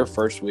this year,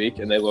 first week,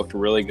 and they looked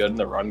really good in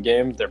the run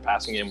game. Their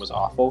passing game was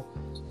awful,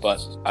 but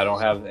I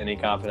don't have any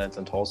confidence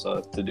in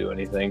Tulsa to do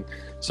anything.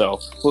 So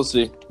we'll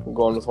see. I'm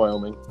going with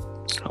Wyoming.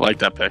 I like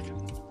that pick.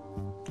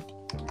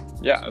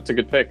 Yeah, that's a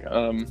good pick.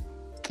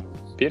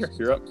 Peter,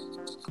 you're up.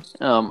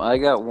 I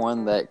got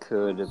one that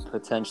could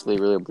potentially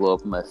really blow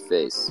up in my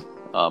face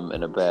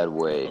in a bad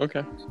way.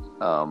 Okay.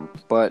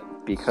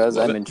 But because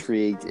I'm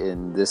intrigued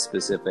in this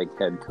specific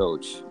head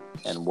coach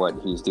and what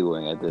he's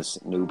doing at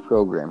this new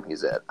program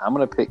he's at, I'm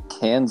going to pick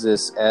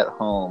Kansas at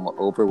home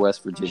over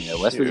West Virginia.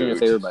 West Virginia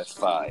favored by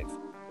 5.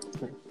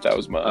 That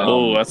was mine.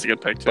 Oh, that's a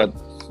good pick, too.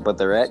 But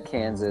they're at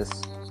Kansas.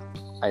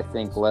 I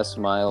think Les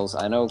Miles.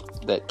 I know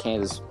that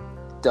Kansas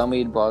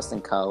dummied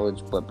Boston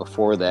College, but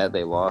before that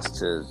they lost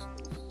to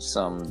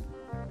some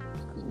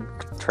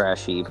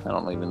trash heap. I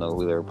don't even know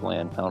who they were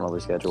playing. I don't know their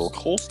schedule.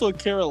 Coastal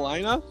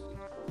Carolina?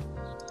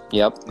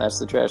 Yep, that's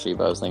the trash heap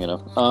I was thinking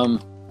of.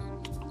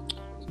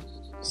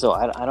 So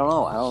I don't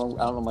know. I don't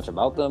know much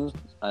about them.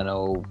 I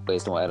know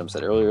based on what Adam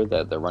said earlier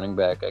that their running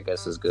back I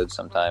guess is good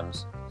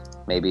sometimes,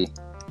 maybe.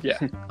 Yeah,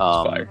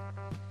 fire.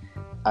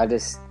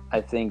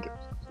 I think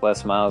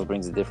Les Miles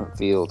brings a different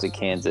feel to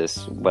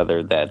Kansas,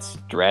 whether that's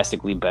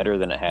drastically better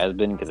than it has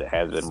been, because it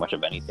has been much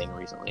of anything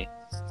recently.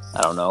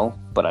 I don't know,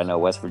 but I know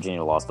West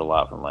Virginia lost a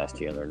lot from last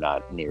year, and they're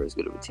not near as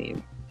good of a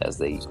team as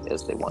they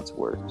once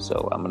were.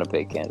 So I'm going to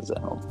pick Kansas at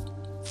home.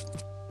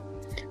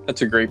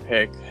 That's a great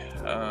pick.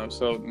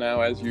 So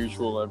now, as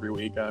usual, every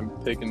week I'm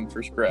picking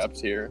for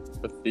scraps here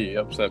with the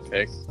upset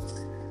pick.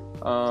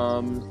 I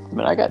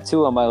mean, I got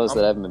 2 on my list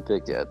that haven't been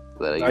picked yet.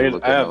 That I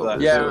have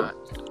that. Yeah.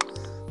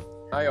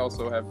 I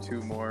also have 2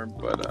 more,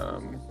 but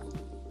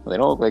they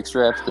don't look like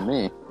straps to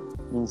me.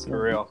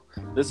 For real,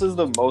 this is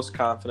the most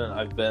confident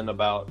I've been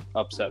about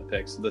upset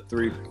picks. The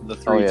three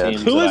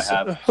teams that I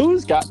have.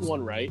 Who's gotten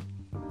one right?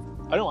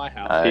 I know I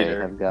have.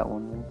 Peter. I've got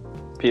one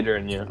right. Peter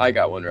and you. I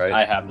got one right.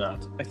 I have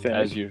not. I think,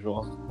 as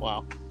usual.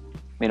 Wow. I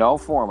mean, all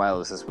 4 of my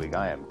lists this week,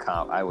 I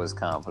was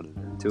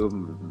confident. 2 of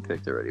them have been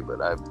picked already,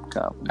 but I'm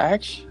confident.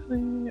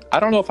 Actually, I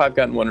don't know if I've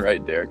gotten one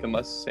right, Derek,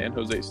 unless San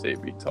Jose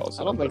State beat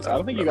Tulsa. I don't think so. I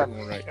don't think you got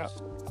one right. Yeah.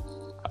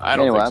 I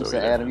don't anyway, think so.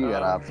 I'm saying, Adam, you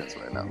got options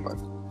right now, but.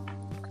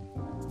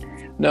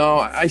 No,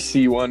 I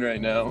see one right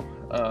now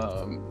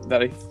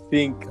that I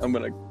think I'm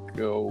going to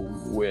go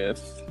with.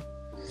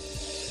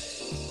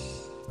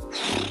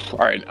 All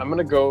right, I'm going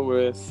to go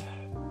with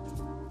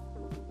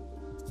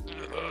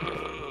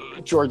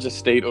Georgia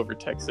State over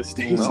Texas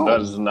State. No,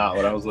 that is not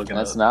what I was looking at.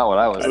 That's not what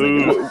I was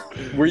thinking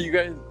of. Were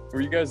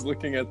you guys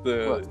looking at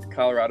the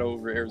Colorado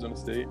over Arizona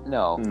State?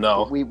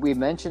 No. We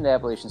mentioned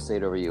Appalachian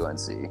State over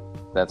UNC.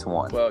 That's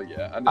one. Well,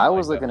 yeah. I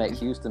was looking at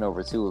Houston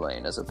over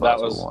Tulane as a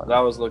possible one.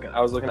 I was looking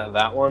at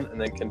that one, and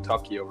then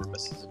Kentucky over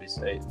Mississippi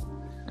State.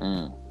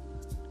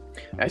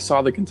 I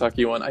saw the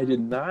Kentucky one. I did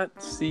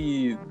not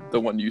see the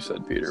one you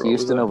said, Peter.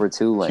 Houston over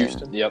Tulane.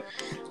 Houston. Yep.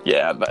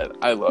 Yeah, but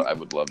I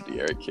would love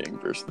De'Aaron King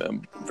versus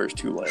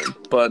Tulane.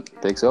 But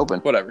picks open.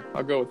 Whatever.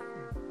 I'll go with.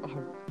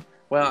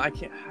 Well, I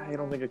can't. I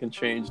don't think I can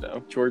change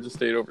now. Georgia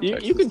State over Texas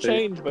State. You can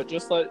change, but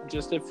just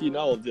if you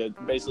know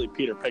that basically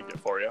Peter picked it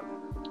for you.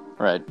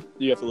 Right.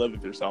 You have to live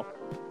with yourself.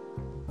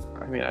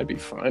 I mean, I'd be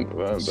fine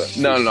with that, but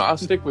no. I'll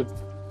stick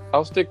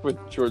with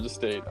Georgia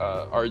State.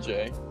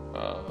 RJ.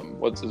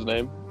 What's his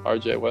name?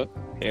 RJ what?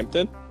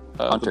 Hampton?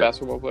 The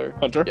basketball player?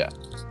 Hunter? Yeah.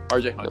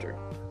 RJ Hunter.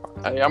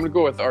 I'm going to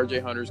go with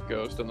RJ Hunter's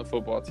ghost on the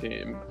football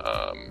team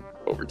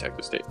over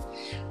Texas State.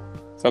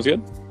 Sounds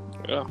good?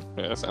 Yeah,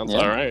 sounds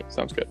all right.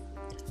 Sounds good.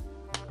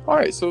 All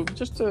right, so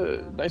just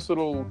a nice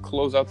little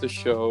close out the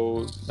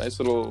show, nice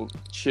little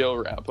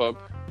chill wrap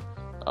up.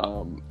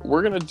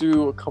 We're going to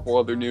do a couple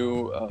other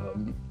new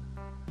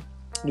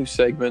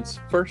segments.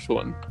 First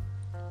one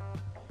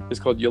is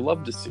called You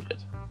Love to See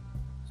It.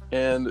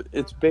 And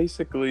it's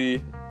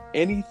basically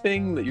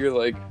anything that you're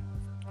like,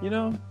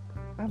 I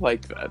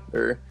like that.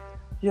 Or,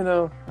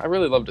 I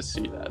really love to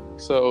see that.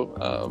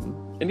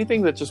 So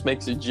anything that just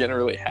makes you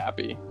generally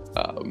happy.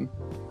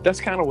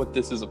 That's kind of what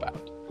this is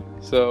about.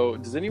 So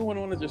does anyone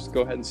want to just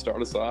go ahead and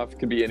start us off? It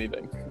could be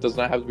anything. It does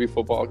not have to be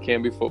football. It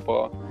can be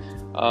football.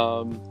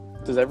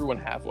 Does everyone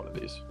have one of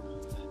these?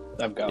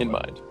 I've got in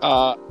one. mind.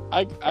 All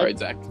right,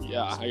 Zach.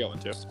 Yeah, I got one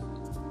too.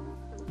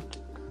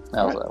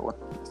 That was that one.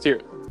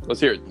 Let's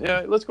hear it.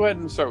 Yeah, let's go ahead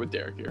and start with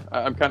Derek here.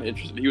 I'm kind of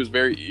interested. He was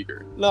very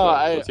eager.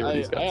 No, so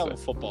I have a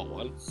football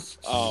one.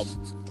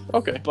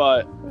 Okay.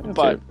 But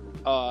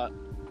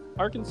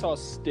Arkansas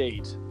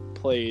State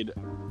played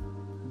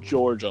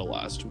Georgia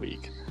last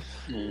week.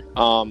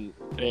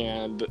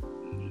 And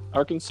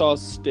Arkansas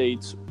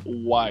State's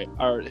wife,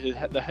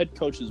 the head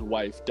coach's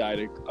wife, died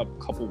a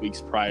couple weeks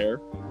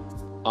prior.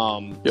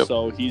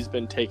 So he's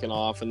been taken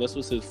off, and this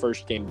was his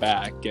first game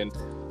back. And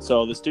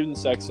so the student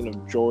section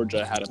of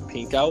Georgia had a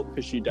pink out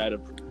because she died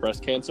of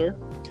breast cancer.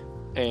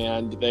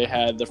 and they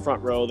had the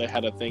front row. They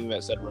had a thing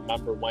that said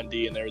 "Remember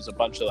Wendy," and there was a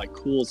bunch of like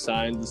cool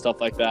signs and stuff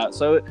like that.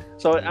 So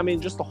I mean,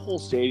 just the whole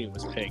stadium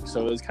was pink.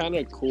 So it was kind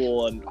of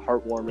cool and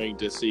heartwarming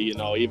to see.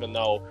 Even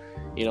though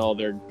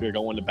they're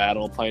going to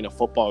battle and playing a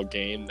football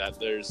game, that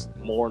there's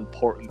more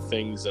important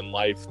things in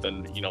life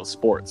than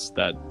sports.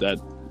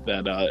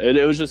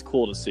 It was just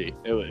cool to see.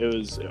 It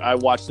was. I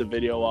watched the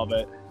video of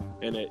it,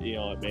 and it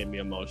made me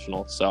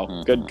emotional.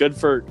 So good.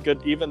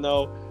 Even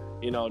though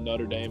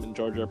Notre Dame and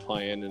Georgia are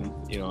playing, and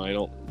I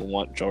don't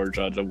want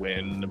Georgia to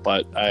win,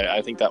 but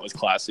I think that was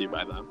classy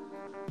by them.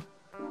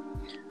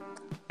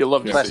 You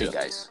love classy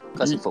guys,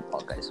 classy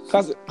football guys,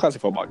 classy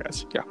football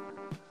guys. Yeah,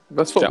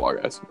 that's football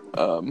guys.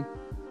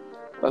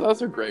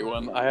 That's a great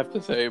one. I have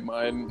to say,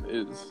 mine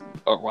is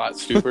a lot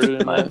stupider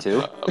than mine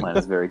too. Mine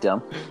is very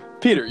dumb.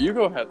 Peter, you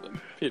go ahead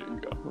then. Peter, you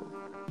go.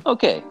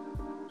 Okay,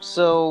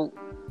 so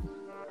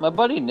my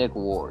buddy Nick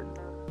Ward.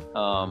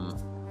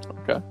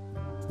 Okay.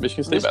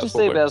 Michigan State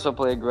basketball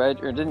player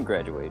didn't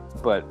graduate,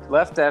 but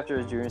left after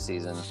his junior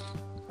season.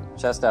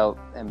 Chest out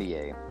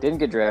NBA. Didn't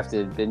get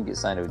drafted. Didn't get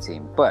signed to a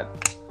team,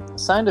 but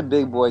signed a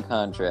big boy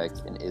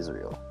contract in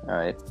Israel. All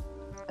right,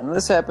 and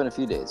this happened a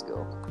few days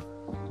ago.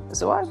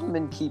 So I haven't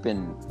been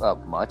keeping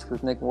up much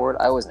with Nick Ward.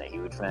 I wasn't a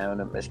huge fan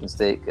of Michigan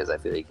State because I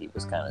feel like he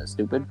was kind of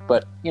stupid.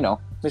 But,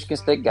 Michigan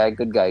State guy,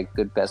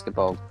 good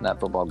basketball,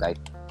 not football guy.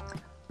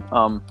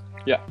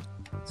 Yeah.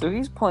 So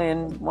he's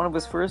playing one of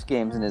his first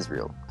games in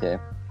Israel, okay?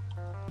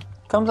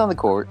 Comes on the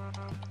court,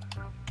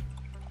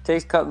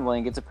 takes cut and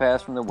lane, gets a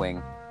pass from the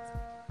wing,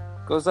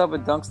 goes up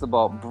and dunks the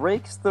ball,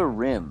 breaks the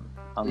rim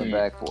on the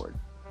backboard.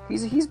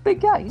 He's a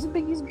big guy. He's a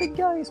big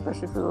guy,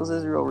 especially for those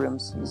Israel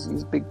rims.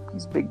 He's a big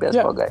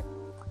basketball guy.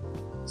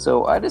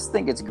 So I just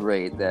think it's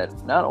great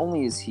that not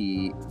only is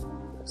he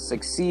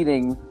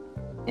succeeding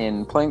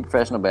in playing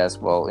professional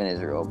basketball in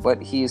Israel,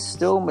 but he is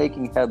still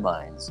making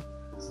headlines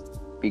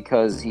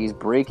because he's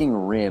breaking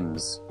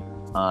rims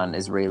on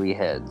Israeli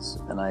heads,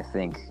 and I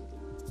think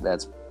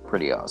that's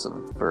pretty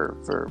awesome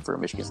for a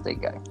Michigan State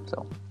guy.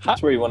 So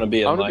that's where you want to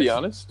be. I'm gonna be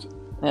honest.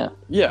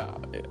 Yeah.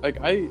 Like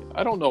I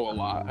don't know a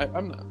lot.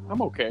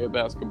 I'm okay at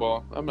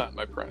basketball. I'm not in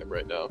my prime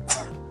right now,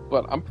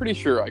 but I'm pretty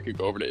sure I could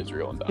go over to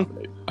Israel and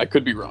dominate. I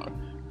could be wrong.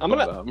 I'm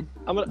gonna make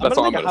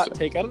a hot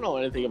take. I don't know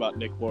anything about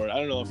Nick Ward. I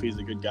don't know if he's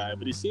a good guy,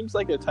 but he seems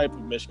like a type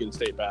of Michigan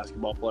State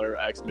basketball player,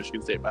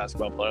 ex-Michigan State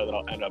basketball player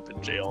that'll end up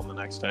in jail in the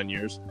next 10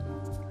 years.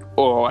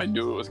 Oh, I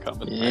knew it was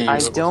coming. I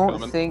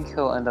don't think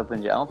he'll end up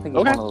in jail. I don't think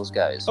he's one of those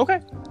guys. Okay,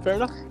 fair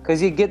enough. Because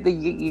you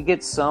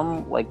get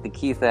some like the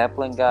Keith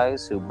Appling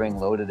guys who bring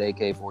loaded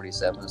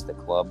AK-47s to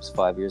clubs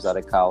 5 years out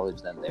of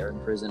college, then they're in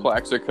prison.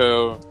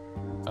 Plaxico.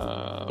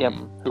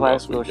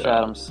 Plaxico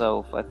shot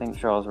himself. I think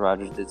Charles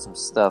Rogers did some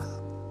stuff.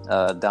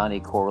 Donnie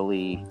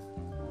Corley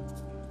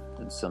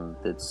did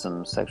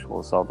some sexual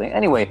assaulting.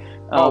 Anyway,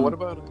 what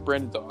about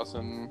Brandon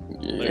Dawson?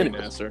 Larry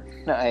Nasser.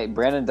 No,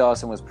 Brandon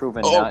Dawson was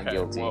proven not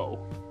guilty,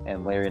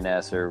 and Larry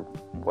Nasser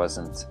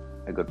wasn't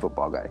a good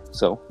football guy.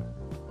 So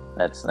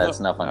that's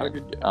enough on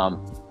it.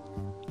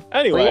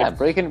 Anyway, yeah,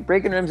 breaking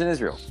rims in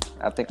Israel.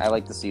 I think I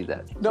like to see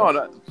that.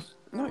 No,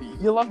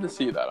 you love to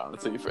see that.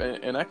 Honestly,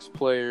 an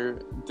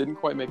ex-player didn't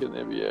quite make it in the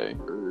NBA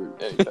or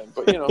anything,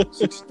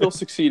 but still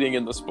succeeding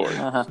in the sport.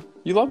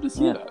 You love to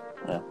see that.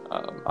 Yeah.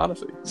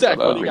 Honestly, Zach,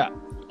 what do you got?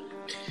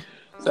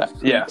 Zach,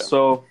 yeah.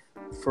 So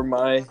for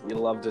my, you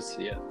love to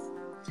see it.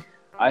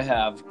 I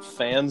have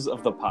fans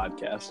of the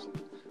podcast.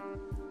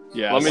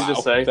 Yeah. Let me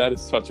just say that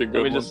is such a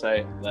good. Let me just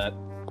say that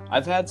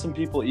I've had some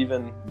people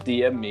even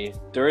DM me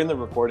during the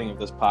recording of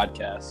this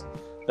podcast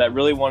that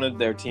really wanted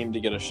their team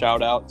to get a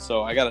shout out.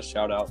 So I got a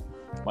shout out.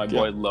 My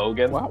boy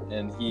Logan,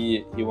 and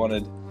he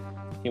wanted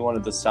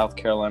the South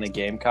Carolina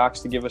Gamecocks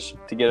to get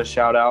a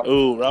shout out.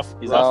 Ooh, rough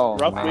week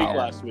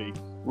last week.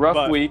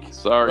 Rough week.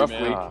 Sorry,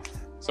 man.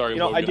 Sorry,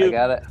 Logan. I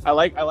got it. I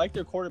like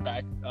their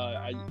quarterback.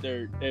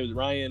 It was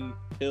Ryan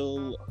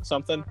Hill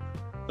something.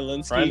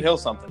 Hilinski. Ryan Hill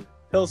something.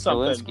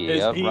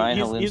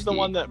 He's the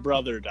one that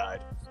brother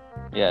died.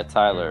 Yeah,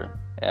 Tyler.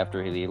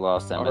 After he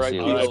lost MSU,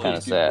 it was kind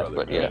of sad. Brother.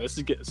 But yeah,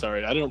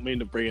 sorry, I don't mean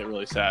to bring it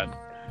really sad.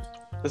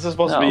 This is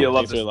supposed to be you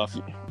love to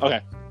Okay.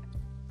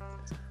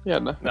 Yeah,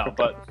 no,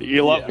 but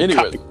you love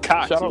anyway.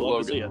 Shout out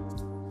Logan.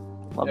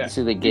 Love to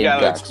see the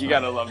Gamecocks. You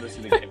gotta love to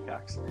see the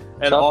Gamecocks.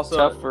 And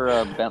tough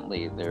for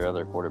Bentley, their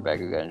other quarterback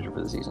who got injured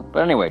for the season.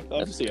 But anyway,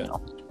 that's the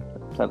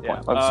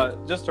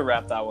point. Just to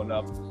wrap that one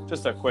up,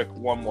 just a quick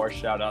one more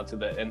shout out to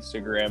the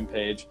Instagram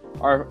page.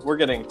 We're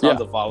getting tons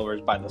of followers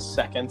by the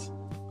second.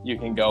 You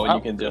can go and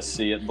you can just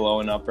see it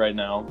blowing up right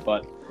now.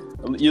 But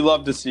you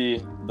love to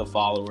see the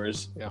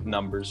followers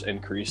numbers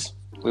increase.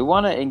 We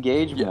want to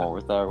engage more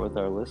with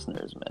our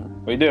listeners,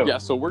 man. We do. Yeah,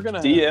 so we're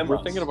gonna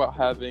we're thinking about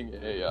having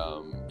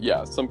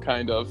a some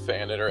kind of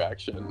fan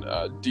interaction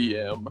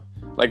DM.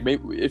 Like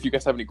maybe if you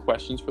guys have any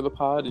questions for the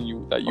pod and you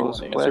want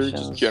to answer,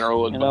 just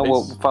general advice.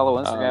 We'll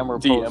follow Instagram or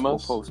DM us. We'll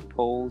post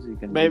polls. You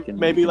can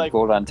maybe like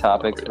vote on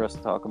topics for us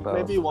to talk about.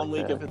 Maybe one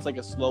week if it's like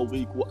a slow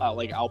week,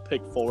 like I'll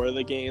pick 4 of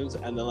the games,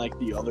 and then like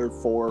the other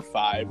 4 or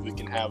 5 we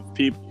can have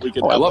people. We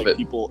can have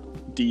people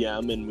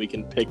DM and we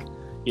can pick.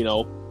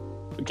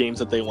 games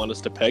that they want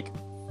us to pick.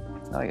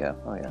 Oh yeah.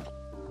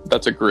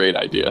 That's a great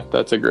idea.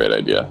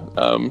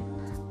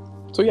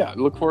 So yeah,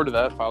 look forward to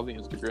that. Follow the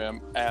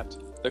Instagram at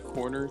the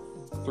Corner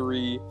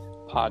 3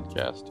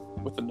 Podcast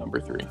with the number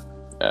 3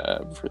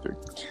 for 3.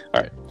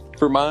 All right,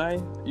 for my,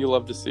 you'll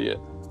love to see it.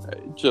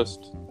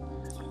 Just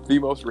the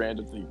most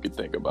random thing you could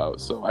think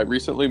about. So I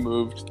recently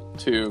moved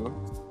to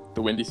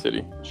the Windy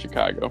City,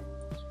 Chicago,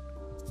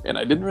 and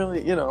I didn't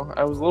really,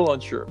 I was a little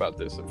unsure about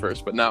this at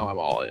first, but now I'm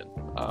all in.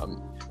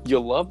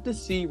 You'll love to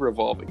see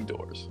revolving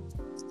doors,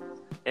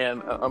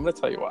 and I'm going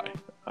to tell you why.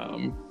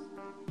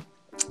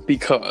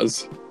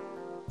 Because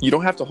you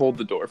don't have to hold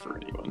the door for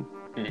anyone.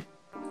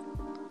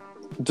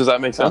 Does that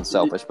make sense? Sounds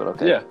selfish, but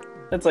okay. Yeah,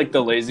 that's like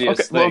the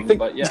laziest thing,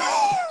 but yeah.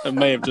 I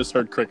may have just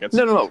heard crickets.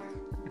 No.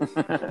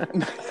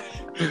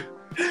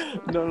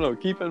 No.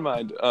 Keep in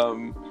mind,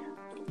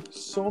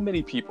 so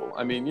many people.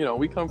 I mean,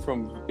 we come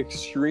from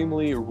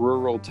extremely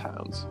rural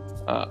towns,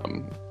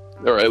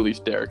 or at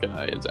least Derek and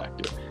I and Zach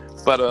do.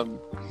 But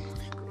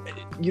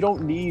you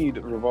don't need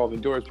revolving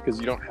doors because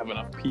you don't have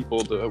enough people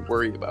to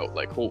worry about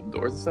like holding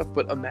doors and stuff.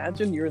 But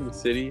imagine you're in the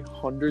city,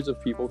 hundreds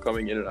of people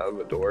coming in and out of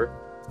a door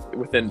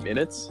within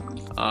minutes.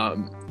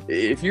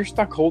 If you're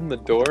stuck holding the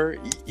door,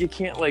 you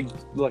can't like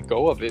let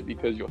go of it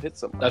because you'll hit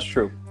something. That's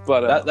true.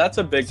 But that's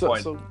a big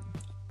point.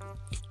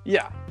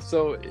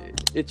 So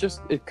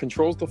it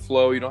controls the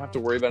flow. You don't have to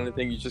worry about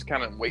anything. You just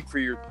kind of wait for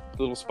your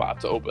little spot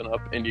to open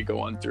up and you go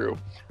on through.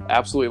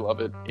 Absolutely love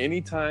it.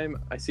 Anytime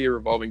I see a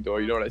revolving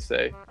door, you know what I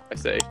say? I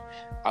say,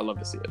 I love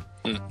to see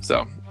it.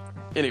 So,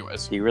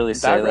 anyways. Do you really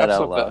say that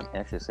out loud? You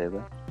actually say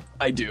that?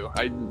 I do.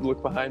 I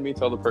look behind me,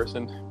 tell the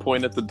person,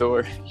 point at the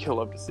door, you'll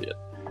love to see it.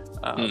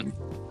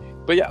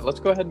 But yeah, let's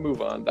go ahead and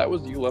move on. That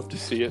was You Love to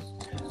See It,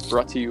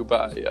 brought to you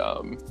by,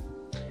 no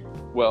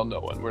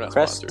one. We're not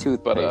Crest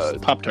sponsored. Toothpaste.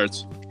 But,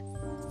 Pop-Tarts.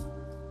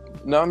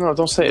 No,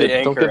 don't say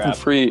it. Don't give them app.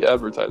 Free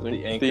advertising.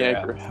 The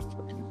Anchor app.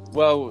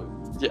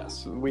 Well,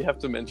 yes, we have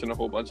to mention a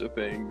whole bunch of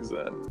things.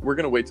 We're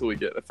going to wait till we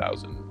get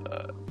 1,000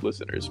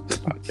 listeners per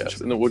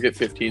podcast, and then we'll get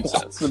 15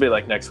 cents. It's going to be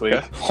like next week.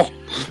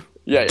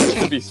 Yeah, it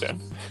should be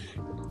soon.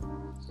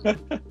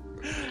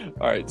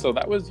 All right, so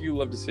that was You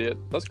Love to See It.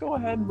 Let's go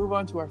ahead and move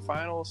on to our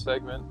final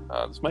segment.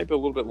 This might be a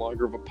little bit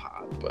longer of a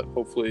pod, but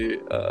hopefully,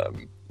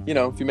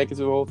 if you make it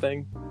through the whole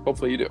thing,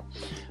 hopefully you do.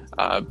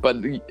 But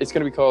it's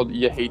going to be called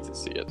You Hate to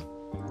See It.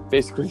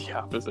 Basically the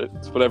opposite.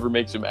 It's whatever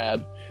makes you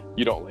mad,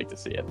 you don't like to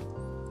see it.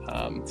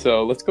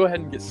 So let's go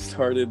ahead and get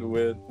started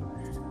with...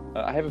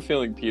 I have a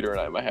feeling Peter and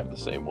I might have the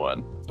same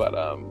one, but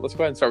let's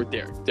go ahead and start with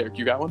Derek. Derek,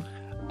 you got one?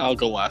 I'll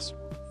go last.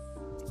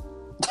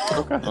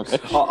 Okay.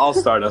 I'll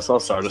start us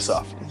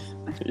off.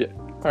 Yeah.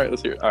 All right,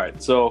 let's hear it. All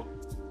right, so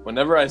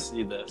whenever I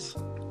see this,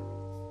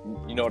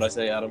 you know what I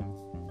say, Adam?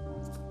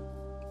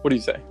 What do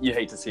you say? You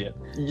hate to see it.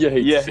 You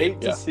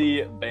hate to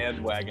see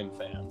bandwagon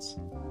fans.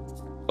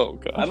 Oh,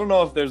 God. I don't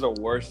know if there's a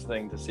worse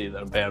thing to see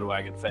than a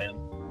bandwagon fan.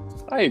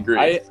 I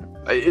agree.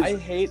 I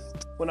hate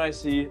when I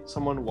see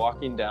someone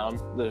walking down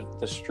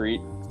the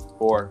street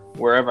or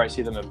wherever I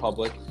see them in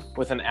public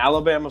with an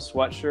Alabama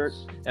sweatshirt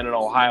and an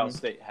Ohio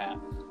State hat.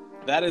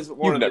 That is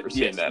one You've never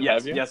seen that,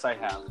 have you? Yes, I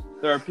have.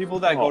 There are people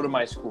that go to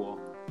my school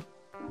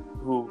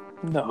who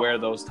wear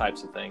those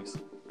types of things.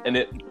 And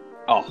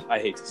I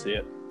hate to see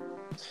it.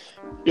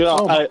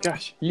 Oh my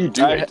gosh. You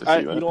do hate to see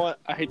that. You know what?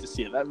 I hate to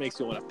see it. That makes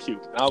me want to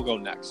puke. I'll go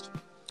next.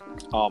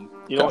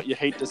 You know what you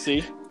hate to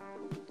see?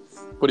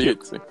 What do you hate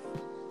to see?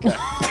 Okay.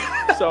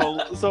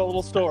 So a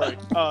little story.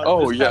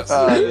 Yes.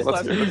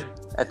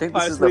 I think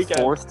this is the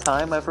fourth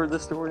time I've heard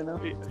this story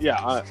now. Yeah,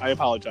 I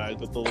apologize,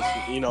 but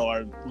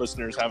our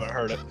listeners haven't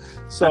heard it.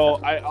 So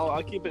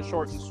I'll keep it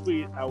short and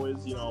sweet. I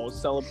was,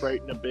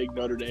 celebrating a big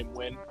Notre Dame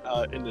win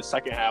in the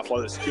second half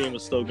while this game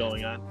was still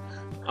going on.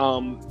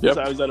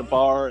 So I was at a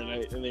bar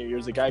and there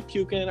was a guy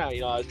puking. I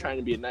was trying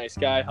to be a nice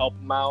guy, help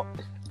him out.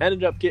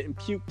 Ended up getting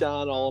puked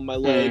on all on my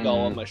leg,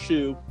 all on my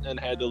shoe, and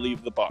had to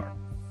leave the bar.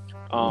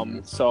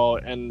 So,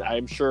 and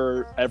I'm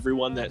sure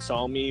everyone that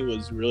saw me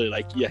was really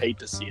like, you hate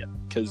to see it.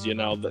 Cause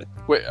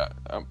Wait,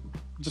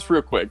 just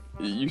real quick.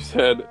 You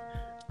said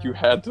you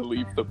had to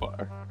leave the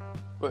bar,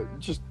 but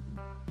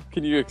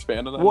can you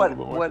expand on that?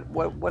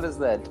 What is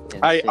that?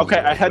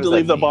 I had to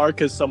leave the bar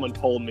cause someone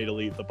told me to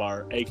leave the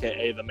bar,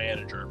 AKA the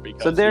manager.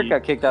 Because so Derek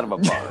got kicked out of a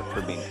bar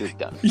for being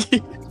puked on.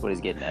 That's what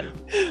he's getting at.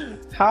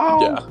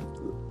 How? Yeah.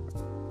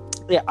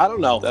 Yeah, I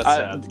don't know. That's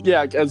sad.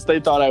 Yeah, because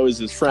they thought I was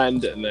his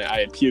friend, and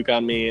I had puke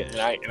on me, and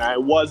I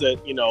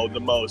wasn't, the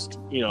most,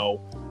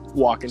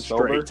 walking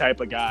straight type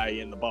of guy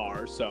in the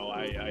bar, so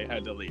I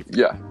had to leave.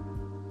 Yeah.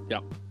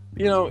 Yeah.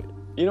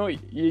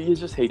 You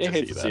just hate to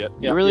see that.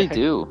 Yeah. You really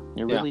do.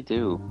 You really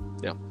do.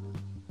 Yeah.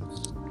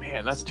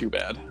 Man, that's too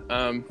bad.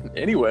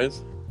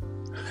 Anyways,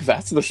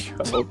 that's the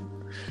show.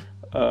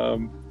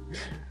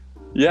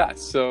 Yeah.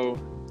 So,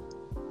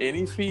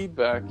 any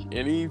feedback,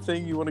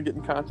 anything you want to get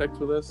in contact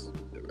with us?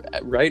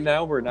 Right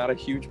now, we're not a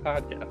huge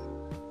podcast.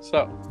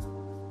 So,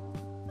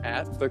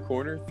 at the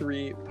Corner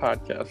 3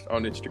 Podcast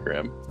on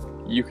Instagram,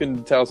 you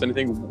can tell us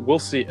anything. We'll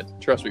see it.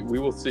 Trust me, we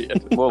will see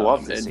it. We'll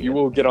love to see and you it.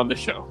 will get on the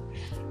show.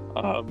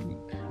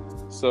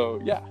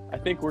 So yeah, I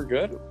think we're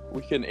good.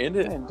 We can end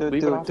it.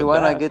 Do I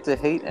not get to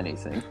hate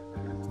anything?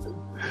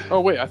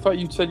 Oh wait, I thought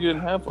you said you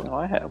didn't have one. No,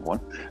 I have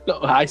one. No,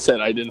 I said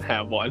I didn't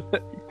have one.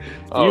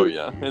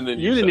 Yeah, and then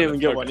you didn't even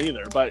get one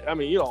either. But I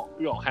mean, you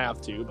don't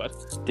have to. But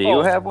do you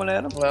have one,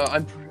 Adam?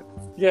 Well,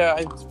 yeah,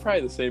 it's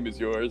probably the same as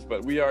yours,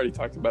 but we already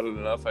talked about it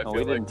enough. I feel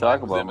we didn't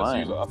talk about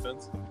mine.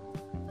 Offense.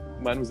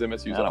 Mine was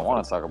MSU's offense. I don't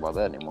want to talk about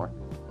that anymore.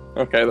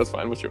 Okay, that's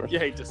fine. What's yours? You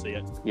hate to see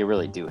it. You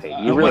really do hate.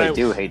 You really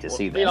do hate to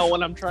see that. You know,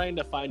 when I'm trying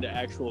to find an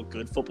actual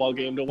good football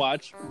game to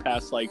watch,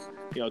 past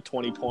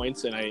 20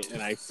 points, and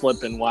I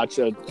flip and watch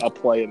a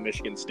play in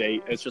Michigan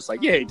State, it's just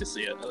like you hate to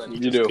see it, and then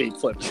you just keep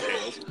flipping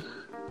tails.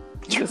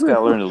 You just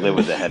gotta learn to live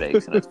with the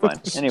headaches, and it's fine.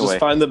 Anyway, just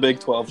find the Big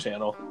 12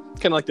 channel.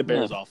 Kind of like the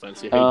Bears'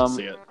 offense. You hate to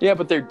see it. Yeah,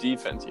 but their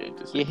defense, you hate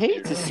to see. You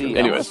hate to see.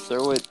 Anyways,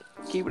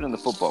 keep it in the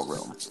football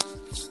realm.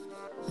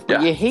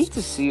 Yeah. You hate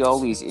to see all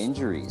these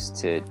injuries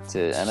to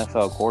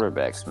NFL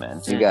quarterbacks,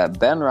 man. You got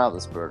Ben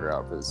Roethlisberger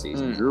out for the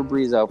season. Drew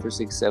Brees out for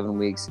 6-7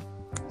 weeks.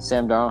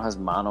 Sam Darnold has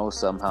mono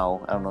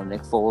somehow. I don't know.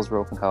 Nick Foles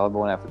broken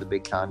collarbone after the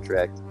big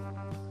contract.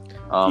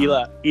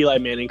 Eli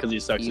Manning because he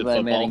sucks at football.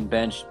 Eli Manning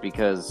benched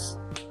because,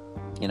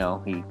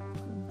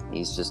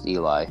 he's just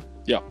Eli.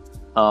 Yeah.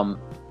 I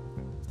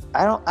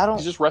don't.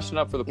 He's just rushing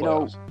up for the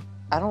playoffs.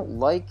 I don't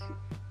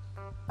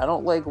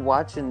like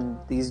watching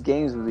these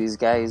games with these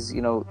guys.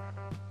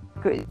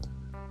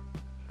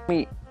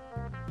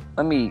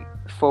 Let me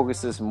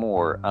focus this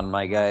more on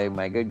my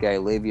good guy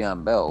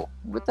Le'Veon Bell.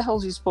 What the hell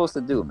is he supposed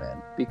to do,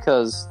 man?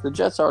 Because the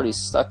Jets already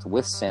stuck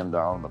with Sam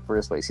Darnold in the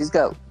first place. He's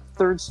got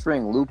third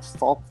string Luke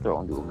Falk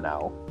thrown to him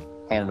now,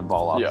 handing the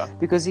ball off. Yeah.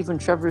 Because even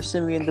Trevor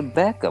Siemian, the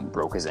backup,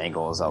 broke his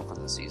ankle and is out for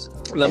the season.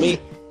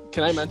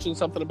 Can I mention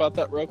something about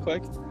that real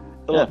quick?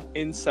 A little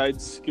inside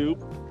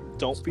scoop.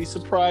 Don't be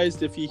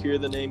surprised if you hear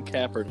the name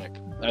Kaepernick.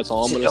 That's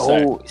all I'm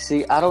going to say.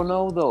 See, I don't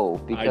know, though,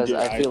 because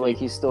I feel like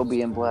he's still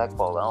being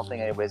blackballed. I don't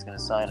think anybody's going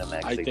to sign him,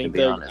 actually, to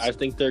be honest. I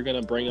think they're going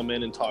to bring him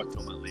in and talk to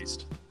him, at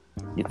least.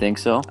 You think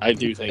so? I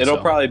do think It'll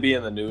probably be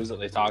in the news that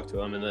they talk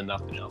to him, and then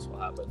nothing else will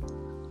happen.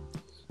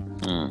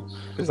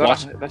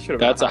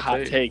 That's a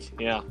hot take.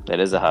 Yeah. That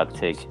is a hot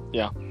take.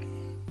 Yeah.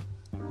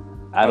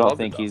 I don't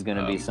think he's going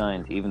to be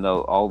signed. Even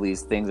though all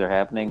these things are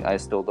happening, I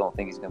still don't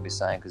think he's going to be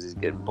signed because he's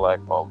getting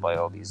blackballed by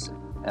all these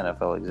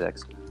NFL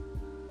execs.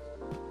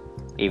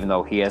 Even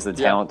though he has the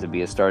talent to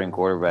be a starting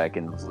quarterback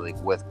and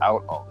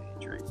without all the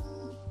injuries.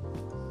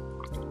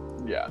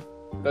 Yeah,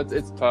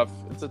 it's tough.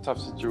 It's a tough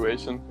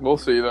situation. We'll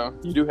see, though.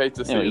 You do hate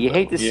to see. You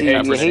hate to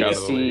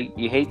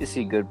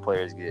see good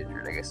players get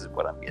injured. I guess is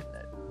what I'm getting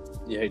at.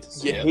 You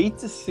hate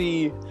to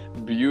see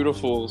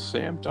beautiful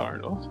Sam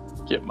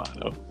Darnold get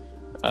mono.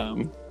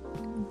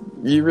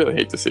 You really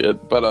hate to see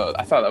it, but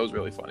I thought that was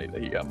really funny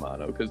that he got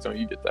mono because don't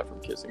you get that from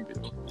kissing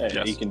people?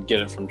 Yeah, you can get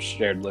it from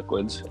shared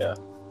liquids. Yeah.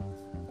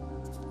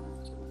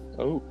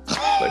 Oh,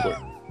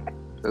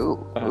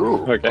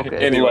 okay.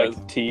 Anyways,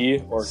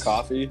 tea or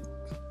coffee?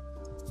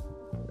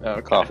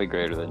 Coffee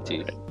greater than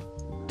tea.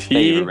 Tea.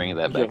 Thank you for bringing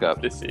that back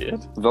up. To see it.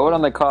 Vote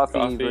on the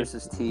coffee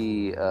versus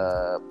tea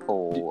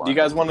poll. Do you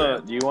guys want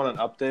to? Do you want an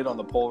update on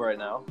the poll right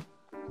now?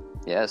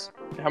 Yes.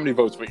 How many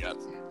votes we got?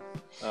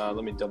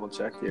 Let me double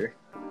check here.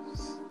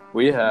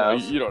 We have.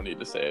 No, you don't need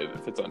to say it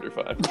if it's under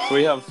 5.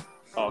 We have.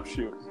 Oh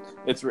shoot!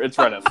 It's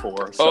right at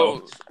 4.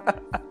 So.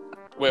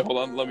 Wait, hold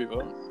on. Let me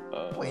vote.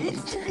 Wait,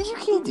 you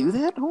can't do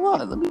that.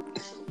 Hold on. Let me.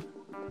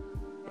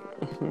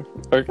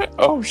 Okay.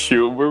 Oh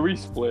shoot, were we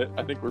split?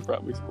 I think we're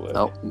probably split.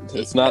 No,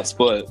 it's not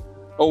split.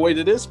 Oh wait,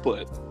 it is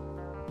split.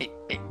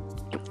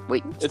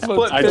 Wait, it's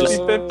split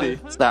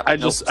 50-50. Stop. I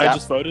just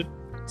voted.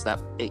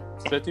 Stop. Hey.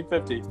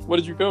 50-50. What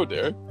did you go,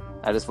 Derek?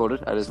 I just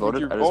voted. It's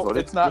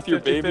not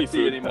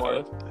 50-50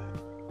 anymore. Pad.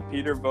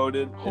 Peter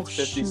voted. It's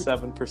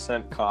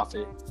 57%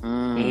 coffee.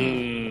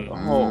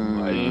 Oh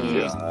my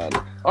god!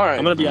 All right,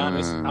 I'm gonna be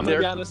honest.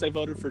 I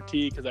voted for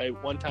tea because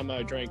one time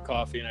I drank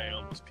coffee and I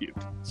almost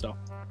puked. So,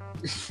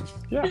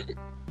 yeah.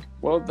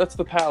 Well, that's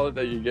the palate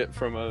that you get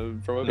from a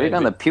Big baby.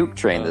 on the puke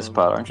train, this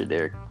pod, aren't you,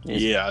 Derek?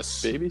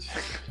 Yes. Babies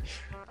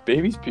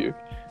puke.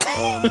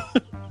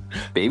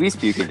 Babies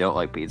puke and don't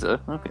like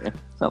pizza. Okay,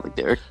 it's not like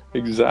Derek.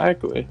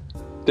 Exactly.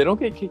 They don't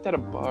get kicked out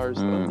of bars.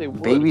 Though. They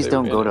would babies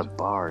don't go to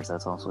bars.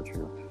 That's also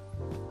true.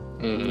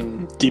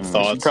 Deep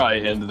thoughts.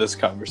 Probably end this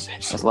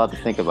conversation. There's a lot to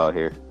think about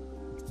here.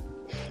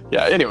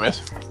 Yeah.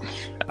 Anyways,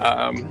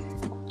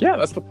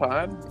 that's the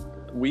pod.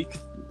 Week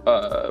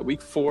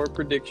 4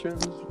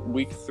 predictions.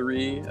 Week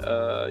 3.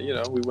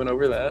 We went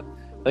over that.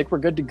 I think we're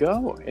good to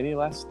go. Any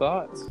last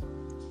thoughts?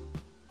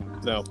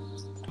 No.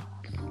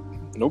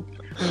 Nope.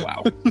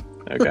 Wow.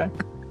 Okay.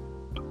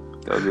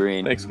 Go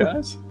green. Thanks,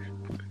 guys.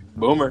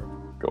 Boomer.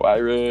 Go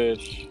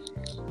Irish.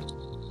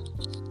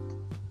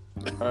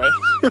 All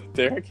right,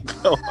 Derek.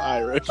 Go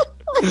Irish.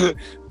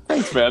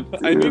 Thanks, man.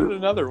 Dude. I needed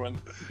another one.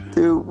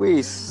 Dude,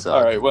 we suck.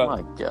 All right, well.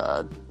 Oh my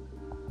god.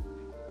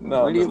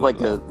 No, we need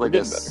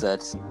a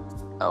set set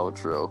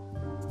outro.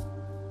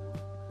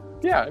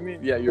 Yeah, I mean,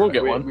 yeah, we'll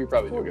get one. We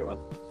probably do get one.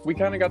 We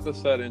kind of got the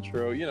set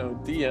intro.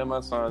 DM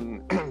us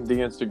on the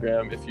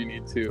Instagram if you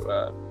need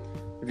to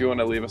if you want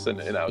to leave us an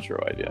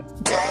outro idea,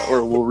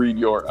 or we'll read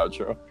your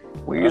outro.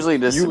 We usually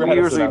just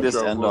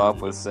end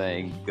off with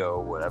saying go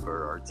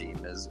whatever our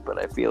team is, but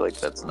I feel like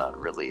that's not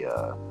really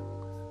a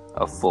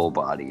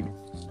full-bodied.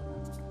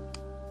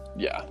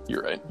 Yeah,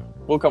 you're right.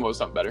 We'll come up with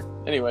something better.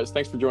 Anyways,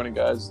 thanks for joining,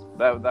 guys.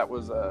 That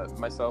was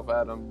myself,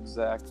 Adam,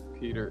 Zach,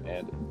 Peter,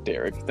 and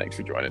Derek. Thanks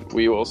for joining.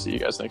 We will see you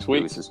guys next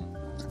week.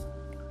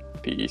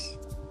 Peace.